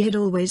 She had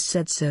always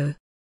said so.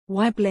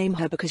 Why blame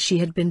her because she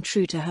had been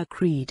true to her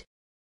creed?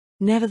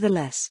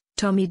 Nevertheless,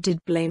 Tommy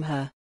did blame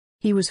her.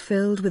 He was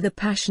filled with a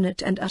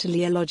passionate and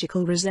utterly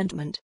illogical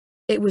resentment.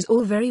 It was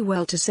all very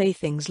well to say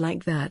things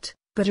like that,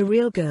 but a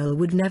real girl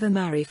would never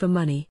marry for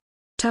money.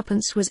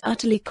 Tuppence was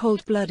utterly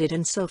cold-blooded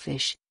and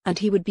selfish, and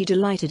he would be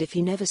delighted if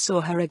he never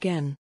saw her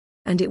again.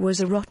 And it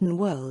was a rotten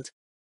world.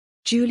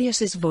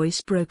 Julius's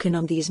voice broke in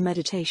on these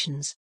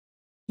meditations.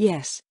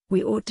 Yes,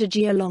 we ought to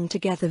gee along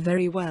together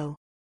very well.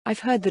 I've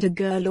heard that a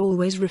girl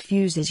always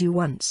refuses you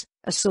once,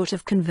 a sort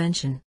of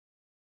convention.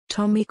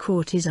 Tommy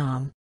caught his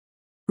arm.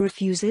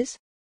 Refuses?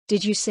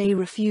 Did you say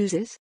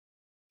refuses?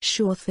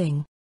 Sure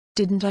thing.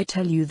 Didn't I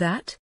tell you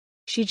that?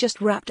 She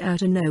just rapped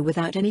out a no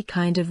without any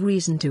kind of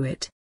reason to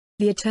it.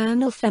 The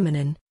eternal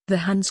feminine, the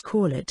Huns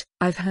call it,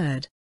 I've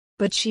heard.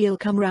 But she'll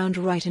come round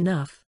right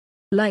enough.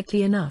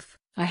 Likely enough,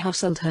 I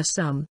hustled her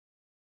some.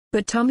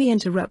 But Tommy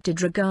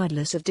interrupted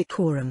regardless of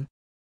decorum.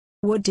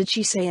 What did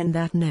she say in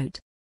that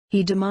note?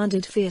 He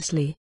demanded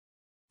fiercely.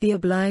 The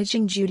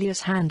obliging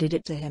Julius handed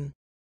it to him.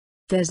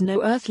 There's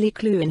no earthly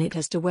clue in it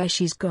as to where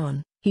she's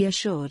gone, he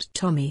assured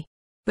Tommy.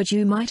 But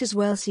you might as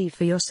well see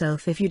for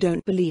yourself if you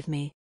don't believe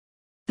me.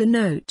 The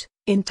note,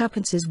 in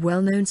Tuppence's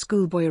well-known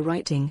schoolboy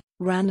writing,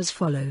 ran as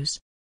follows.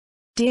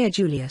 Dear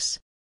Julius.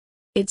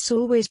 It's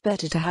always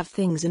better to have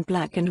things in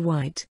black and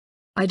white.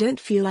 I don't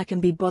feel I can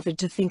be bothered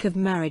to think of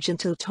marriage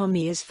until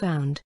Tommy is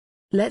found.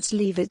 Let's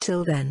leave it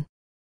till then.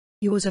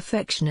 Yours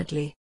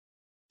affectionately,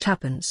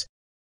 Tuppence.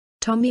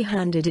 Tommy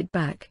handed it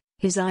back,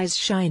 his eyes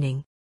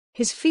shining.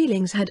 His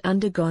feelings had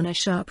undergone a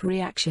sharp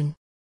reaction.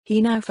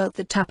 He now felt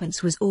that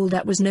Tuppence was all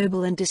that was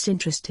noble and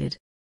disinterested.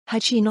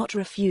 Had she not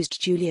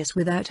refused Julius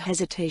without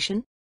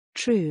hesitation?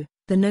 True,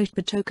 the note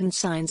betokened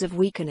signs of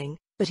weakening,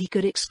 but he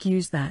could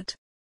excuse that.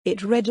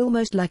 It read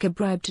almost like a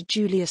bribe to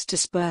Julius to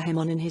spur him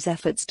on in his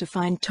efforts to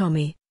find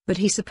Tommy, but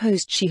he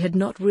supposed she had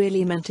not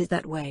really meant it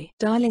that way.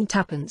 Darling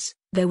Tuppence,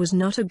 there was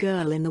not a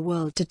girl in the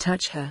world to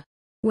touch her.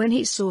 When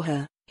he saw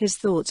her, his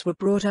thoughts were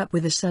brought up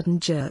with a sudden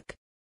jerk.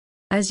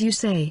 As you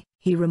say,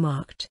 he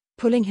remarked,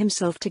 pulling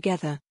himself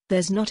together,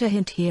 there's not a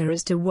hint here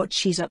as to what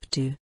she's up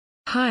to.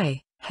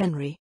 Hi,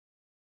 Henry.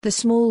 The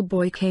small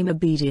boy came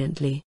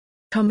obediently.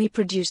 Tommy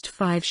produced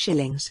 5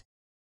 shillings.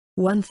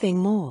 One thing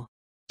more.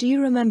 Do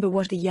you remember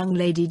what the young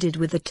lady did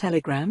with the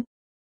telegram?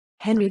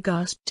 Henry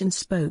gasped and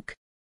spoke.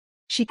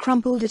 She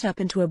crumpled it up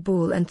into a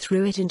ball and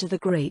threw it into the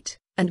grate,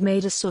 and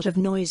made a sort of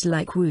noise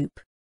like whoop.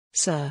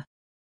 Sir.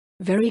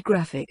 Very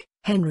graphic,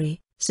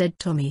 Henry, said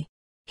Tommy.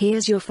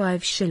 Here's your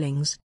 5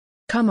 shillings.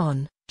 Come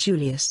on,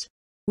 Julius.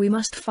 We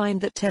must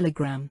find that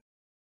telegram.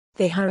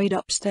 They hurried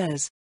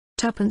upstairs.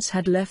 Tuppence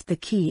had left the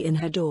key in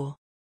her door.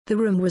 The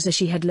room was as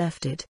she had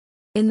left it.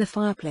 In the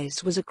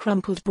fireplace was a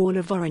crumpled ball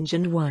of orange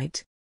and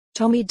white.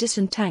 Tommy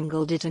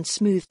disentangled it and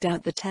smoothed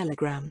out the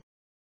telegram.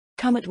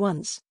 Come at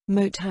once,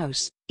 Moat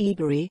House,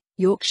 Ebury,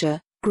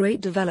 Yorkshire,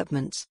 great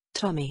developments,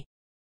 Tommy.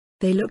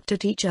 They looked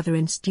at each other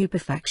in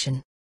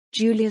stupefaction.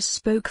 Julius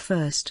spoke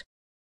first.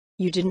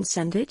 You didn't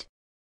send it?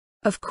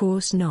 Of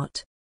course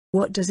not.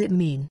 What does it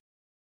mean?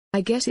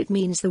 I guess it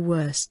means the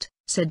worst,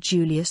 said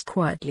Julius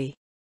quietly.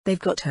 They've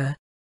got her.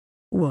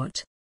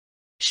 What?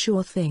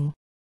 Sure thing.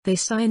 They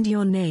signed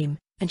your name,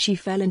 and she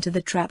fell into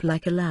the trap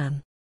like a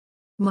lamb.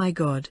 My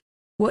God.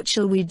 What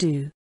shall we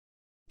do?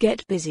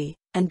 Get busy,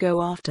 and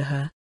go after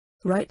her.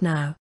 Right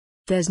now.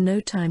 There's no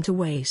time to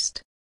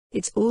waste.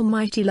 It's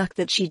almighty luck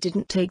that she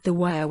didn't take the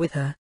wire with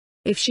her.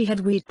 If she had,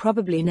 we'd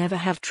probably never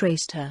have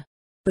traced her.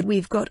 But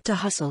we've got to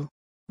hustle.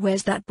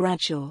 Where's that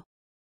Bradshaw?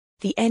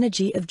 The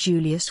energy of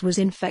Julius was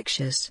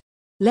infectious.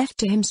 Left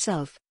to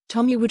himself,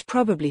 Tommy would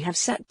probably have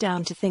sat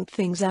down to think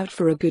things out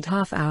for a good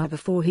half-hour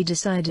before he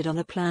decided on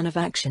a plan of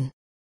action.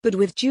 But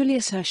with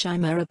Julius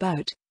Hersheimer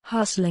about,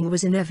 hustling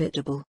was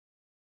inevitable.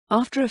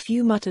 After a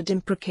few muttered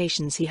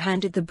imprecations, he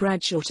handed the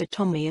Bradshaw to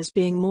Tommy as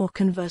being more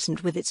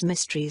conversant with its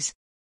mysteries.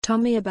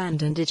 Tommy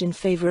abandoned it in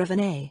favor of an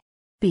A,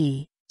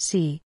 B,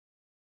 C.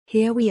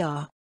 Here we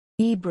are.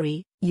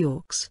 Ebury,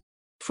 Yorks.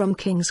 From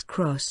King's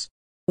Cross.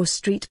 Or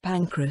Street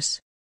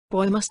Pancras.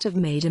 Boy must have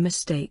made a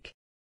mistake.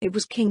 It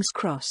was King's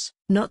Cross,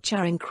 not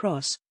Charing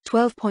Cross.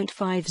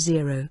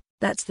 12.50,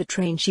 that's the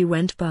train she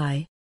went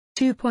by.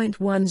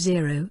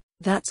 2.10,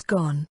 that's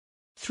gone.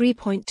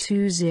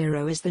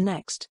 3.20 is the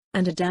next,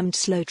 and a damned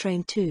slow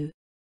train too.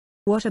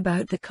 What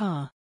about the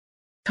car?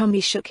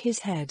 Tommy shook his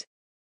head.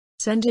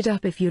 Send it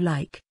up if you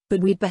like, but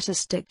we'd better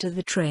stick to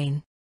the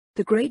train.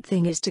 The great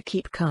thing is to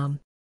keep calm.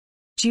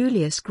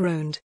 Julius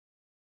groaned.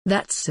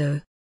 That's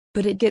so.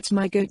 But it gets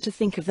my goat to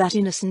think of that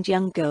innocent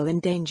young girl in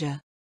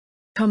danger.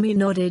 Tommy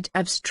nodded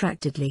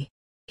abstractedly.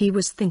 He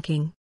was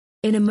thinking.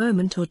 In a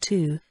moment or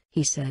two,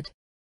 he said.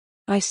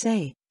 I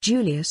say,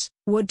 Julius,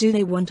 what do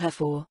they want her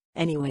for,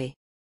 anyway?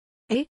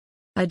 Eh?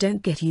 I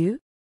don't get you.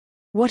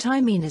 What I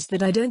mean is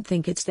that I don't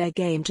think it's their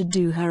game to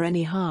do her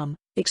any harm,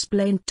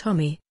 explained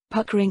Tommy,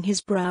 puckering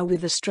his brow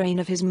with the strain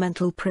of his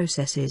mental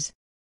processes.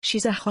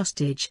 She's a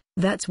hostage,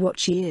 that's what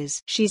she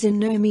is. She's in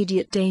no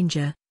immediate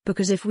danger,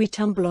 because if we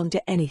tumble onto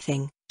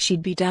anything,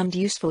 she'd be damned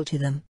useful to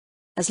them.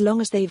 As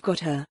long as they've got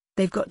her,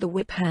 they've got the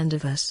whip hand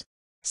of us.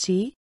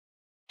 See?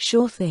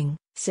 Sure thing,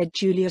 said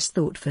Julius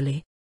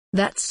thoughtfully.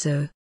 That's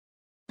so.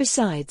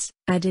 Besides,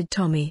 added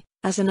Tommy,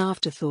 as an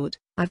afterthought,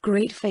 I've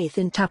great faith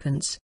in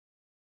Tuppence.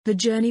 The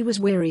journey was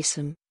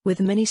wearisome,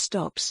 with many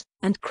stops,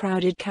 and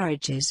crowded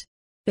carriages.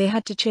 They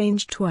had to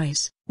change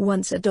twice,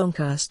 once at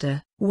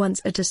Doncaster,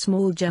 once at a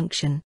small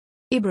junction.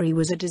 Ebury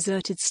was a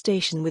deserted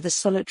station with a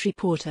solitary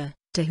porter,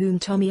 to whom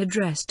Tommy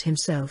addressed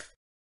himself.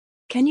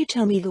 Can you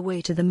tell me the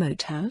way to the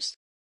Moat House?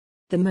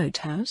 The Moat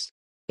House?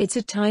 It's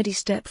a tidy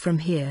step from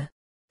here.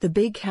 The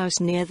big house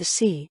near the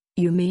sea,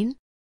 you mean?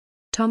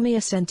 Tommy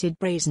assented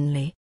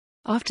brazenly.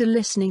 After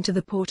listening to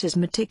the porter's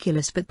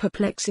meticulous but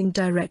perplexing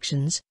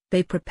directions,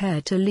 they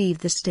prepared to leave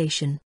the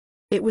station.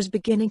 It was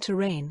beginning to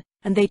rain,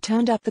 and they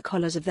turned up the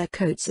collars of their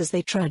coats as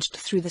they trudged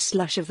through the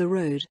slush of the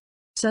road.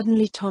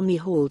 Suddenly Tommy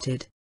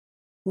halted.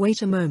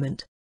 Wait a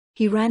moment.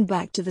 He ran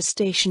back to the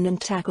station and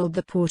tackled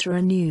the porter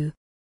anew.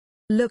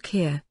 Look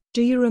here,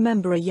 do you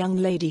remember a young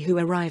lady who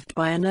arrived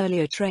by an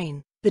earlier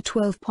train, the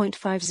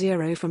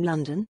 12.50 from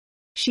London?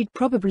 She'd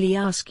probably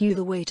ask you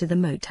the way to the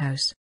Moat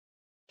House.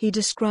 He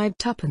described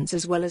Tuppence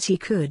as well as he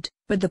could,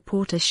 but the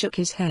porter shook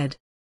his head.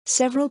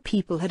 Several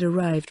people had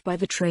arrived by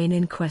the train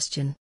in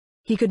question.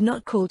 He could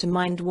not call to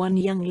mind one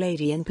young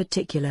lady in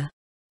particular.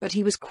 But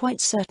he was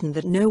quite certain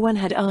that no one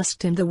had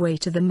asked him the way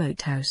to the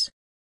Moat House.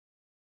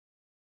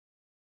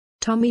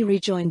 Tommy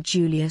rejoined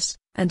Julius,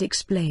 and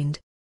explained.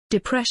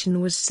 Depression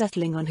was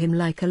settling on him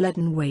like a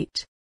leaden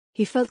weight.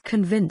 He felt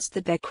convinced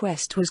that their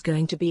quest was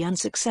going to be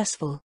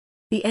unsuccessful.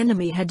 The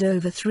enemy had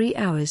over 3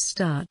 hours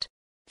start.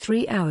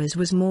 3 hours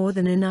was more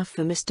than enough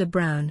for Mr.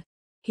 Brown.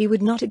 He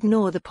would not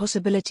ignore the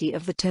possibility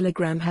of the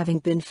telegram having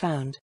been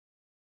found.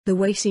 The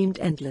way seemed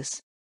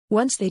endless.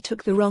 Once they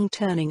took the wrong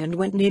turning and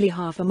went nearly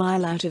half a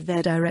mile out of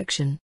their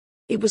direction.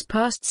 It was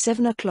past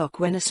 7 o'clock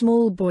when a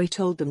small boy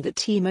told them that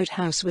T-Moat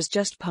House was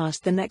just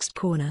past the next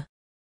corner.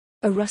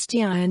 A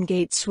rusty iron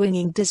gate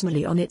swinging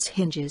dismally on its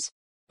hinges.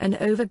 An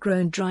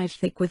overgrown drive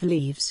thick with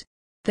leaves.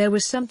 There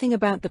was something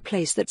about the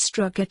place that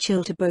struck a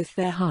chill to both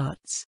their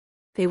hearts.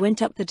 They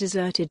went up the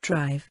deserted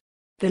drive.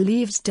 The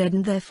leaves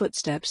deadened their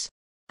footsteps.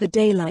 The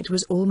daylight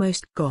was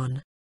almost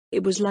gone.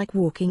 It was like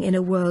walking in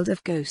a world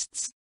of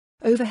ghosts.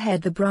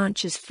 Overhead the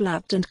branches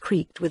flapped and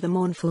creaked with a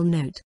mournful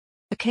note.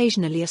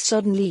 Occasionally a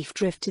sodden leaf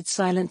drifted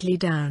silently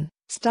down,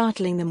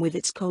 startling them with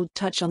its cold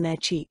touch on their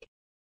cheek.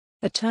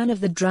 A turn of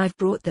the drive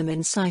brought them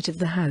in sight of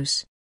the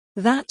house.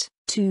 That,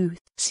 too,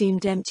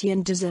 seemed empty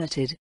and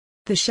deserted.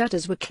 The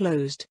shutters were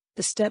closed,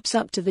 the steps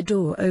up to the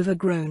door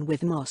overgrown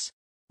with moss.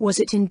 Was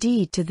it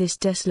indeed to this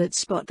desolate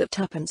spot that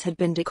Tuppence had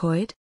been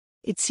decoyed?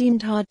 It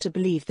seemed hard to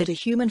believe that a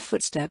human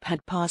footstep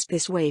had passed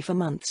this way for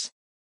months.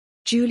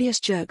 Julius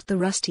jerked the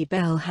rusty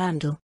bell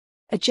handle.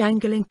 A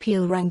jangling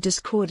peal rang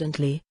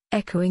discordantly,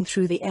 echoing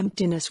through the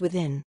emptiness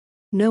within.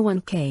 No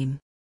one came.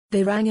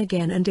 They rang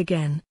again and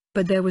again,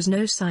 but there was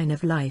no sign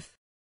of life.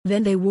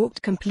 Then they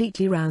walked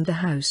completely round the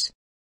house.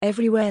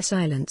 Everywhere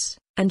silence,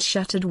 and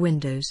shuttered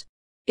windows.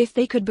 If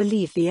they could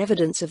believe the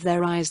evidence of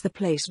their eyes, the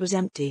place was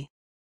empty.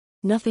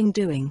 "Nothing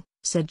doing,"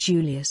 said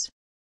Julius.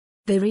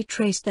 They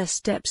retraced their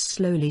steps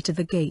slowly to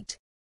the gate.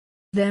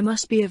 "There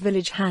must be a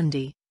village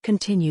handy,"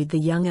 continued the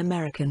young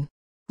American.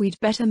 "We'd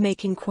better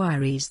make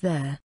inquiries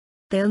there.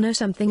 They'll know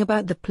something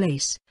about the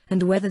place,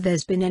 and whether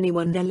there's been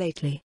anyone there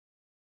lately."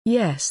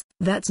 "Yes,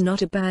 that's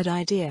not a bad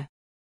idea."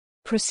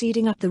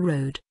 Proceeding up the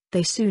road,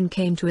 they soon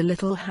came to a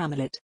little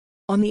hamlet.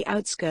 On the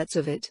outskirts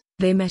of it,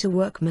 they met a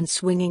workman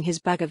swinging his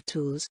bag of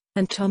tools,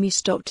 and Tommy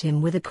stopped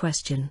him with a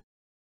question.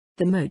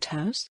 "The Moat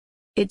House?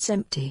 It's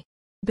empty.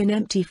 Been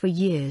empty for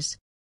years.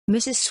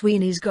 Mrs.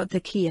 Sweeney's got the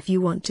key if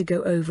you want to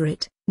go over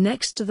it,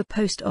 next to the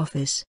post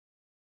office."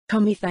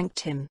 Tommy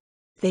thanked him.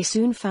 They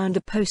soon found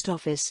a post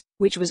office,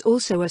 which was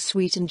also a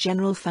sweet and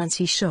general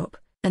fancy shop,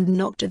 and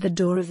knocked at the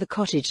door of the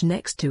cottage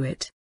next to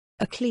it.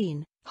 A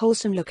clean,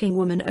 wholesome-looking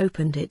woman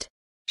opened it.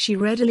 She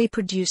readily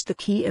produced the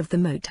key of the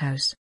Moat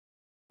House.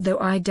 "Though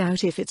I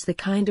doubt if it's the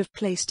kind of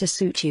place to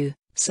suit you,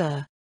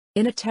 sir.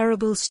 In a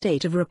terrible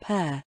state of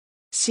repair.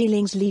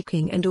 Ceilings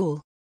leaking and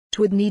all.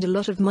 'Twould need a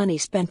lot of money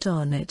spent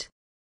on it."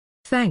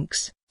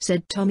 "Thanks,"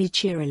 said Tommy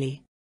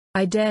cheerily.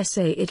 "I dare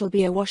say it'll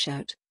be a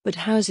washout, but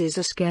houses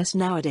are scarce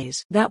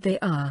nowadays." "That they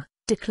are,"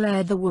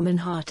 declared the woman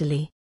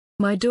heartily.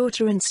 "My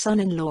daughter and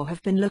son-in-law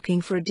have been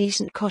looking for a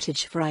decent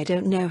cottage for I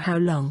don't know how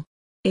long.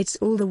 It's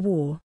all the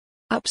war.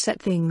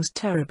 Upset things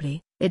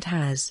terribly, it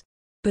has.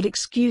 But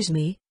excuse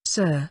me,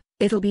 sir,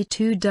 it'll be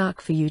too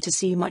dark for you to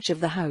see much of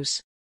the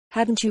house.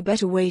 Hadn't you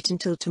better wait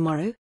until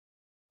tomorrow?"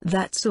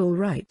 "That's all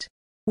right.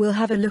 We'll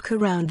have a look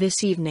around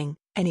this evening,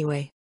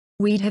 anyway.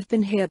 We'd have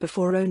been here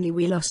before only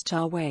we lost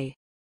our way.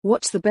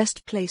 What's the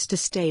best place to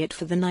stay at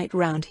for the night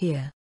round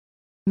here?"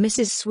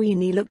 Mrs.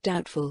 Sweeney looked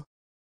doubtful.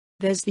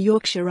 "There's the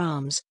Yorkshire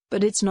Arms,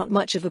 but it's not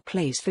much of a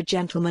place for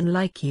gentlemen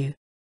like you."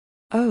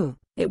 "Oh,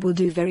 it will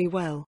do very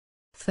well.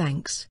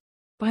 Thanks.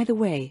 By the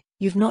way,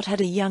 you've not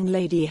had a young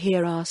lady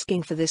here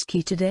asking for this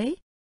key today?"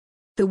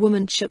 The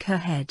woman shook her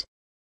head.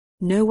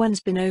 "No one's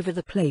been over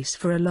the place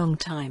for a long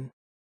time."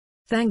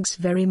 "Thanks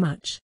very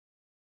much."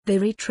 They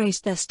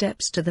retraced their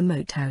steps to the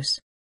Moat House.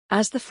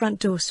 As the front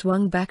door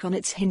swung back on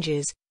its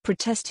hinges,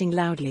 protesting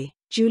loudly,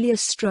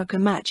 Julius struck a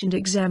match and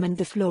examined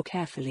the floor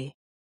carefully.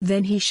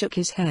 Then he shook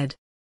his head.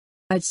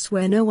 "I'd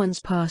swear no one's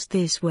passed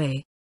this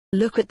way.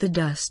 Look at the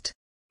dust.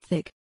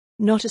 Thick.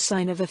 Not a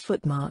sign of a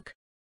footmark."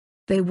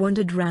 They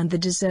wandered round the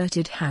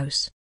deserted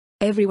house.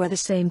 Everywhere the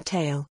same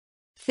tale.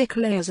 Thick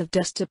layers of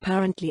dust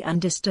apparently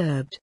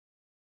undisturbed.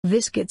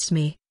 "This gets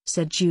me,"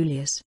 said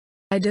Julius.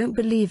 "I don't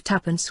believe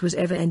Tuppence was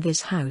ever in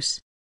this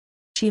house."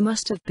 "She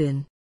must have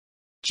been."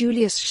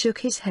 Julius shook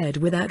his head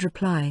without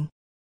replying.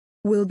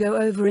 "We'll go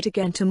over it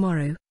again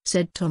tomorrow,"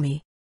 said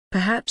Tommy.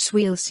 "Perhaps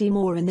we'll see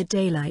more in the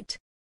daylight."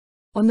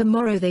 On the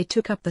morrow they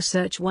took up the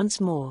search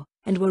once more,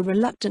 and were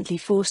reluctantly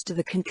forced to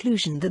the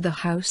conclusion that the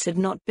house had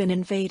not been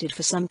invaded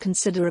for some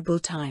considerable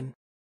time.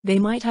 They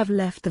might have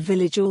left the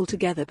village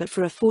altogether but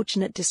for a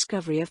fortunate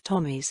discovery of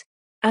Tommy's.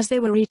 As they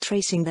were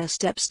retracing their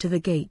steps to the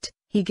gate,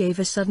 he gave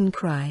a sudden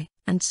cry,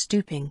 and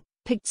stooping,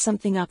 picked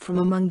something up from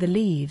among the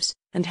leaves,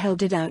 and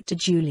held it out to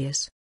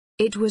Julius.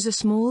 It was a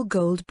small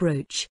gold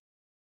brooch.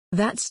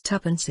 "That's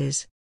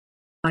Tuppence's."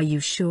 "Are you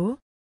sure?"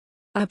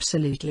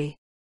 "Absolutely.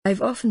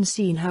 I've often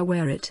seen her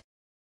wear it."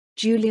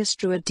 Julius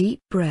drew a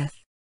deep breath.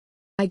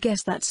 "I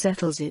guess that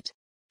settles it.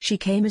 She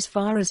came as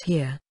far as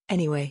here,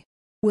 anyway.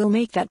 We'll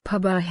make that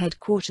pub our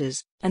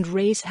headquarters, and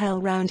raise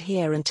hell round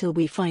here until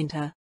we find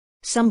her.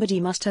 Somebody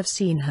must have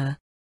seen her."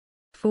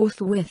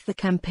 Forthwith the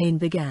campaign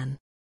began.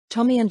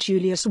 Tommy and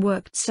Julius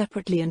worked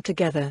separately and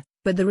together,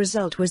 but the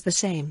result was the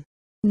same.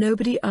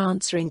 Nobody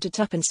answering to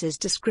Tuppence's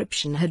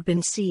description had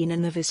been seen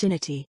in the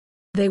vicinity.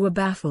 They were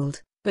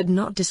baffled, but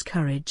not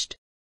discouraged.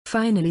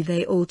 Finally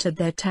they altered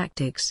their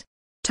tactics.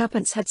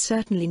 Tuppence had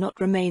certainly not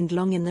remained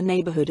long in the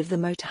neighborhood of the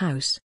moat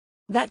house.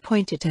 That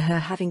pointed to her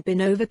having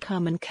been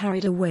overcome and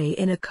carried away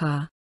in a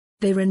car.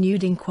 They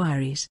renewed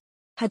inquiries.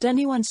 Had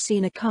anyone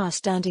seen a car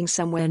standing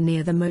somewhere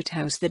near the moat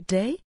house that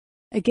day?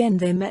 Again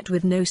they met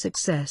with no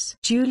success.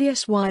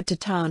 Julius wired to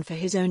town for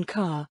his own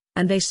car,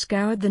 and they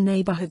scoured the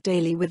neighborhood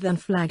daily with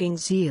unflagging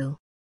zeal.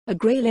 A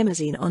grey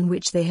limousine on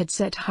which they had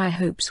set high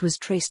hopes was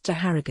traced to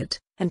Harrogate,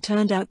 and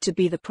turned out to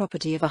be the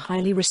property of a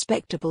highly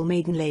respectable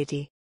maiden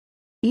lady.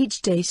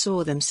 Each day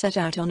saw them set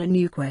out on a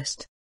new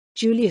quest.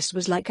 Julius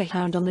was like a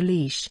hound on the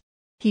leash.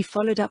 He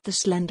followed up the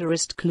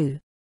slenderest clue.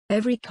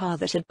 Every car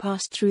that had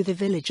passed through the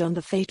village on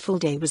the fateful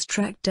day was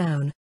tracked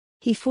down.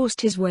 He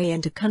forced his way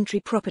into country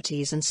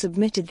properties and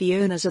submitted the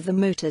owners of the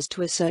motors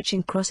to a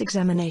searching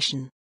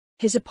cross-examination.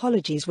 His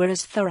apologies were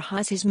as thorough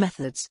as his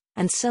methods,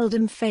 and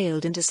seldom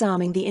failed in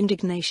disarming the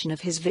indignation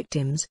of his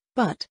victims,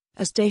 but,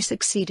 as day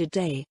succeeded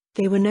day,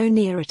 they were no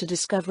nearer to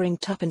discovering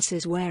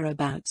Tuppence's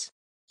whereabouts.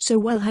 So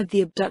well had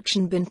the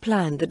abduction been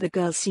planned that the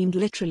girl seemed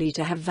literally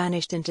to have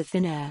vanished into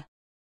thin air.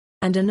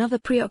 And another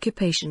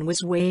preoccupation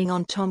was weighing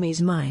on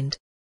Tommy's mind.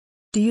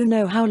 "Do you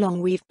know how long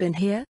we've been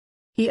here?"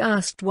 he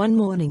asked one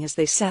morning as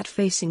they sat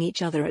facing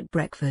each other at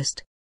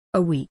breakfast.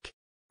 "A week.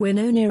 We're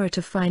no nearer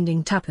to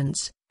finding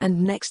Tuppence,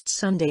 and next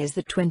Sunday is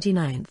the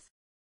 29th.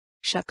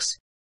 "Shucks,"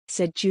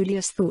 said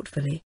Julius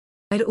thoughtfully.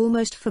 "I'd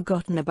almost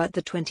forgotten about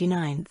the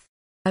 29th.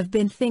 I've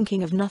been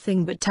thinking of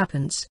nothing but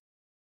Tuppence."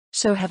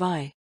 "So have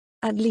I.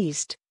 At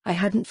least, I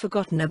hadn't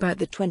forgotten about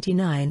the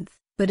 29th,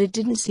 but it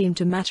didn't seem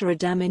to matter a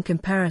damn in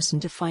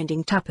comparison to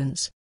finding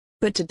Tuppence.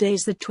 But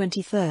today's the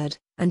 23rd,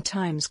 and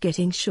time's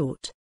getting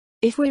short.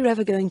 If we're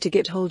ever going to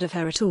get hold of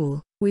her at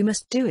all, we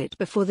must do it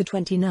before the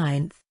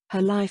 29th,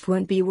 her life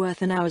won't be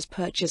worth an hour's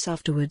purchase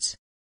afterwards.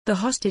 The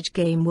hostage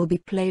game will be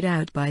played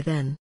out by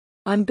then.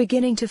 I'm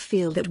beginning to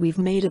feel that we've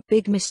made a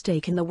big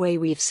mistake in the way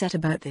we've set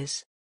about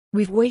this.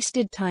 We've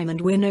wasted time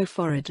and we're no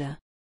forager."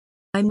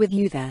 "I'm with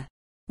you there.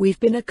 We've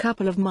been a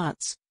couple of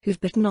mutts, who've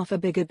bitten off a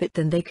bigger bit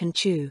than they can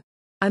chew.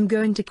 I'm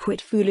going to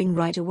quit fooling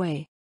right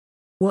away."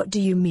 "What do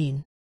you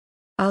mean?"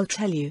 "I'll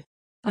tell you.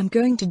 I'm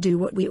going to do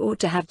what we ought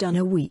to have done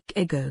a week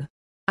ago.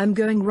 I'm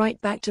going right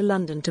back to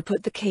London to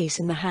put the case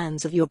in the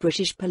hands of your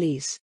British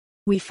police.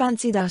 We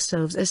fancied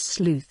ourselves as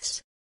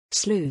sleuths.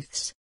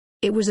 Sleuths.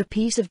 It was a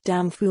piece of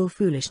damn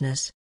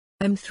foolishness.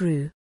 I'm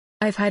through.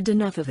 I've had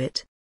enough of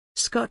it.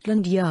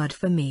 Scotland Yard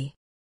for me."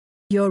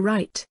 "You're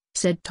right,"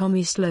 said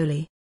Tommy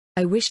slowly.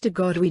 "I wish to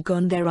God we'd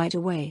gone there right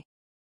away.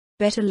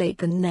 Better late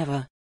than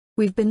never.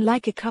 We've been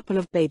like a couple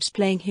of babes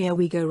playing here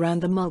we go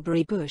round the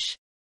mulberry bush.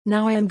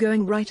 Now I am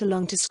going right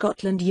along to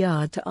Scotland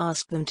Yard to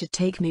ask them to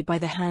take me by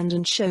the hand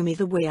and show me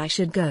the way I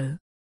should go.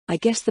 I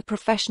guess the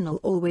professional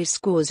always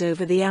scores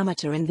over the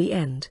amateur in the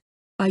end.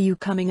 Are you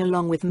coming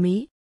along with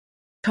me?"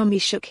 Tommy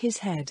shook his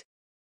head.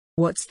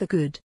 "What's the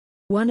good?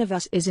 One of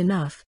us is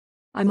enough.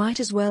 I might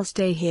as well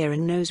stay here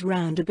and nose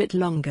round a bit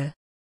longer.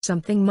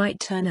 Something might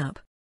turn up.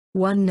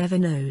 One never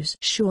knows."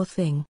 "Sure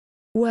thing.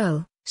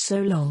 Well,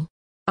 so long.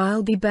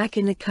 I'll be back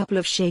in a couple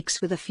of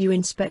shakes with a few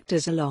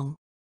inspectors along.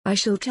 I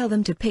shall tell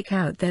them to pick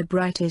out their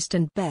brightest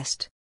and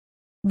best."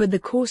 But the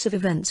course of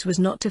events was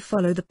not to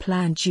follow the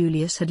plan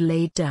Julius had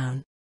laid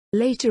down.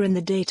 Later in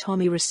the day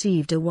Tommy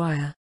received a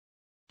wire.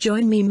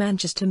 "Join me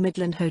Manchester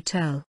Midland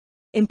Hotel.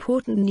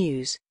 Important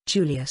news,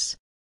 Julius."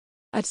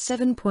 At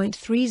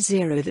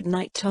 7:30 that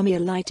night Tommy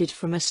alighted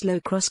from a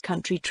slow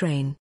cross-country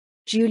train.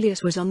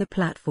 Julius was on the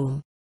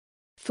platform.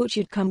 "Thought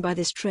you'd come by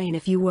this train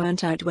if you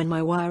weren't out when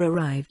my wire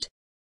arrived."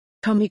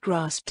 Tommy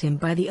grasped him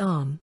by the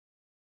arm.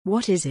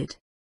 "What is it?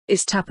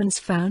 Is Tuppence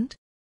found?"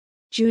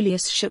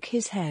 Julius shook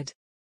his head.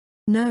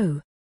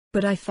 "No.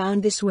 But I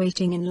found this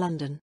waiting in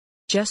London.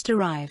 Just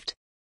arrived."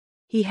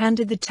 He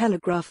handed the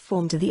telegraph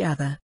form to the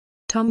other.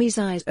 Tommy's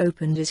eyes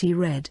opened as he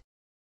read.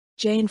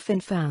 "Jane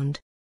Finn found.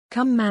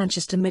 Come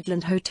Manchester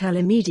Midland Hotel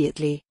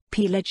immediately,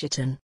 P.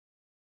 Ledgerton."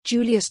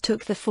 Julius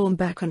took the form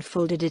back and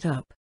folded it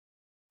up.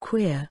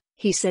 "Queer,"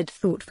 he said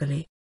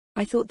thoughtfully.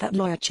 "I thought that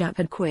lawyer chap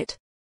had quit."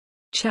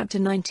 Chapter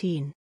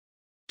 19.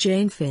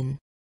 Jane Finn.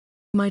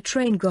 "My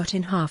train got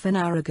in half an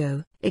hour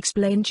ago,"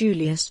 explained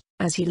Julius,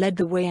 as he led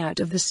the way out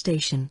of the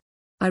station.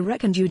 "I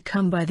reckoned you'd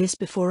come by this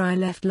before I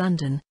left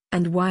London,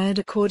 and wired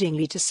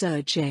accordingly to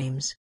Sir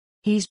James.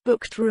 He's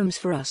booked rooms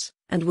for us,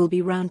 and will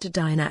be round to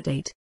dine at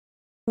 8.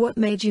 "What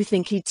made you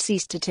think he'd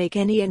cease to take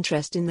any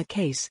interest in the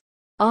case?"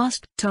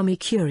 asked Tommy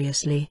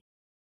curiously.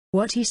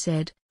 "What he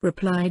said,"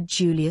 replied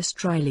Julius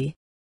dryly.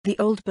 "The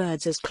old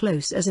bird's as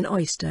close as an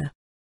oyster.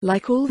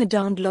 Like all the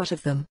darned lot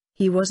of them,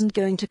 he wasn't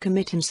going to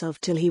commit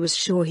himself till he was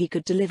sure he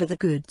could deliver the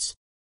goods."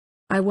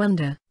 "I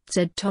wonder,"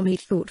 said Tommy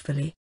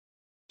thoughtfully.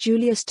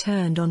 Julius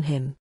turned on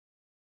him.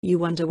 "You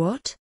wonder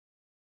what?"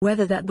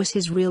 "Whether that was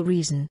his real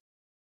reason."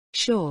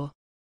 "Sure.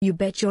 You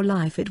bet your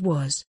life it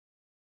was."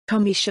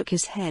 Tommy shook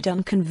his head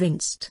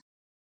unconvinced.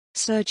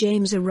 Sir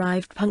James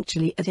arrived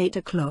punctually at 8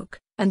 o'clock,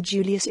 and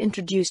Julius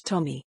introduced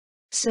Tommy.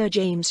 Sir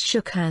James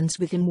shook hands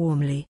with him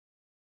warmly.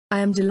 "I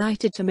am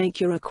delighted to make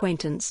your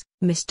acquaintance,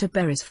 Mr.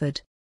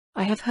 Beresford.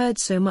 I have heard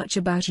so much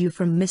about you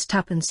from Miss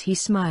Tuppence." He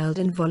smiled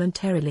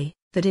involuntarily,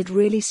 "that it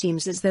really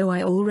seems as though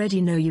I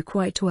already know you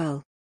quite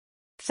well."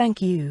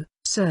 "Thank you,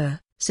 sir,"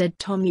 said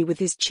Tommy with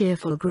his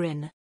cheerful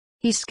grin.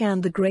 He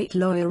scanned the great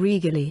lawyer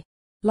eagerly.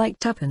 Like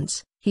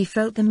Tuppence, he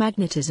felt the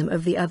magnetism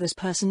of the other's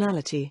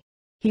personality.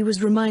 He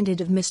was reminded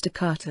of Mr.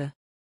 Carter.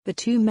 The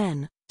two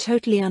men,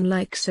 totally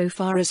unlike so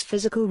far as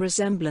physical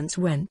resemblance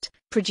went,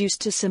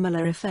 produced a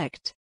similar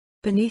effect.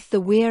 Beneath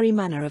the weary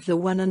manner of the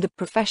one and the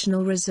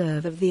professional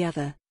reserve of the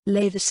other,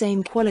 lay the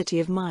same quality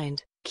of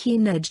mind,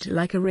 keen-edged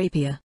like a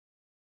rapier.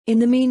 In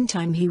the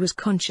meantime he was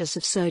conscious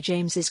of Sir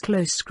James's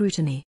close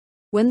scrutiny.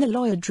 When the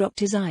lawyer dropped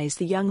his eyes,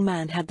 the young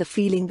man had the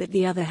feeling that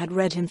the other had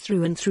read him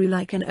through and through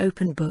like an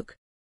open book.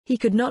 He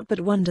could not but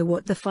wonder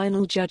what the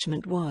final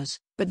judgment was,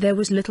 but there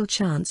was little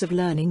chance of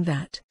learning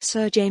that.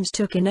 Sir James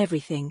took in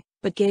everything,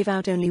 but gave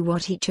out only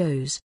what he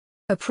chose.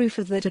 A proof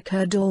of that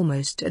occurred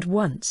almost at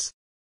once.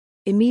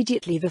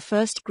 Immediately the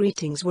first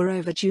greetings were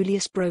over,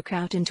 Julius broke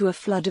out into a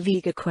flood of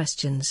eager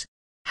questions.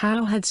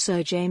 How had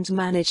Sir James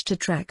managed to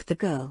track the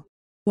girl?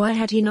 Why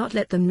had he not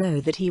let them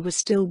know that he was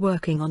still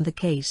working on the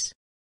case?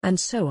 And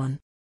so on.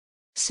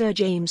 Sir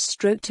James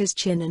stroked his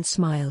chin and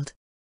smiled.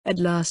 At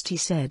last he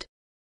said,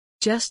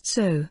 "Just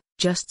so,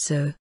 just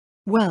so.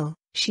 Well,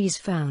 she's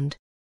found.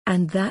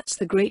 And that's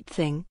the great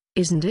thing,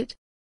 isn't it?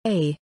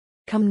 Eh?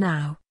 Come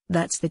now,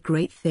 that's the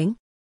great thing?"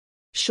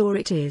 "Sure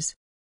it is.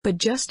 But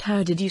just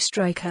how did you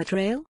strike her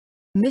trail?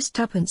 Miss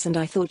Tuppence and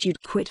I thought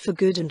you'd quit for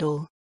good and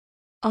all."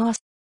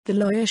 Asked. The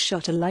lawyer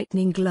shot a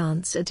lightning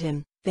glance at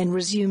him, then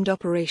resumed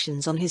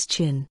operations on his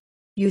chin.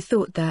 "You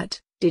thought that,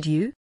 did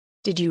you?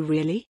 Did you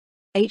really?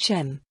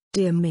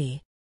 Dear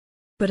me.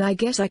 But I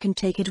guess I can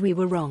take it we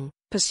were wrong,"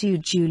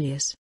 pursued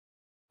Julius.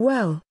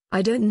 "Well,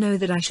 I don't know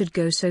that I should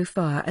go so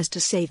far as to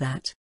say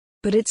that.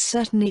 But it's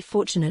certainly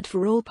fortunate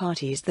for all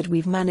parties that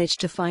we've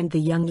managed to find the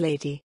young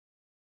lady."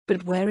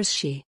 "But where is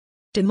she?"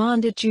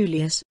 demanded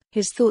Julius,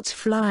 his thoughts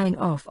flying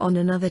off on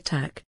another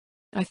tack.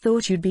 "I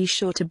thought you'd be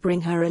sure to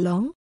bring her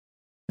along?"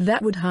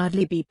 "That would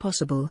hardly be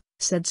possible,"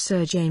 said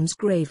Sir James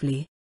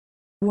gravely.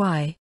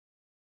 "Why?"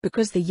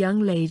 "Because the young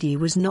lady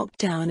was knocked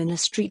down in a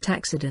street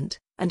accident,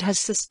 and has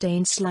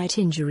sustained slight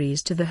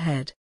injuries to the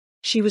head.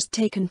 She was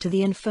taken to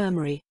the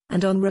infirmary,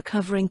 and on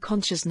recovering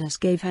consciousness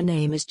gave her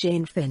name as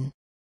Jane Finn.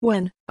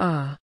 When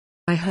I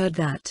heard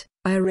that,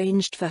 I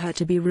arranged for her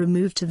to be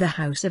removed to the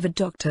house of a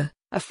doctor,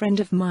 a friend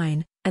of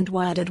mine, and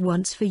wired at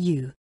once for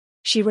you.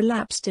 She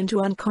relapsed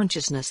into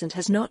unconsciousness and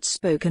has not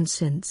spoken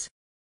since."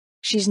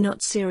 "She's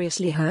not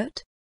seriously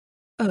hurt?"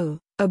 "Oh,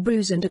 a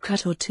bruise and a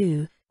cut or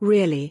two,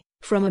 really.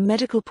 From a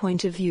medical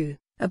point of view,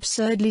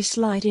 absurdly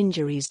slight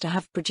injuries to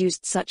have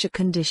produced such a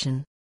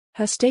condition.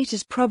 Her state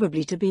is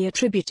probably to be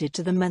attributed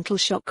to the mental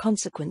shock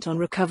consequent on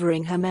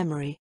recovering her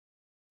memory."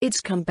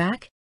 "It's come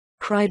back?"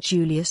 cried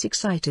Julius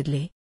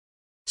excitedly.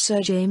 Sir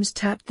James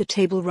tapped the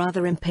table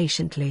rather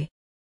impatiently.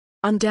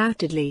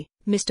 "Undoubtedly,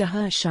 Mr.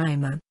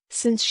 Hersheimer,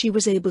 since she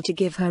was able to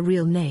give her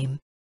real name.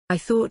 I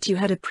thought you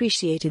had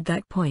appreciated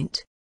that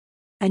point."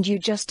 "And you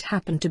just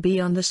happened to be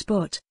on the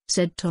spot,"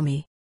 said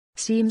Tommy.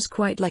 "Seems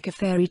quite like a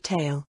fairy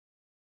tale."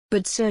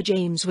 But Sir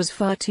James was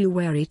far too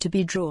wary to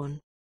be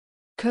drawn.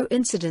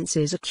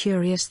 "Coincidences are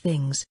curious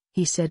things,"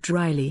 he said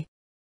dryly.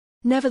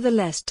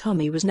 Nevertheless,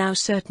 Tommy was now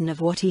certain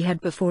of what he had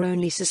before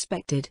only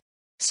suspected.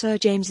 Sir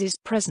James's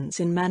presence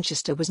in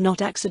Manchester was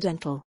not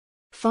accidental.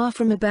 Far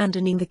from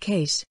abandoning the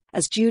case,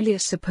 as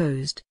Julius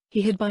supposed,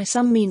 he had by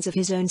some means of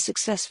his own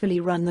successfully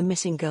run the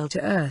missing girl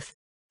to earth.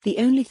 The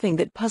only thing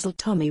that puzzled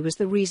Tommy was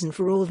the reason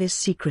for all this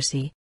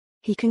secrecy.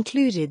 He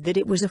concluded that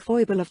it was a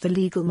foible of the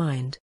legal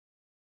mind.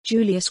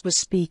 Julius was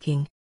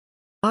speaking.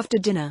 "After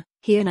dinner,"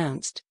 he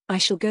announced, "I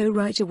shall go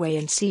right away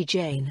and see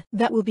Jane."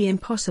 "That will be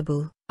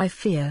impossible, I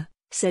fear,"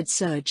 said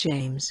Sir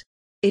James.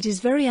 "It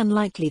is very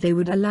unlikely they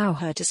would allow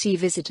her to see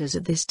visitors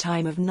at this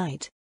time of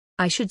night.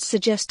 I should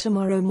suggest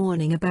tomorrow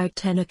morning about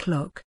 10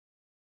 o'clock.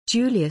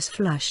 Julius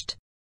flushed.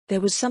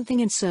 There was something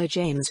in Sir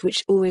James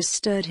which always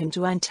stirred him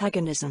to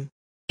antagonism.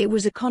 It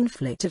was a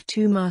conflict of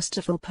two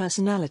masterful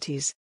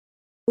personalities.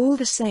 "All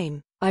the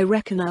same, I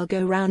reckon I'll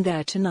go round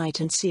there tonight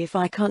and see if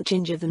I can't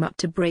ginger them up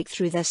to break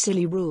through their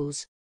silly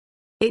rules."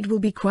 "It will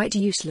be quite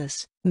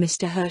useless,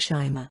 Mr.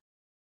 Hersheimer."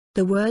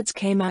 The words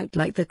came out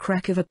like the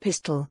crack of a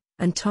pistol,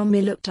 and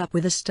Tommy looked up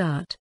with a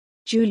start.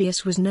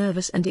 Julius was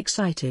nervous and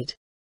excited.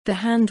 The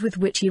hand with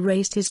which he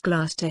raised his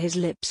glass to his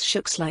lips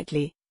shook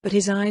slightly, but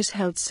his eyes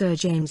held Sir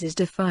James's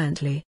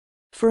defiantly.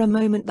 For a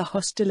moment the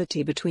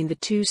hostility between the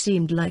two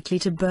seemed likely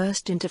to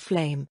burst into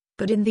flame,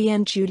 but in the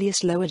end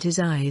Julius lowered his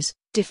eyes,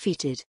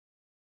 defeated.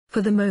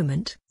 "For the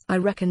moment, I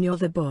reckon you're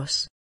the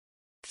boss."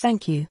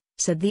 "Thank you,"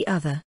 said the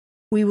other.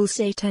 "We will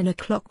say 10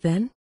 o'clock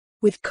then?"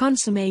 With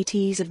consummate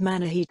ease of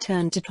manner he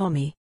turned to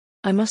Tommy.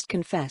 "I must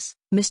confess,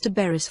 Mr.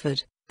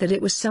 Beresford, that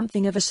it was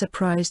something of a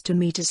surprise to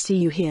me to see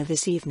you here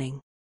this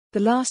evening. The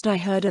last I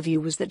heard of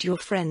you was that your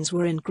friends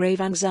were in grave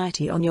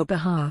anxiety on your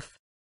behalf.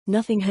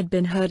 Nothing had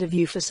been heard of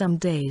you for some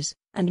days,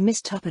 and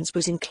Miss Tuppence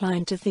was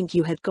inclined to think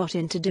you had got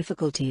into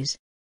difficulties.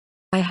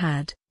 I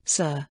had,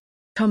 sir.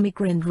 Tommy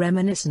grinned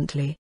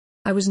reminiscently.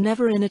 I was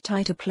never in a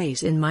tighter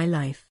place in my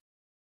life.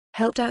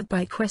 Helped out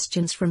by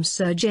questions from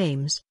Sir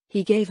James,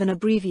 he gave an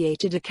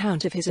abbreviated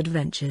account of his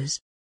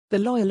adventures. The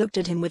lawyer looked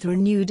at him with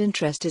renewed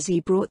interest as he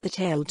brought the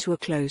tale to a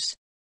close.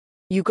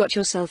 You got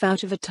yourself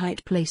out of a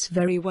tight place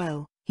very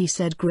well, he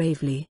said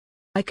gravely.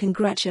 I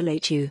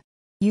congratulate you.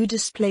 You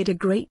displayed a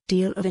great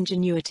deal of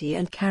ingenuity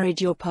and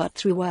carried your part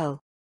through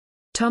well.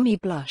 Tommy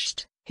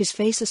blushed, his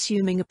face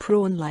assuming a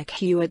prawn-like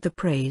hue at the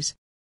praise.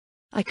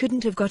 I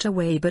couldn't have got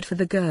away but for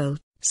the girl,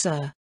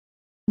 sir.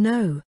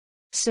 No.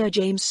 Sir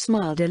James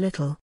smiled a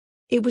little.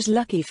 It was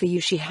lucky for you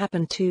she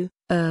happened to,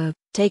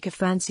 take a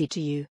fancy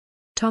to you.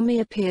 Tommy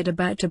appeared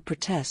about to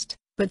protest,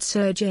 but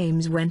Sir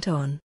James went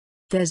on.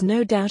 There's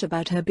no doubt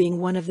about her being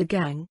one of the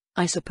gang,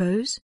 I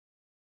suppose?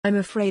 I'm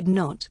afraid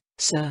not,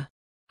 sir.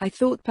 I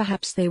thought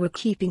perhaps they were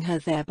keeping her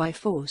there by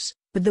force,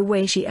 but the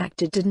way she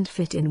acted didn't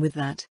fit in with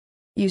that.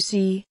 You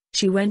see,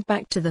 she went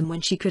back to them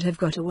when she could have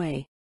got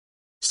away.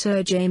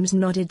 Sir James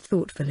nodded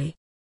thoughtfully.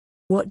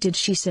 What did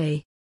she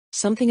say?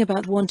 Something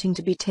about wanting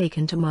to be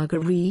taken to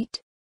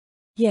Marguerite?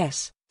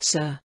 Yes,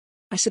 sir.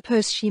 I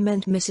suppose she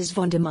meant Mrs.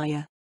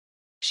 Vondermeyer.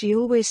 She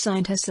always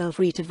signed herself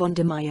Rita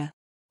Vondermeyer.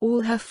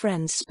 All her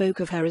friends spoke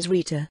of her as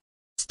Rita.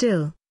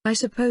 Still, I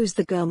suppose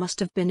the girl must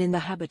have been in the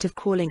habit of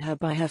calling her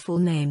by her full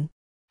name.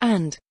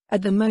 And,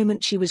 at the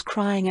moment she was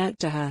crying out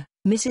to her,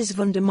 Mrs.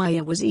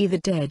 Vondermeyer was either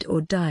dead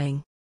or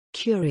dying.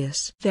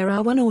 Curious. There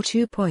are one or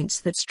two points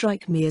that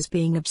strike me as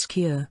being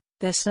obscure.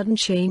 Their sudden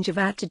change of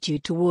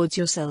attitude towards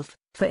yourself,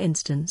 for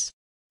instance.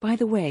 By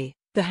the way,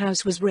 the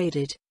house was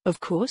raided, of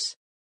course?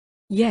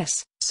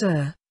 Yes,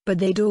 sir, but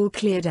they'd all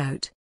cleared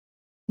out.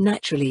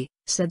 Naturally,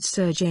 said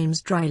Sir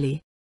James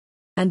dryly.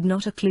 And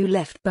not a clue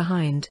left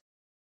behind.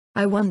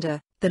 I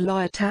wonder, the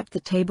lawyer tapped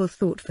the table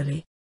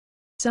thoughtfully.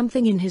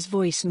 Something in his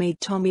voice made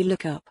Tommy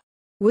look up.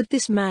 Would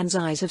this man's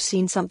eyes have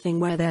seen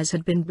something where theirs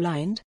had been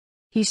blind?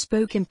 He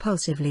spoke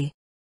impulsively.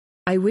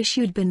 I wish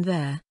you'd been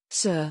there,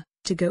 sir,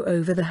 to go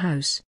over the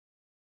house.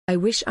 I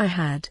wish I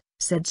had,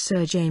 said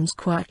Sir James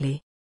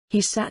quietly.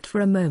 He sat for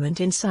a moment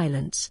in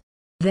silence.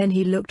 Then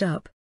he looked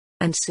up.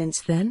 And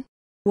since then?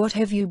 What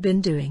have you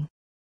been doing?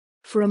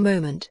 For a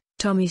moment,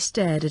 Tommy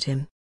stared at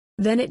him.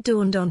 Then it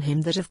dawned on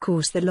him that of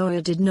course the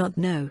lawyer did not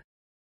know.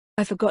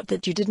 I forgot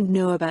that you didn't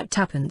know about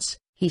Tuppence,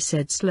 he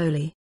said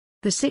slowly.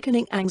 The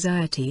sickening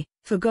anxiety,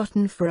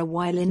 forgotten for a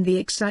while in the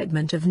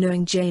excitement of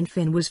knowing Jane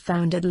Finn was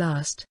found at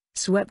last,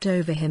 swept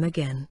over him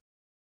again.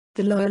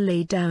 The lawyer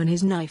laid down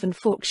his knife and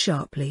fork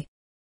sharply.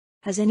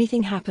 Has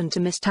anything happened to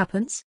Miss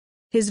Tuppence?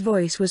 His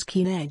voice was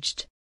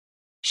keen-edged.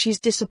 She's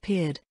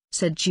disappeared,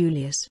 said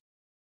Julius.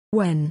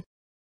 When?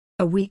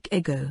 A week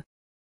ago.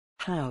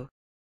 How?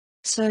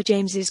 Sir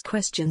James's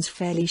questions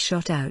fairly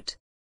shot out.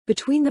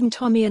 Between them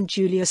Tommy and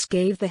Julius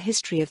gave the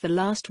history of the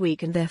last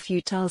week and their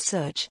futile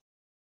search.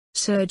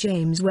 Sir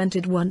James went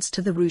at once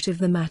to the root of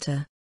the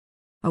matter.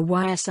 A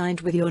wire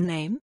signed with your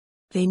name?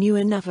 They knew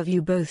enough of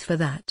you both for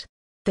that.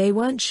 They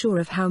weren't sure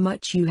of how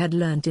much you had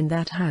learnt in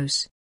that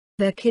house.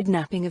 Their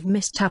kidnapping of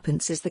Miss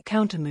Tuppence is the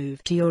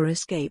countermove to your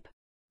escape.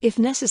 If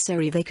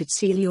necessary they could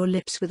seal your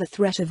lips with a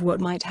threat of what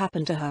might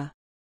happen to her.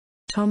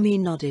 Tommy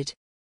nodded.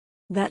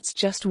 That's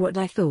just what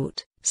I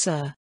thought,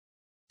 sir.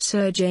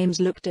 Sir James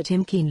looked at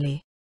him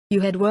keenly.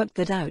 You had worked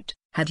that out,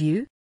 had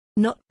you?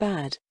 Not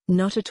bad,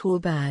 not at all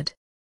bad.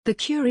 The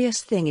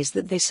curious thing is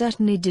that they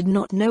certainly did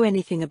not know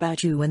anything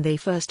about you when they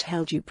first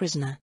held you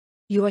prisoner.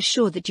 You are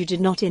sure that you did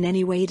not in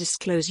any way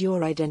disclose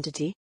your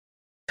identity?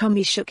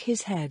 Tommy shook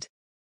his head.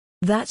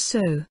 That's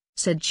so,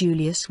 said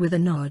Julius with a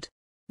nod.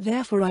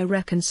 Therefore I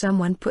reckon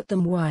someone put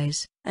them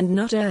wise, and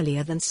not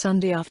earlier than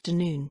Sunday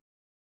afternoon.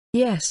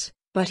 Yes,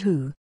 but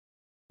who?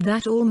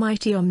 That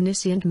almighty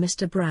omniscient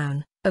Mr.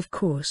 Brown, of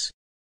course.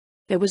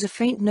 There was a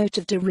faint note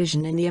of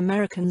derision in the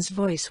American's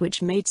voice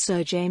which made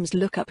Sir James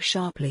look up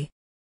sharply.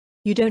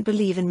 You don't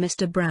believe in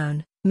Mr.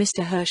 Brown,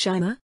 Mr.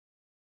 Hersheimer?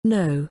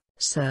 No,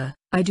 sir,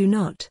 I do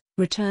not,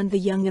 returned the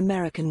young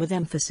American with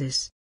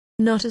emphasis.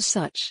 Not as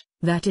such,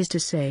 that is to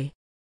say.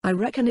 I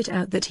reckon it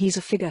out that he's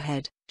a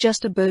figurehead,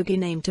 just a bogey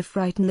name to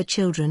frighten the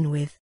children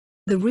with.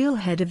 The real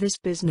head of this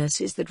business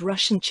is that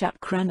Russian chap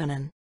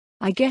Krananen.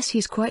 I guess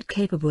he's quite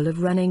capable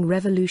of running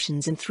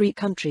revolutions in 3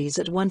 countries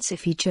at once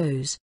if he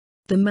chose.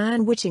 The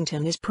man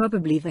Whittington is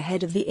probably the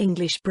head of the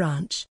English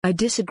branch. I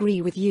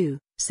disagree with you,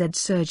 said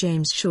Sir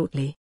James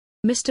shortly.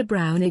 Mr.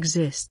 Brown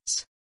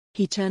exists.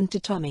 He turned to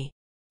Tommy.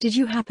 Did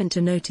you happen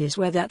to notice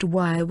where that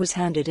wire was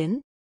handed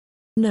in?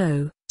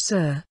 No,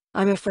 sir,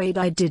 I'm afraid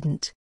I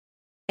didn't.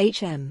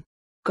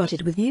 Got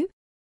it with you?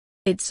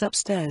 It's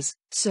upstairs,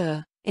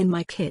 sir, in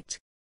my kit.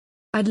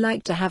 I'd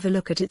like to have a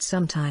look at it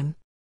sometime.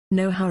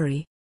 No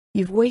hurry.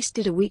 You've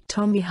wasted a week.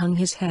 Tommy hung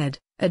his head.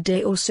 A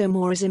day or so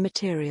more is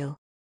immaterial.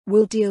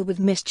 We'll deal with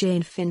Miss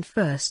Jane Finn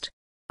first.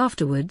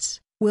 Afterwards,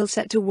 we'll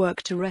set to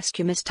work to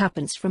rescue Miss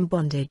Tuppence from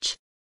bondage.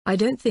 I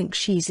don't think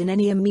she's in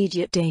any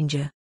immediate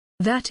danger.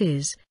 That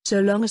is, so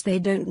long as they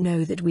don't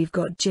know that we've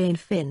got Jane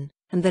Finn,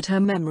 and that her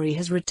memory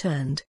has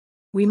returned.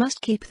 We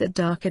must keep the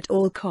dark at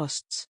all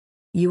costs.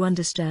 You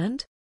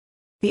understand?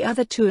 The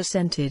other two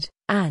assented,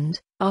 and,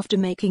 after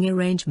making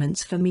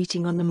arrangements for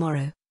meeting on the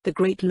morrow, the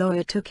great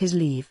lawyer took his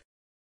leave.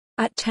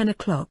 At 10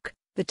 o'clock,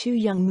 the two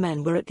young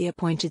men were at the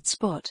appointed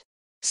spot.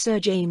 Sir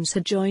James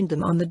had joined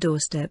them on the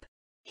doorstep.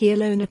 He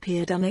alone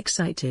appeared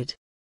unexcited.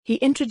 He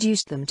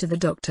introduced them to the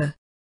doctor.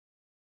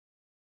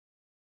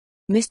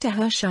 Mr.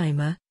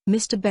 Hersheimer,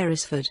 Mr.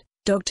 Beresford,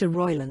 Dr.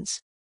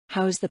 Roylance.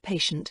 How's the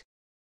patient?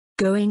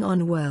 Going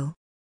on well.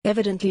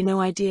 Evidently no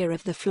idea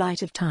of the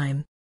flight of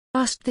time.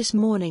 Asked this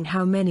morning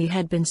how many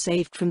had been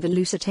saved from the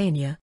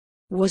Lusitania.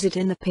 Was it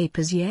in the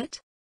papers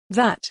yet?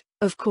 That,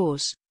 of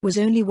course, was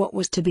only what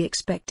was to be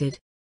expected.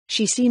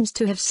 She seems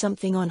to have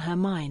something on her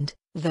mind,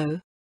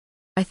 though.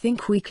 I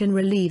think we can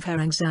relieve her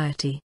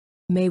anxiety.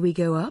 May we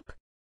go up?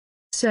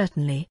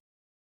 Certainly.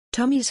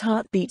 Tommy's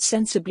heart beat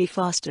sensibly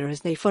faster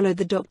as they followed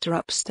the doctor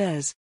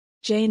upstairs.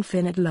 Jane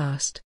Finn at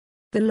last.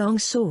 The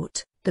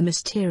long-sought, the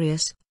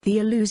mysterious, the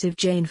elusive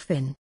Jane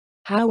Finn.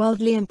 How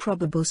wildly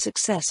improbable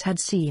success had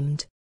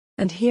seemed.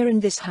 And here in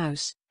this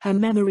house, her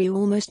memory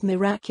almost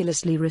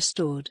miraculously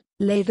restored,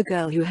 lay the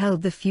girl who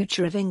held the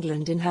future of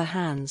England in her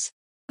hands.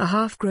 A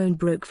half-groan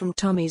broke from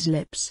Tommy's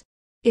lips.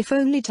 If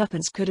only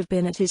Tuppence could have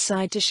been at his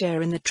side to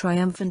share in the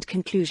triumphant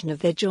conclusion of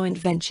their joint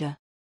venture.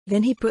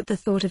 Then he put the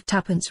thought of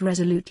Tuppence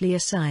resolutely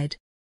aside.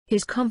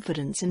 His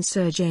confidence in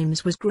Sir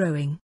James was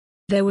growing.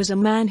 There was a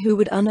man who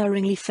would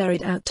unerringly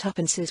ferret out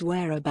Tuppence's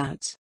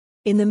whereabouts.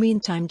 In the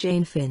meantime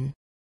Jane Finn.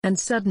 And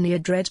suddenly a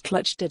dread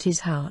clutched at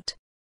his heart.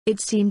 It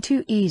seemed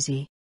too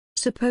easy.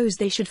 Suppose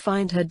they should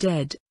find her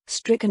dead,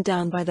 stricken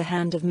down by the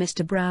hand of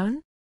Mr.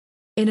 Brown?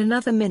 In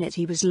another minute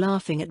he was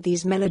laughing at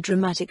these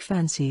melodramatic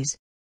fancies.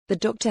 The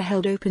doctor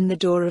held open the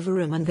door of a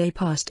room and they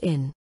passed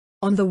in.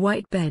 On the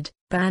white bed,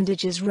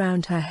 bandages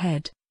round her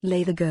head,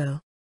 lay the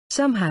girl.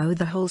 Somehow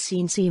the whole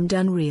scene seemed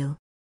unreal.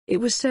 It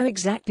was so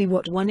exactly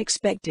what one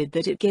expected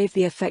that it gave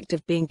the effect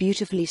of being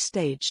beautifully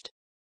staged.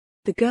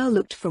 The girl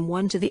looked from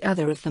one to the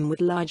other of them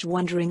with large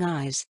wondering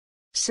eyes.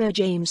 Sir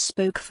James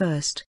spoke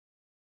first.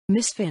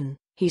 Miss Finn,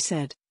 he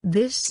said,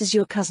 this is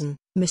your cousin,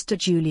 Mr.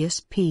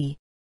 Julius P.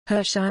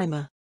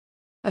 Hersheimer.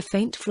 A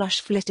faint flush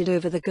flitted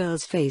over the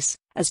girl's face,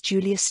 as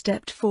Julius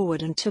stepped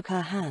forward and took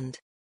her hand.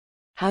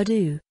 How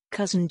do,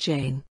 Cousin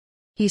Jane?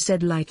 He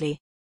said lightly.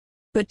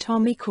 But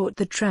Tommy caught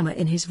the tremor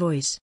in his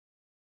voice.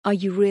 Are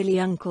you really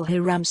Uncle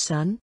Hiram's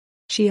son?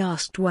 She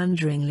asked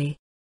wonderingly.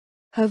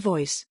 Her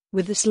voice,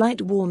 with the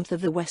slight warmth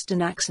of the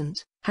Western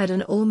accent, had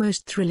an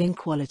almost thrilling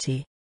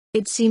quality.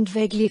 It seemed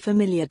vaguely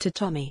familiar to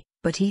Tommy,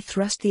 but he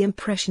thrust the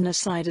impression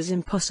aside as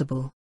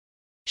impossible.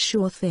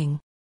 Sure thing.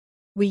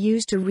 We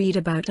used to read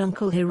about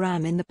Uncle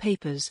Hiram in the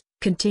papers,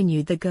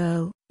 continued the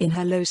girl, in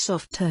her low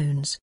soft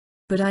tones.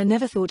 But I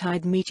never thought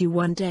I'd meet you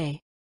one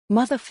day.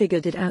 Mother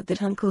figured it out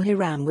that Uncle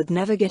Hiram would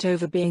never get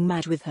over being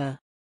mad with her.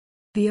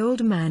 The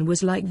old man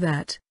was like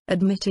that,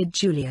 admitted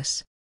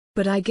Julius.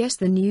 But I guess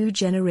the new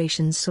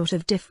generation's sort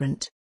of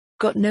different.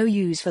 Got no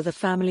use for the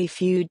family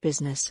feud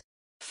business.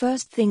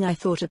 First thing I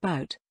thought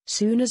about,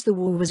 soon as the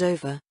war was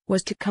over,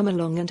 was to come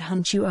along and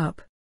hunt you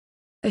up.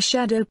 A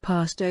shadow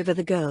passed over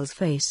the girl's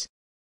face.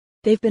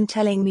 They've been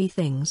telling me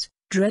things,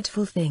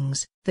 dreadful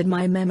things, that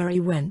my memory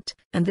went,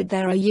 and that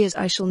there are years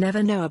I shall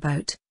never know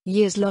about,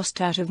 years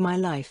lost out of my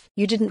life.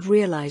 You didn't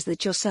realize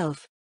that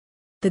yourself.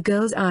 The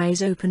girl's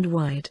eyes opened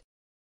wide.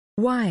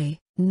 Why,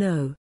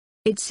 no.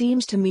 It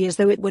seems to me as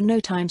though it were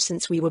no time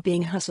since we were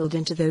being hustled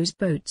into those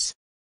boats.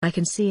 I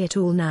can see it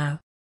all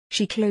now.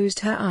 She closed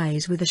her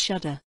eyes with a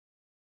shudder.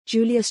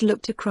 Julius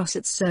looked across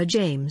at Sir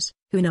James,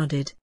 who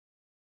nodded.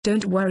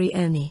 Don't worry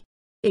any.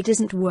 It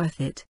isn't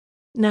worth it.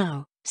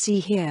 Now, see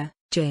here,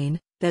 Jane,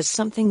 there's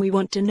something we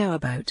want to know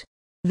about.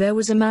 There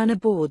was a man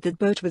aboard that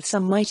boat with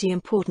some mighty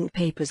important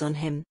papers on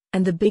him,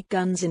 and the big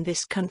guns in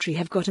this country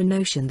have got a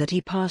notion that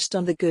he passed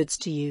on the goods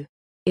to you.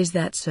 Is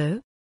that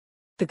so?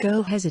 The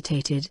girl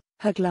hesitated,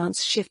 her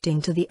glance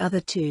shifting to the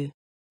other two.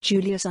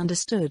 Julius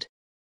understood.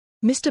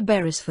 Mr.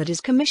 Beresford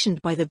is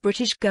commissioned by the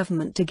British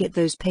government to get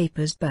those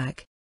papers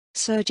back.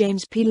 Sir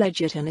James P.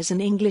 Ledgerton is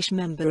an English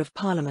member of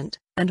Parliament,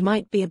 and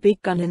might be a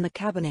big gun in the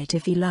cabinet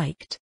if he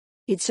liked.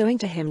 It's owing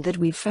to him that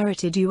we've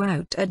ferreted you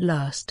out at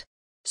last.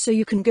 So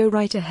you can go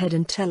right ahead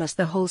and tell us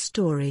the whole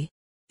story.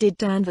 Did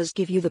Danvers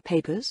give you the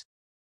papers?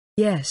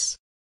 Yes.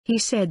 He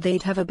said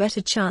they'd have a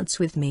better chance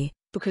with me,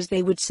 because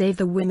they would save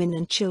the women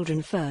and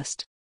children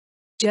first.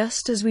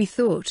 Just as we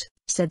thought,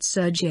 said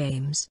Sir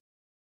James.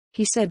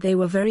 He said they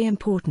were very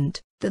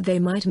important, that they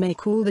might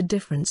make all the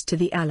difference to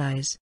the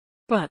Allies.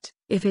 But,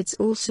 if it's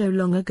all so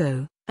long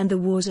ago, and the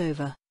war's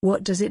over,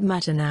 what does it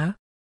matter now?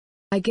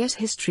 I guess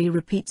history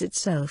repeats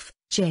itself,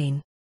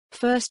 Jane.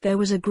 First there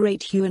was a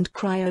great hue and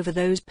cry over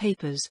those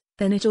papers,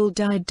 then it all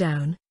died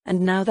down,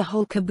 and now the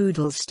whole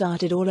caboodle's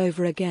started all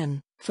over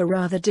again, for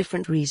rather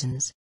different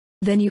reasons.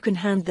 Then you can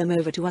hand them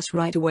over to us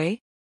right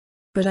away?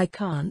 But I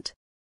can't.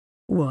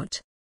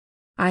 What?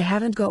 I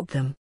haven't got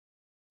them.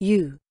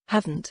 You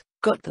haven't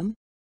got them?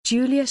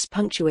 Julius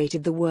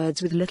punctuated the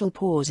words with little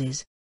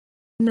pauses.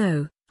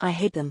 No, I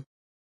hid them.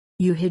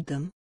 You hid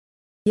them?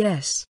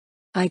 Yes.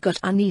 I got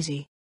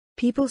uneasy.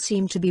 People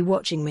seemed to be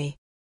watching me.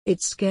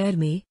 It scared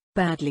me,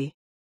 badly.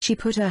 She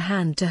put her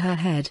hand to her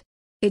head.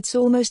 It's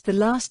almost the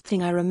last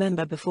thing I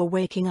remember before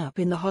waking up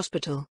in the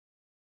hospital.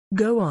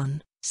 Go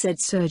on, said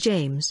Sir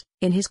James,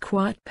 in his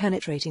quiet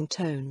penetrating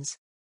tones.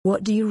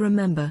 What do you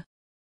remember?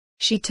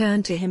 She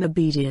turned to him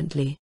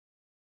obediently.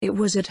 It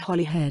was at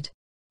Holyhead.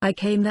 I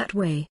came that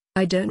way,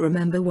 I don't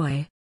remember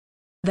why.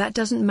 That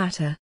doesn't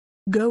matter.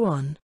 Go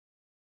on.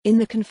 In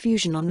the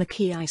confusion on the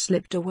quay I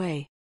slipped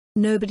away.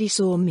 Nobody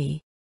saw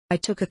me. I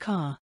took a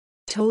car.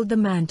 Told the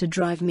man to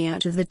drive me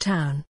out of the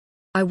town.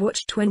 I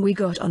watched when we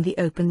got on the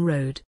open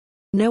road.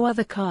 No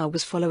other car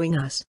was following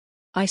us.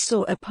 I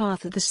saw a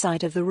path at the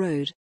side of the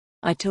road.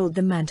 I told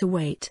the man to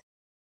wait.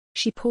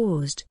 She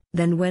paused,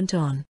 then went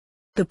on.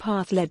 The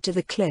path led to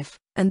the cliff,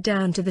 and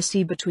down to the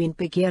sea between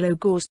big yellow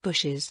gorse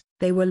bushes.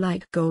 They were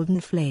like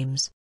golden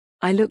flames.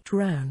 I looked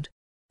round.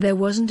 There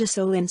wasn't a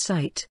soul in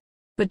sight.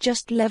 But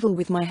just level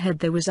with my head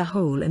there was a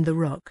hole in the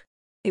rock.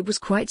 It was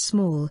quite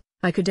small,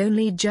 I could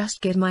only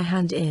just get my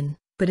hand in,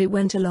 but it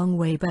went a long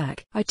way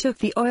back. I took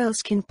the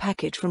oilskin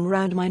packet from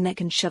round my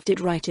neck and shoved it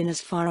right in as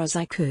far as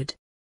I could.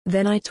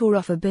 Then I tore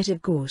off a bit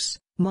of gorse,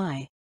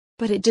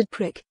 but it did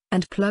prick,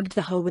 and plugged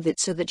the hole with it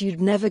so that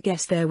you'd never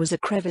guess there was a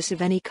crevice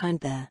of any kind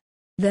there.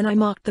 Then I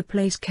marked the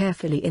place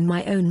carefully in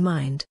my own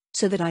mind,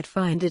 so that I'd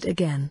find it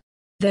again.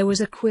 There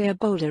was a queer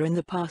boulder in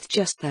the path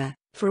just there,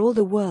 for all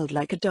the world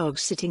like a dog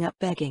sitting up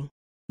begging.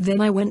 Then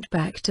I went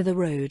back to the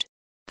road.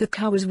 The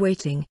car was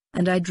waiting,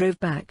 and I drove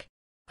back.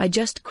 I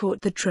just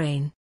caught the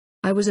train.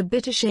 I was a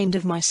bit ashamed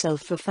of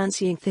myself for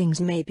fancying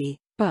things maybe,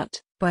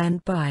 but, by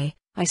and by,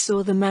 I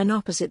saw the man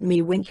opposite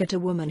me wink at a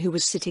woman who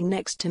was sitting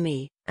next to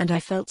me, and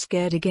I felt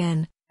scared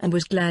again, and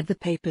was glad the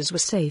papers were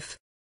safe.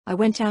 I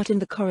went out in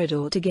the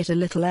corridor to get a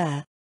little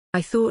air.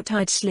 I thought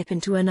I'd slip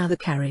into another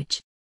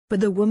carriage. But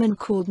the woman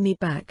called me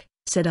back,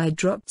 said I'd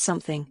dropped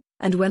something,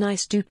 and when I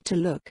stooped to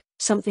look,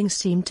 something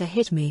seemed to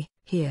hit me,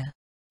 here.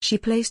 She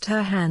placed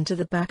her hand to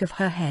the back of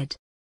her head.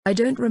 I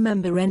don't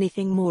remember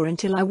anything more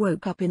until I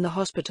woke up in the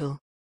hospital.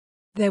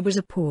 There was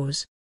a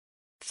pause.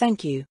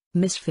 Thank you,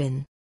 Miss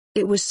Finn.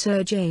 It was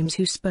Sir James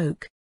who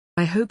spoke.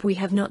 I hope we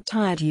have not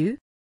tired you?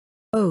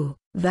 Oh,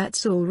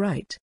 that's all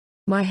right.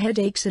 My head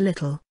aches a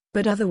little,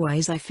 but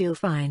otherwise I feel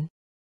fine.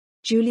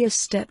 Julius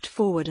stepped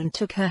forward and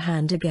took her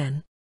hand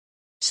again.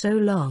 So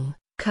long,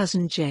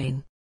 Cousin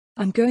Jane.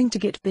 I'm going to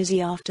get busy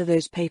after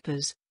those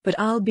papers, but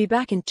I'll be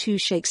back in 2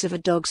 shakes of a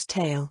dog's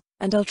tail,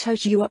 and I'll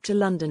tote you up to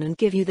London and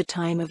give you the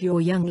time of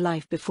your young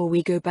life before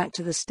we go back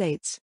to the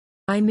States.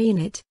 I mean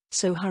it,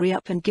 so hurry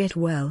up and get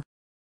well.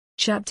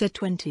 Chapter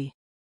 20.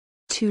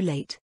 Too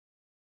late.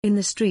 In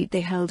the street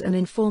they held an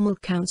informal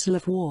council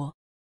of war.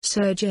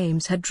 Sir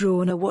James had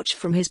drawn a watch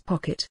from his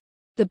pocket.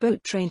 The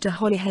boat train to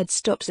Holyhead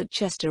stops at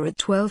Chester at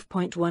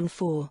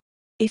 12:14.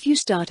 If you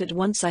start at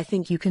once I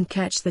think you can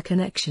catch the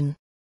connection.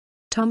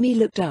 Tommy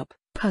looked up,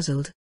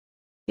 puzzled.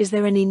 Is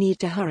there any need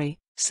to hurry,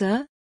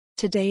 sir?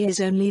 Today is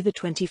only the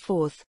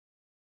 24th.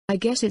 I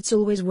guess it's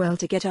always well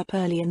to get up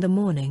early in the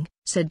morning,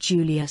 said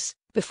Julius,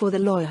 before the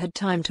lawyer had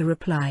time to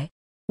reply.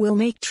 We'll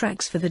make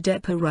tracks for the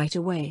depot right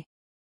away.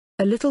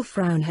 A little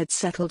frown had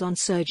settled on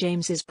Sir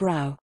James's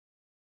brow.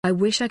 I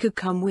wish I could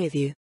come with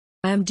you.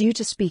 I am due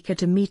to speak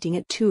at a meeting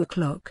at 2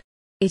 o'clock.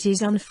 It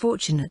is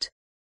unfortunate.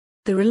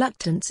 The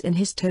reluctance in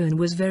his tone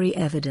was very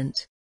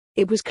evident.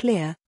 It was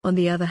clear, on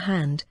the other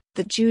hand,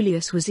 that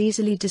Julius was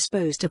easily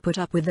disposed to put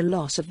up with the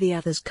loss of the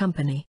other's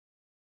company.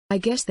 I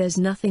guess there's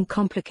nothing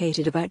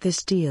complicated about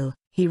this deal,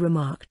 he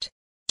remarked.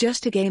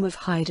 Just a game of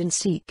hide and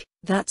seek,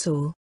 that's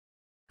all.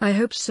 I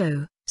hope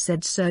so,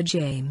 said Sir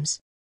James.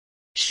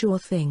 Sure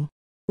thing.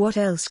 What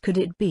else could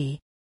it be?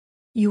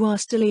 You are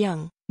still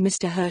young,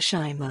 Mr.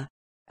 Hersheimer.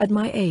 At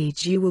my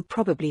age you will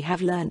probably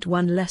have learnt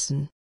one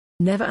lesson.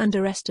 Never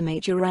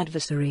underestimate your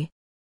adversary.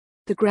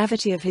 The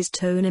gravity of his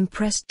tone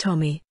impressed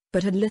Tommy,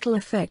 but had little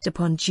effect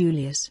upon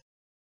Julius.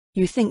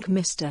 You think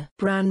Mr.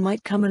 Brown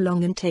might come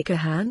along and take a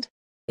hand?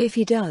 If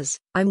he does,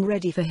 I'm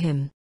ready for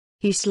him.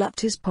 He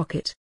slapped his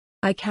pocket.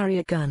 I carry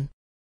a gun.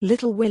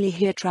 Little Willie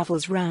here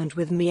travels round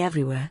with me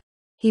everywhere.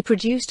 He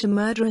produced a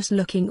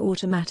murderous-looking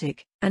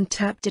automatic, and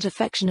tapped it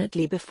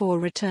affectionately before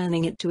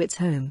returning it to its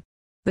home.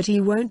 But he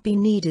won't be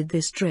needed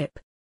this trip.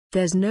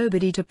 There's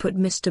nobody to put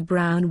Mr.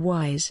 Brown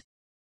wise.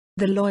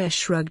 The lawyer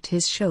shrugged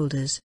his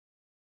shoulders.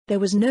 There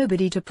was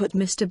nobody to put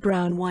Mr.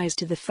 Brown wise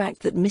to the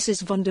fact that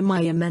Mrs.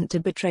 Vandermeyer meant to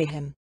betray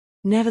him.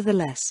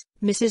 Nevertheless,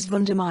 Mrs.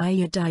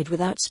 Vandermeyer died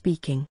without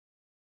speaking.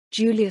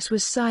 Julius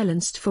was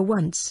silenced for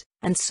once,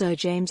 and Sir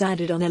James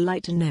added on a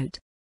lighter note.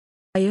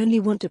 I only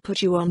want to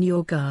put you on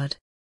your guard.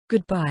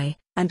 Goodbye,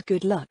 and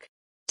good luck.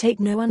 Take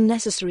no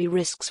unnecessary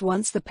risks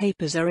once the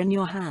papers are in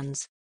your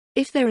hands.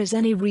 If there is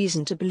any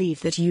reason to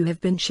believe that you have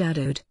been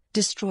shadowed,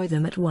 destroy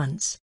them at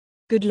once.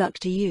 Good luck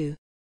to you.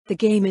 The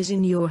game is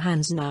in your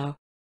hands now.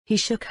 He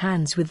shook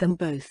hands with them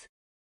both.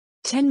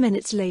 10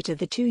 minutes later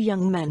the 2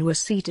 young men were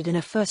seated in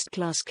a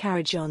first-class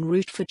carriage en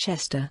route for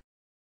Chester.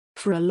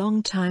 For a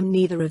long time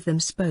neither of them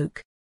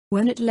spoke.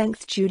 When at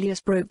length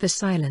Julius broke the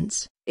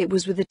silence, it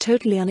was with a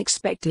totally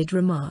unexpected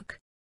remark.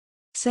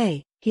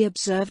 Say, he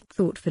observed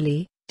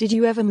thoughtfully. "Did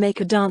you ever make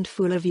a darned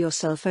fool of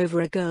yourself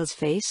over a girl's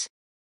face?"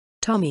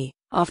 Tommy,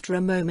 after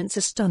a moment's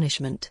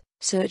astonishment,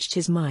 searched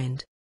his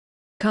mind.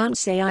 "Can't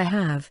say I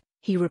have,"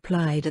 he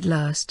replied at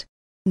last.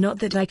 "Not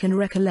that I can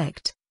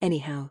recollect,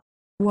 anyhow."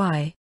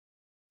 "Why?"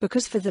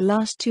 "Because for the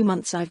last 2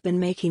 months I've been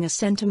making a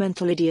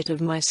sentimental idiot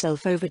of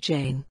myself over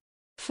Jane.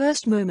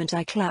 First moment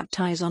I clapped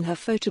eyes on her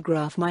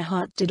photograph my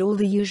heart did all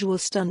the usual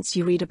stunts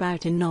you read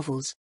about in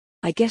novels.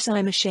 I guess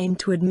I'm ashamed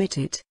to admit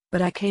it,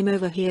 but I came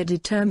over here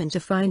determined to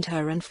find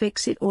her and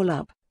fix it all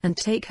up, and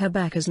take her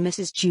back as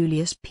Mrs.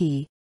 Julius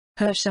P.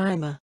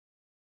 Hersheimer."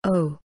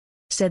 "Oh,"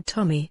 said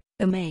Tommy,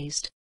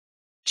 amazed.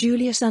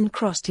 Julius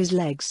uncrossed his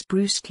legs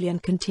brusquely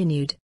and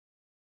continued.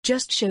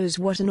 "Just shows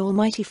what an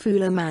almighty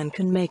fool a man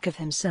can make of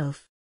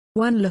himself.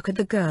 One look at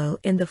the girl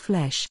in the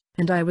flesh,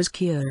 and I was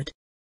cured."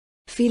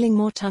 Feeling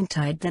more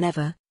tongue-tied than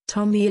ever,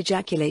 Tommy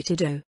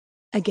ejaculated "Oh."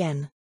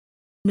 again.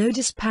 "No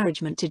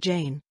disparagement to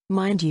Jane,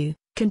 mind you,"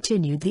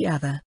 continued the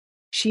other.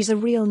 "She's a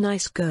real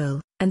nice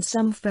girl, and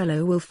some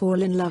fellow will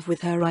fall in love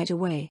with her right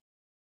away."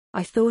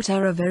 "I thought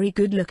her a very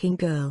good-looking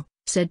girl,"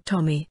 said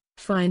Tommy,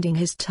 finding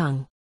his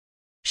tongue.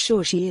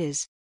 "Sure she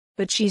is.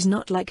 But she's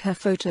not like her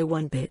photo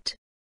one bit.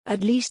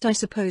 At least I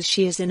suppose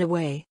she is in a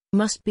way,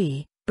 must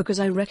be, because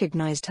I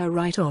recognized her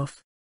right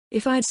off.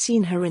 If I'd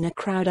seen her in a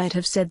crowd I'd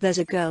have said there's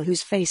a girl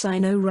whose face I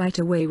know right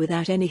away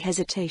without any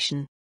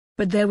hesitation.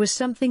 But there was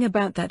something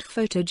about that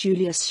photo."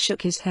 Julius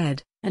shook his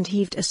head, and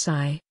heaved a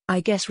sigh.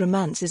 "I guess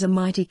romance is a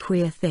mighty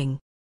queer thing."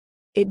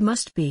 "It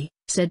must be,"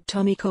 said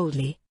Tommy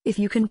coldly, "if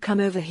you can come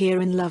over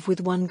here in love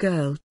with one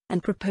girl,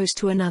 and propose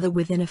to another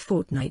within a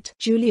fortnight."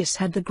 Julius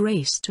had the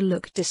grace to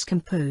look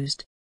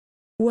discomposed.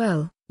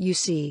 "Well, you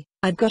see,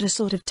 I'd got a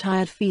sort of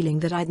tired feeling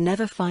that I'd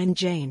never find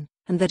Jane,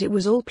 and that it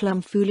was all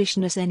plumb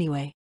foolishness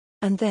anyway.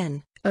 And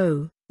then,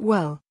 oh,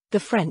 well, the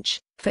French,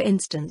 for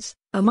instance,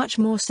 are much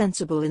more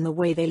sensible in the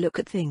way they look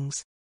at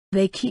things.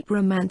 They keep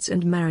romance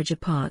and marriage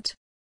apart."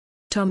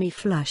 Tommy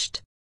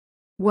flushed.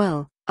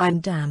 "Well,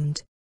 I'm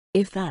damned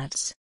if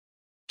that's—"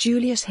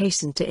 Julius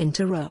hastened to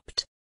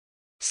interrupt.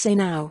 "Say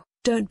now,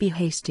 don't be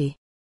hasty.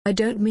 I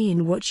don't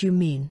mean what you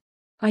mean.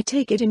 I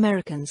take it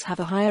Americans have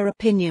a higher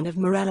opinion of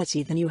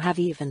morality than you have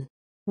even.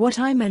 What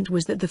I meant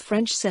was that the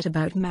French set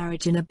about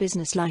marriage in a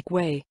business-like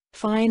way,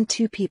 find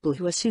two people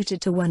who are suited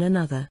to one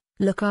another,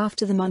 look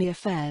after the money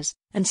affairs,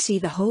 and see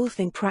the whole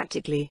thing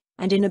practically,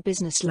 and in a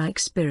business-like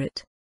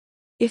spirit."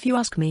 "If you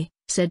ask me,"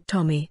 said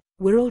Tommy,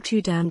 "we're all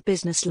too damned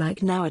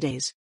business-like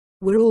nowadays.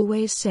 We're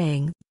always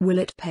saying, will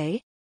it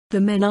pay?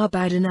 The men are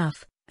bad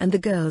enough, and the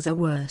girls are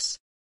worse."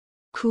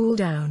 "Cool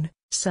down,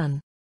 son.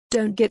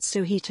 Don't get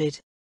so heated."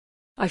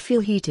 "I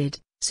feel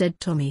heated," said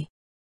Tommy.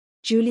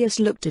 Julius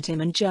looked at him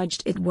and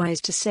judged it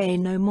wise to say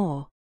no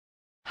more.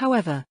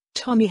 However,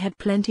 Tommy had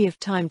plenty of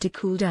time to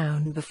cool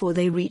down before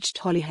they reached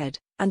Holyhead,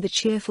 and the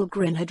cheerful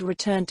grin had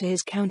returned to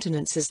his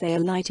countenance as they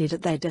alighted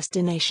at their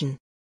destination.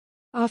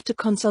 After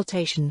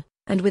consultation,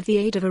 and with the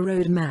aid of a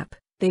road map,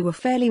 they were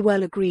fairly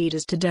well agreed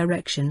as to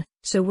direction,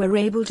 so were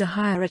able to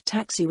hire a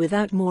taxi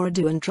without more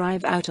ado and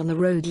drive out on the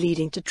road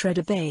leading to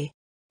Treasure Bay.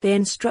 They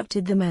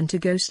instructed the man to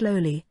go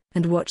slowly,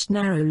 and watched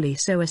narrowly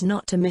so as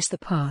not to miss the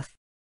path.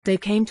 They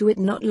came to it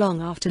not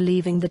long after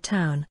leaving the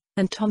town,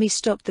 and Tommy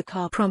stopped the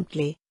car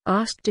promptly,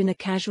 asked in a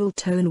casual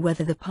tone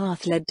whether the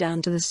path led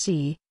down to the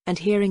sea, and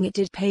hearing it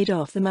did paid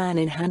off the man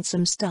in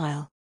handsome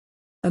style.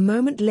 A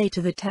moment later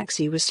the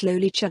taxi was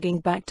slowly chugging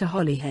back to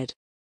Holyhead.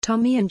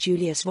 Tommy and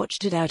Julius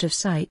watched it out of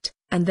sight,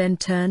 and then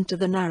turned to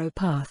the narrow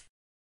path.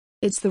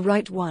 "It's the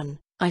right one,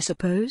 I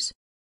suppose?"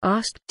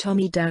 asked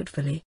Tommy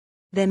doubtfully.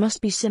 "There must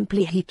be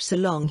simply heaps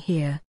along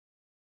here."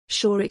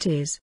 "Sure it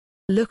is.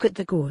 Look at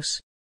the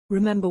gorse.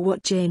 Remember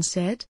what Jane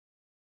said?"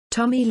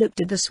 Tommy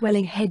looked at the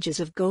swelling hedges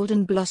of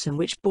golden blossom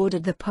which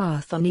bordered the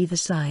path on either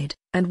side,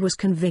 and was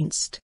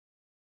convinced.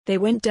 They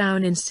went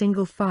down in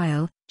single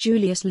file,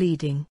 Julius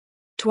leading.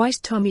 Twice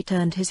Tommy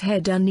turned his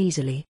head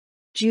uneasily.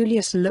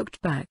 Julius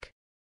looked back.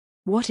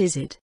 "What is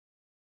it?"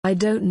 "I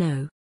don't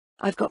know.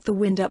 I've got the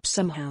wind up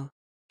somehow.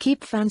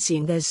 Keep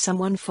fancying there's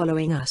someone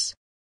following us."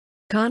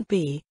 "Can't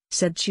be,"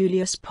 said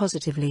Julius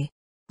positively.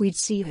 "We'd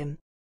see him."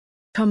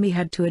 Tommy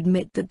had to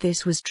admit that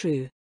this was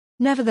true.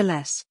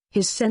 Nevertheless,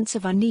 his sense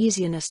of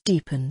uneasiness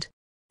deepened.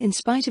 In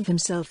spite of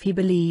himself he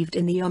believed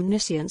in the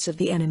omniscience of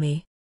the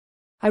enemy.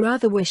 "I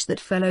rather wish that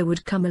fellow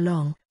would come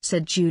along,"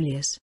 said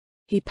Julius.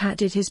 He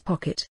patted his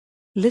pocket.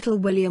 "Little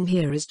William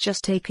here is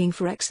just aching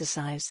for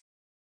exercise."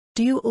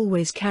 "Do you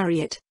always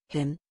carry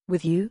him,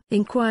 with you?"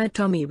 inquired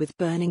Tommy with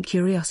burning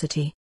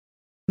curiosity.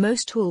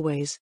 "Most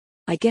always.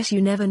 I guess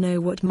you never know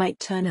what might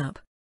turn up."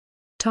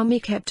 Tommy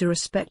kept a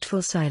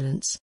respectful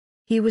silence.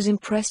 He was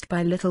impressed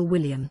by little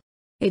William.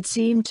 It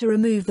seemed to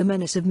remove the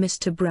menace of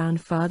Mr. Brown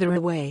farther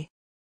away.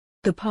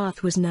 The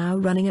path was now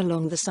running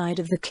along the side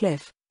of the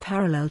cliff,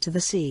 parallel to the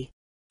sea.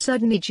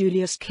 Suddenly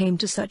Julius came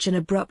to such an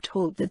abrupt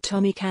halt that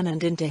Tommy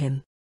cannoned into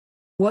him.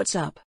 "What's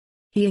up?"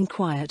 he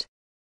inquired.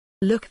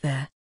 "Look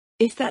there.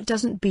 If that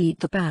doesn't beat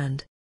the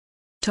band."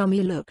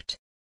 Tommy looked.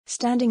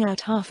 Standing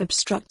out half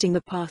obstructing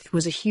the path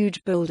was a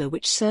huge boulder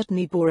which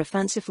certainly bore a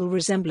fanciful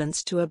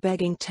resemblance to a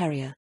begging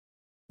terrier.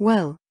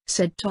 "Well,"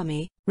 said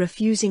Tommy,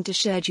 refusing to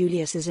share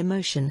Julius's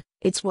emotion,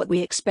 "it's what we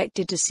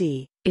expected to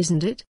see,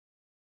 isn't it?"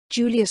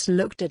 Julius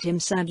looked at him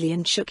sadly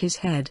and shook his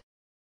head.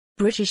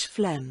 "British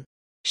phlegm.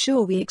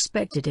 Sure, we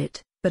expected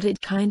it, but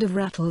it kind of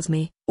rattles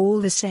me,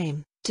 all the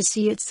same, to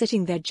see it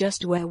sitting there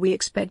just where we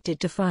expected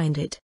to find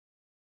it."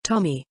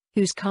 Tommy,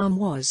 whose calm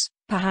was,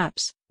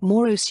 perhaps,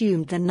 more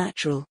assumed than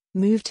natural,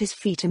 moved his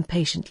feet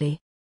impatiently.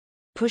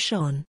 "Push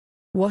on.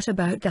 What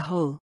about the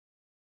hole?"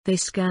 They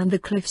scanned the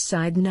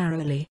cliffside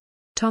narrowly.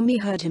 Tommy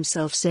heard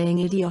himself saying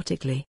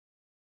idiotically,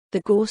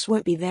 "The gorse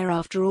won't be there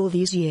after all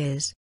these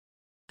years."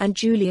 And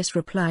Julius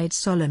replied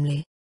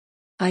solemnly,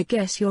 "I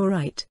guess you're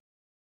right."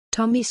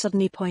 Tommy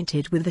suddenly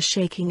pointed with a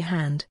shaking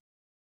hand.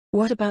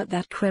 "What about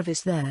that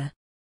crevice there?"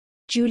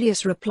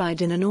 Julius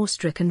replied in an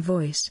awe-stricken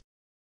voice,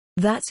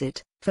 "That's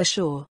it, for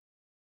sure."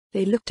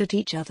 They looked at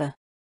each other.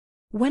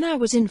 "When I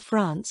was in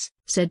France,"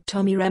 said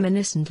Tommy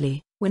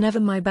reminiscently, "whenever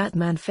my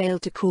Batman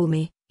failed to call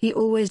me, he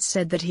always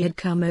said that he had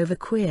come over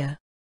queer.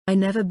 I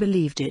never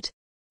believed it.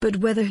 But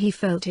whether he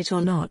felt it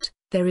or not,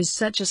 there is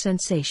such a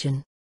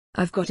sensation.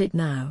 I've got it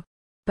now.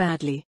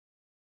 Badly."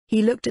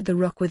 He looked at the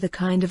rock with a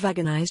kind of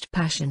agonized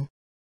passion.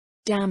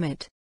 "Damn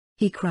it!"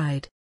 he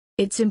cried.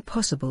 "It's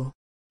impossible.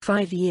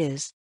 5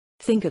 years.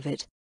 Think of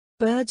it.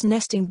 Birds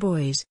nesting,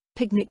 boys,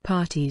 picnic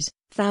parties,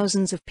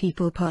 thousands of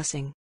people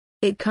passing.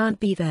 It can't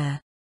be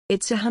there.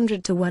 It's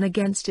 100 to 1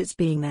 against its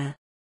being there.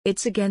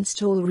 It's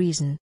against all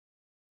reason."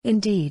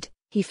 Indeed,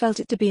 he felt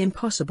it to be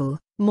impossible,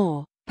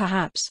 more,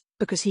 perhaps,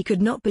 because he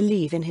could not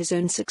believe in his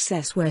own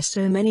success where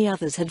so many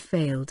others had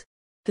failed.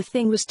 The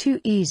thing was too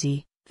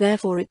easy,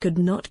 therefore it could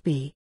not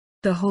be.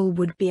 The hole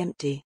would be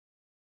empty.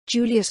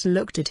 Julius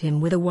looked at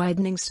him with a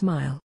widening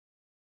smile.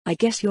 "I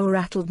guess you're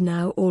rattled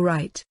now, all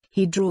right,"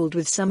 he drawled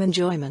with some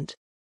enjoyment.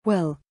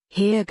 "Well,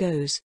 here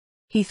goes."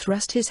 He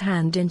thrust his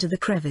hand into the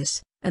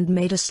crevice, and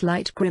made a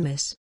slight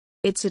grimace.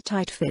 "It's a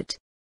tight fit.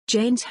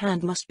 Jane's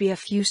hand must be a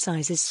few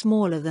sizes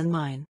smaller than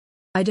mine.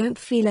 I don't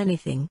feel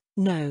anything,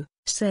 no.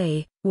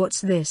 Say, what's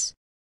this?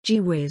 Gee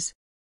whiz."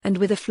 And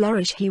with a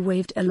flourish he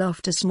waved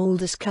aloft a small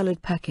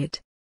discolored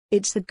packet.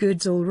 "It's the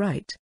goods all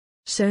right.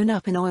 Sewn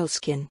up in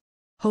oilskin.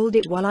 Hold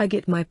it while I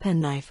get my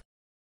penknife."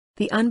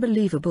 The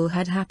unbelievable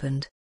had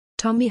happened.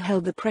 Tommy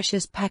held the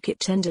precious packet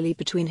tenderly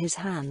between his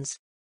hands.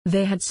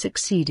 They had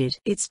succeeded.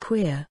 "It's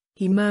queer,"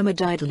 he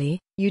murmured idly,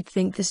 "you'd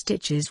think the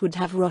stitches would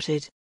have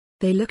rotted.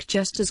 They look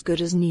just as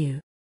good as new."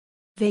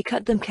 They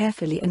cut them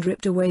carefully and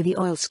ripped away the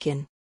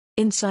oilskin.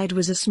 Inside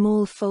was a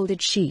small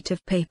folded sheet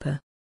of paper.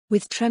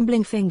 With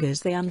trembling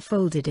fingers they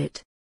unfolded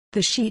it.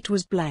 The sheet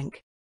was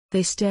blank.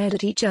 They stared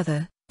at each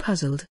other,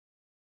 puzzled.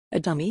 "A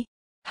dummy?"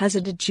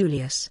 hazarded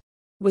Julius.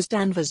 "Was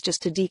Danvers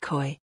just a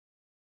decoy?"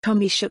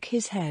 Tommy shook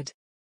his head.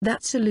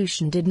 That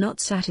solution did not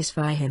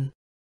satisfy him.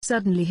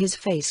 Suddenly his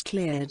face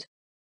cleared.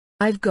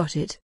 "I've got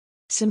it."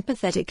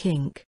 Sympathetic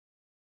ink.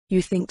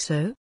 "You think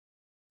so?"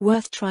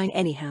 "Worth trying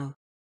anyhow.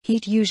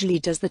 Heat usually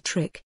does the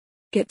trick.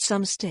 Get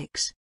some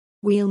sticks.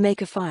 We'll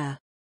make a fire."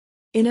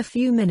 In a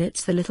few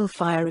minutes the little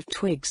fire of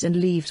twigs and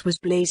leaves was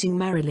blazing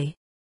merrily.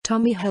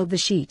 Tommy held the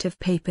sheet of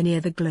paper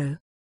near the glow.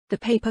 The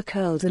paper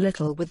curled a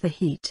little with the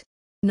heat.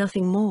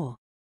 Nothing more.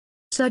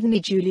 Suddenly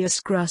Julius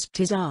grasped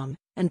his arm,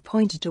 and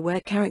pointed to where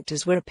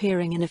characters were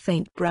appearing in a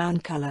faint brown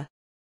color.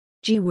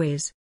 "Gee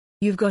whiz.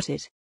 You've got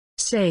it.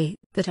 Say,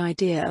 that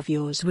idea of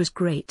yours was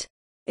great.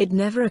 It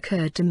never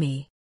occurred to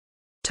me."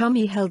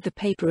 Tommy held the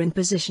paper in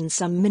position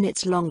some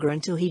minutes longer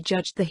until he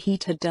judged the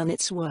heat had done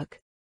its work.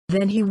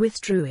 Then he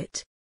withdrew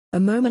it. A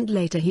moment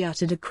later he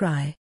uttered a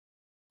cry.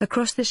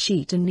 Across the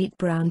sheet in neat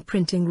brown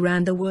printing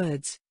ran the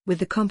words, "With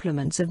the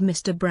compliments of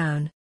Mr.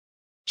 Brown."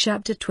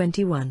 Chapter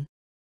 21.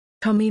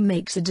 Tommy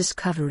makes a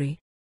discovery.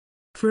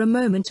 For a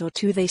moment or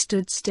two they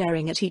stood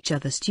staring at each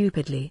other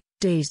stupidly,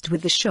 dazed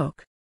with the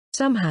shock.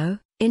 Somehow,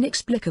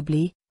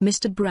 inexplicably,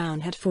 Mr.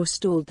 Brown had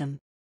forestalled them.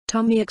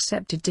 Tommy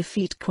accepted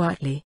defeat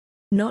quietly.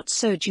 Not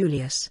so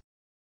Julius.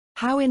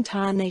 "How in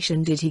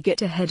tarnation did he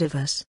get ahead of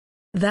us?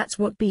 That's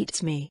what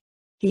beats me."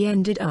 He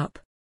ended up.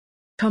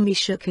 Tommy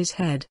shook his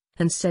head,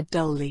 and said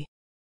dully,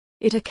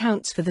 "It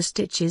accounts for the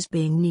stitches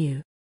being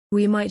new.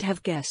 We might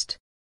have guessed."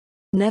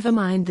 "Never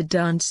mind the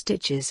darned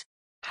stitches.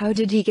 How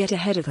did he get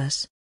ahead of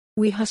us?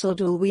 We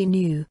hustled all we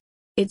knew.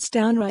 It's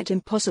downright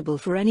impossible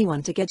for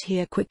anyone to get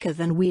here quicker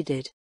than we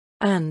did.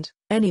 And,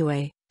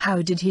 anyway,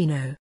 how did he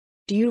know?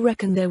 Do you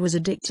reckon there was a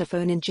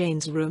dictaphone in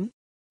Jane's room?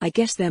 I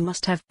guess there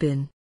must have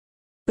been."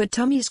 But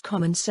Tommy's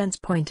common sense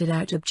pointed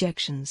out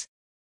objections.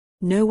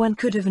 No one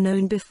could have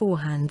known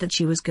beforehand that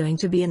she was going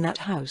to be in that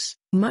house,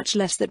 much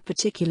less that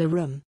particular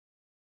room.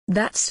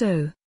 "That's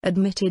so,"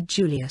 admitted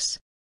Julius.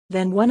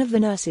 "Then one of the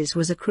nurses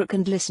was a crook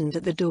and listened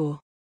at the door.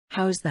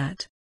 How's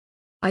that?"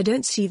 "I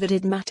don't see that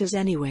it matters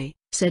anyway,"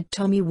 said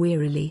Tommy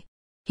wearily.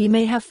 "He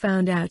may have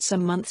found out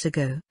some months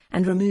ago,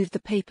 and removed the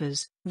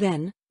papers,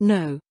 then,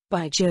 no,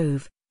 by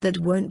Jove, that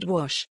won't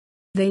wash.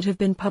 They'd have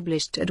been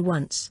published at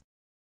once."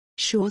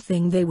 "Sure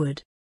thing they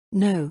would."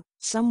 No,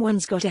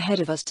 someone's got ahead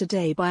of us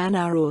today by an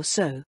hour or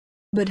so.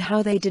 But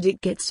how they did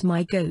it gets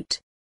my goat.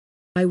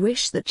 I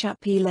wish that chap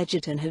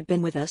Legerton had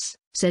been with us,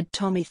 said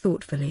Tommy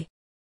thoughtfully.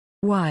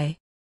 Why?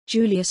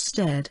 Julius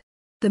stared.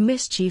 The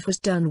mischief was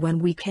done when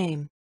we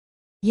came.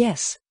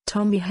 Yes,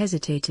 Tommy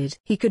hesitated.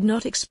 He could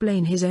not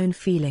explain his own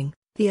feeling,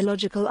 the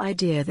illogical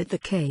idea that the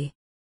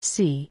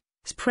K.C.'s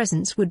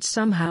presence would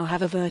somehow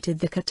have averted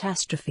the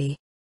catastrophe.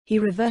 He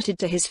reverted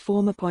to his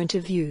former point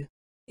of view.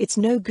 It's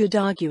no good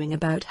arguing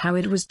about how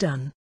it was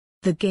done.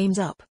 The game's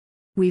up.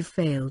 We've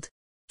failed.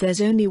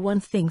 There's only one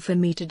thing for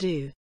me to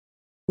do.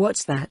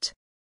 What's that?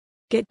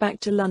 Get back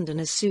to London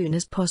as soon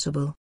as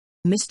possible.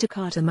 Mr.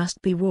 Carter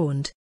must be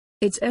warned.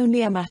 It's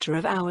only a matter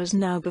of hours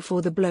now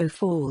before the blow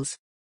falls.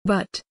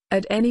 But,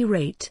 at any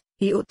rate,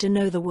 he ought to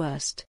know the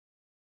worst.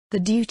 The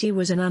duty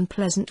was an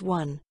unpleasant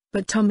one,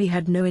 but Tommy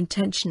had no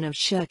intention of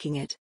shirking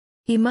it.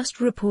 He must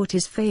report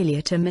his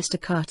failure to Mr.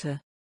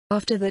 Carter.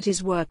 After that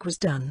his work was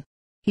done.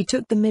 He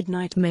took the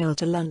midnight mail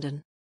to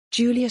London.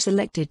 Julius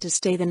elected to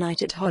stay the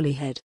night at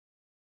Holyhead.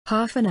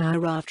 Half an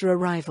hour after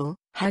arrival,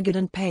 haggard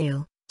and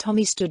pale,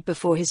 Tommy stood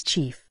before his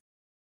chief.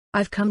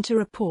 I've come to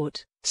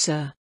report,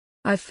 sir.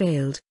 I've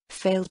failed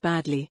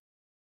badly.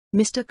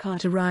 Mr.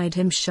 Carter eyed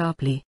him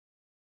sharply.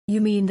 You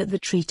mean that the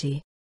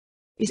treaty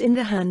is in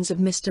the hands of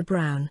Mr.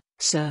 Brown,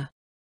 sir?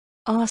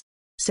 Ah,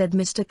 said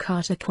Mr.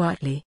 Carter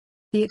quietly.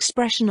 The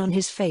expression on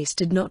his face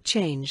did not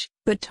change,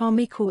 but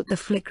Tommy caught the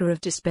flicker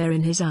of despair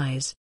in his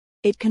eyes.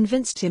 It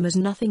convinced him as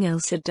nothing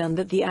else had done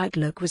that the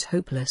outlook was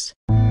hopeless.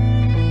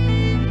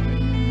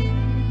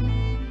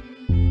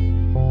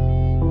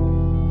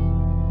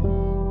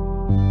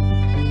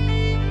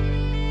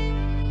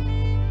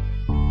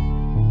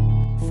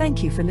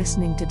 Thank you for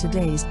listening to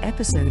today's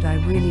episode. I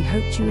really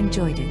hoped you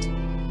enjoyed it.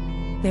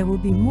 There will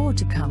be more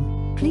to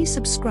come. Please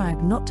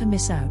subscribe not to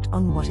miss out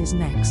on what is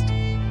next.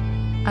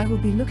 I will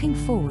be looking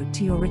forward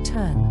to your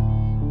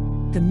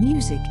return. The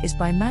music is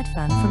by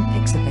Madfan from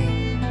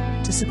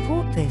Pixabay. To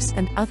support this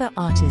and other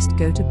artists,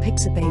 go to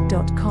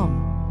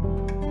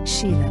pixabay.com.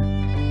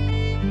 Sheila.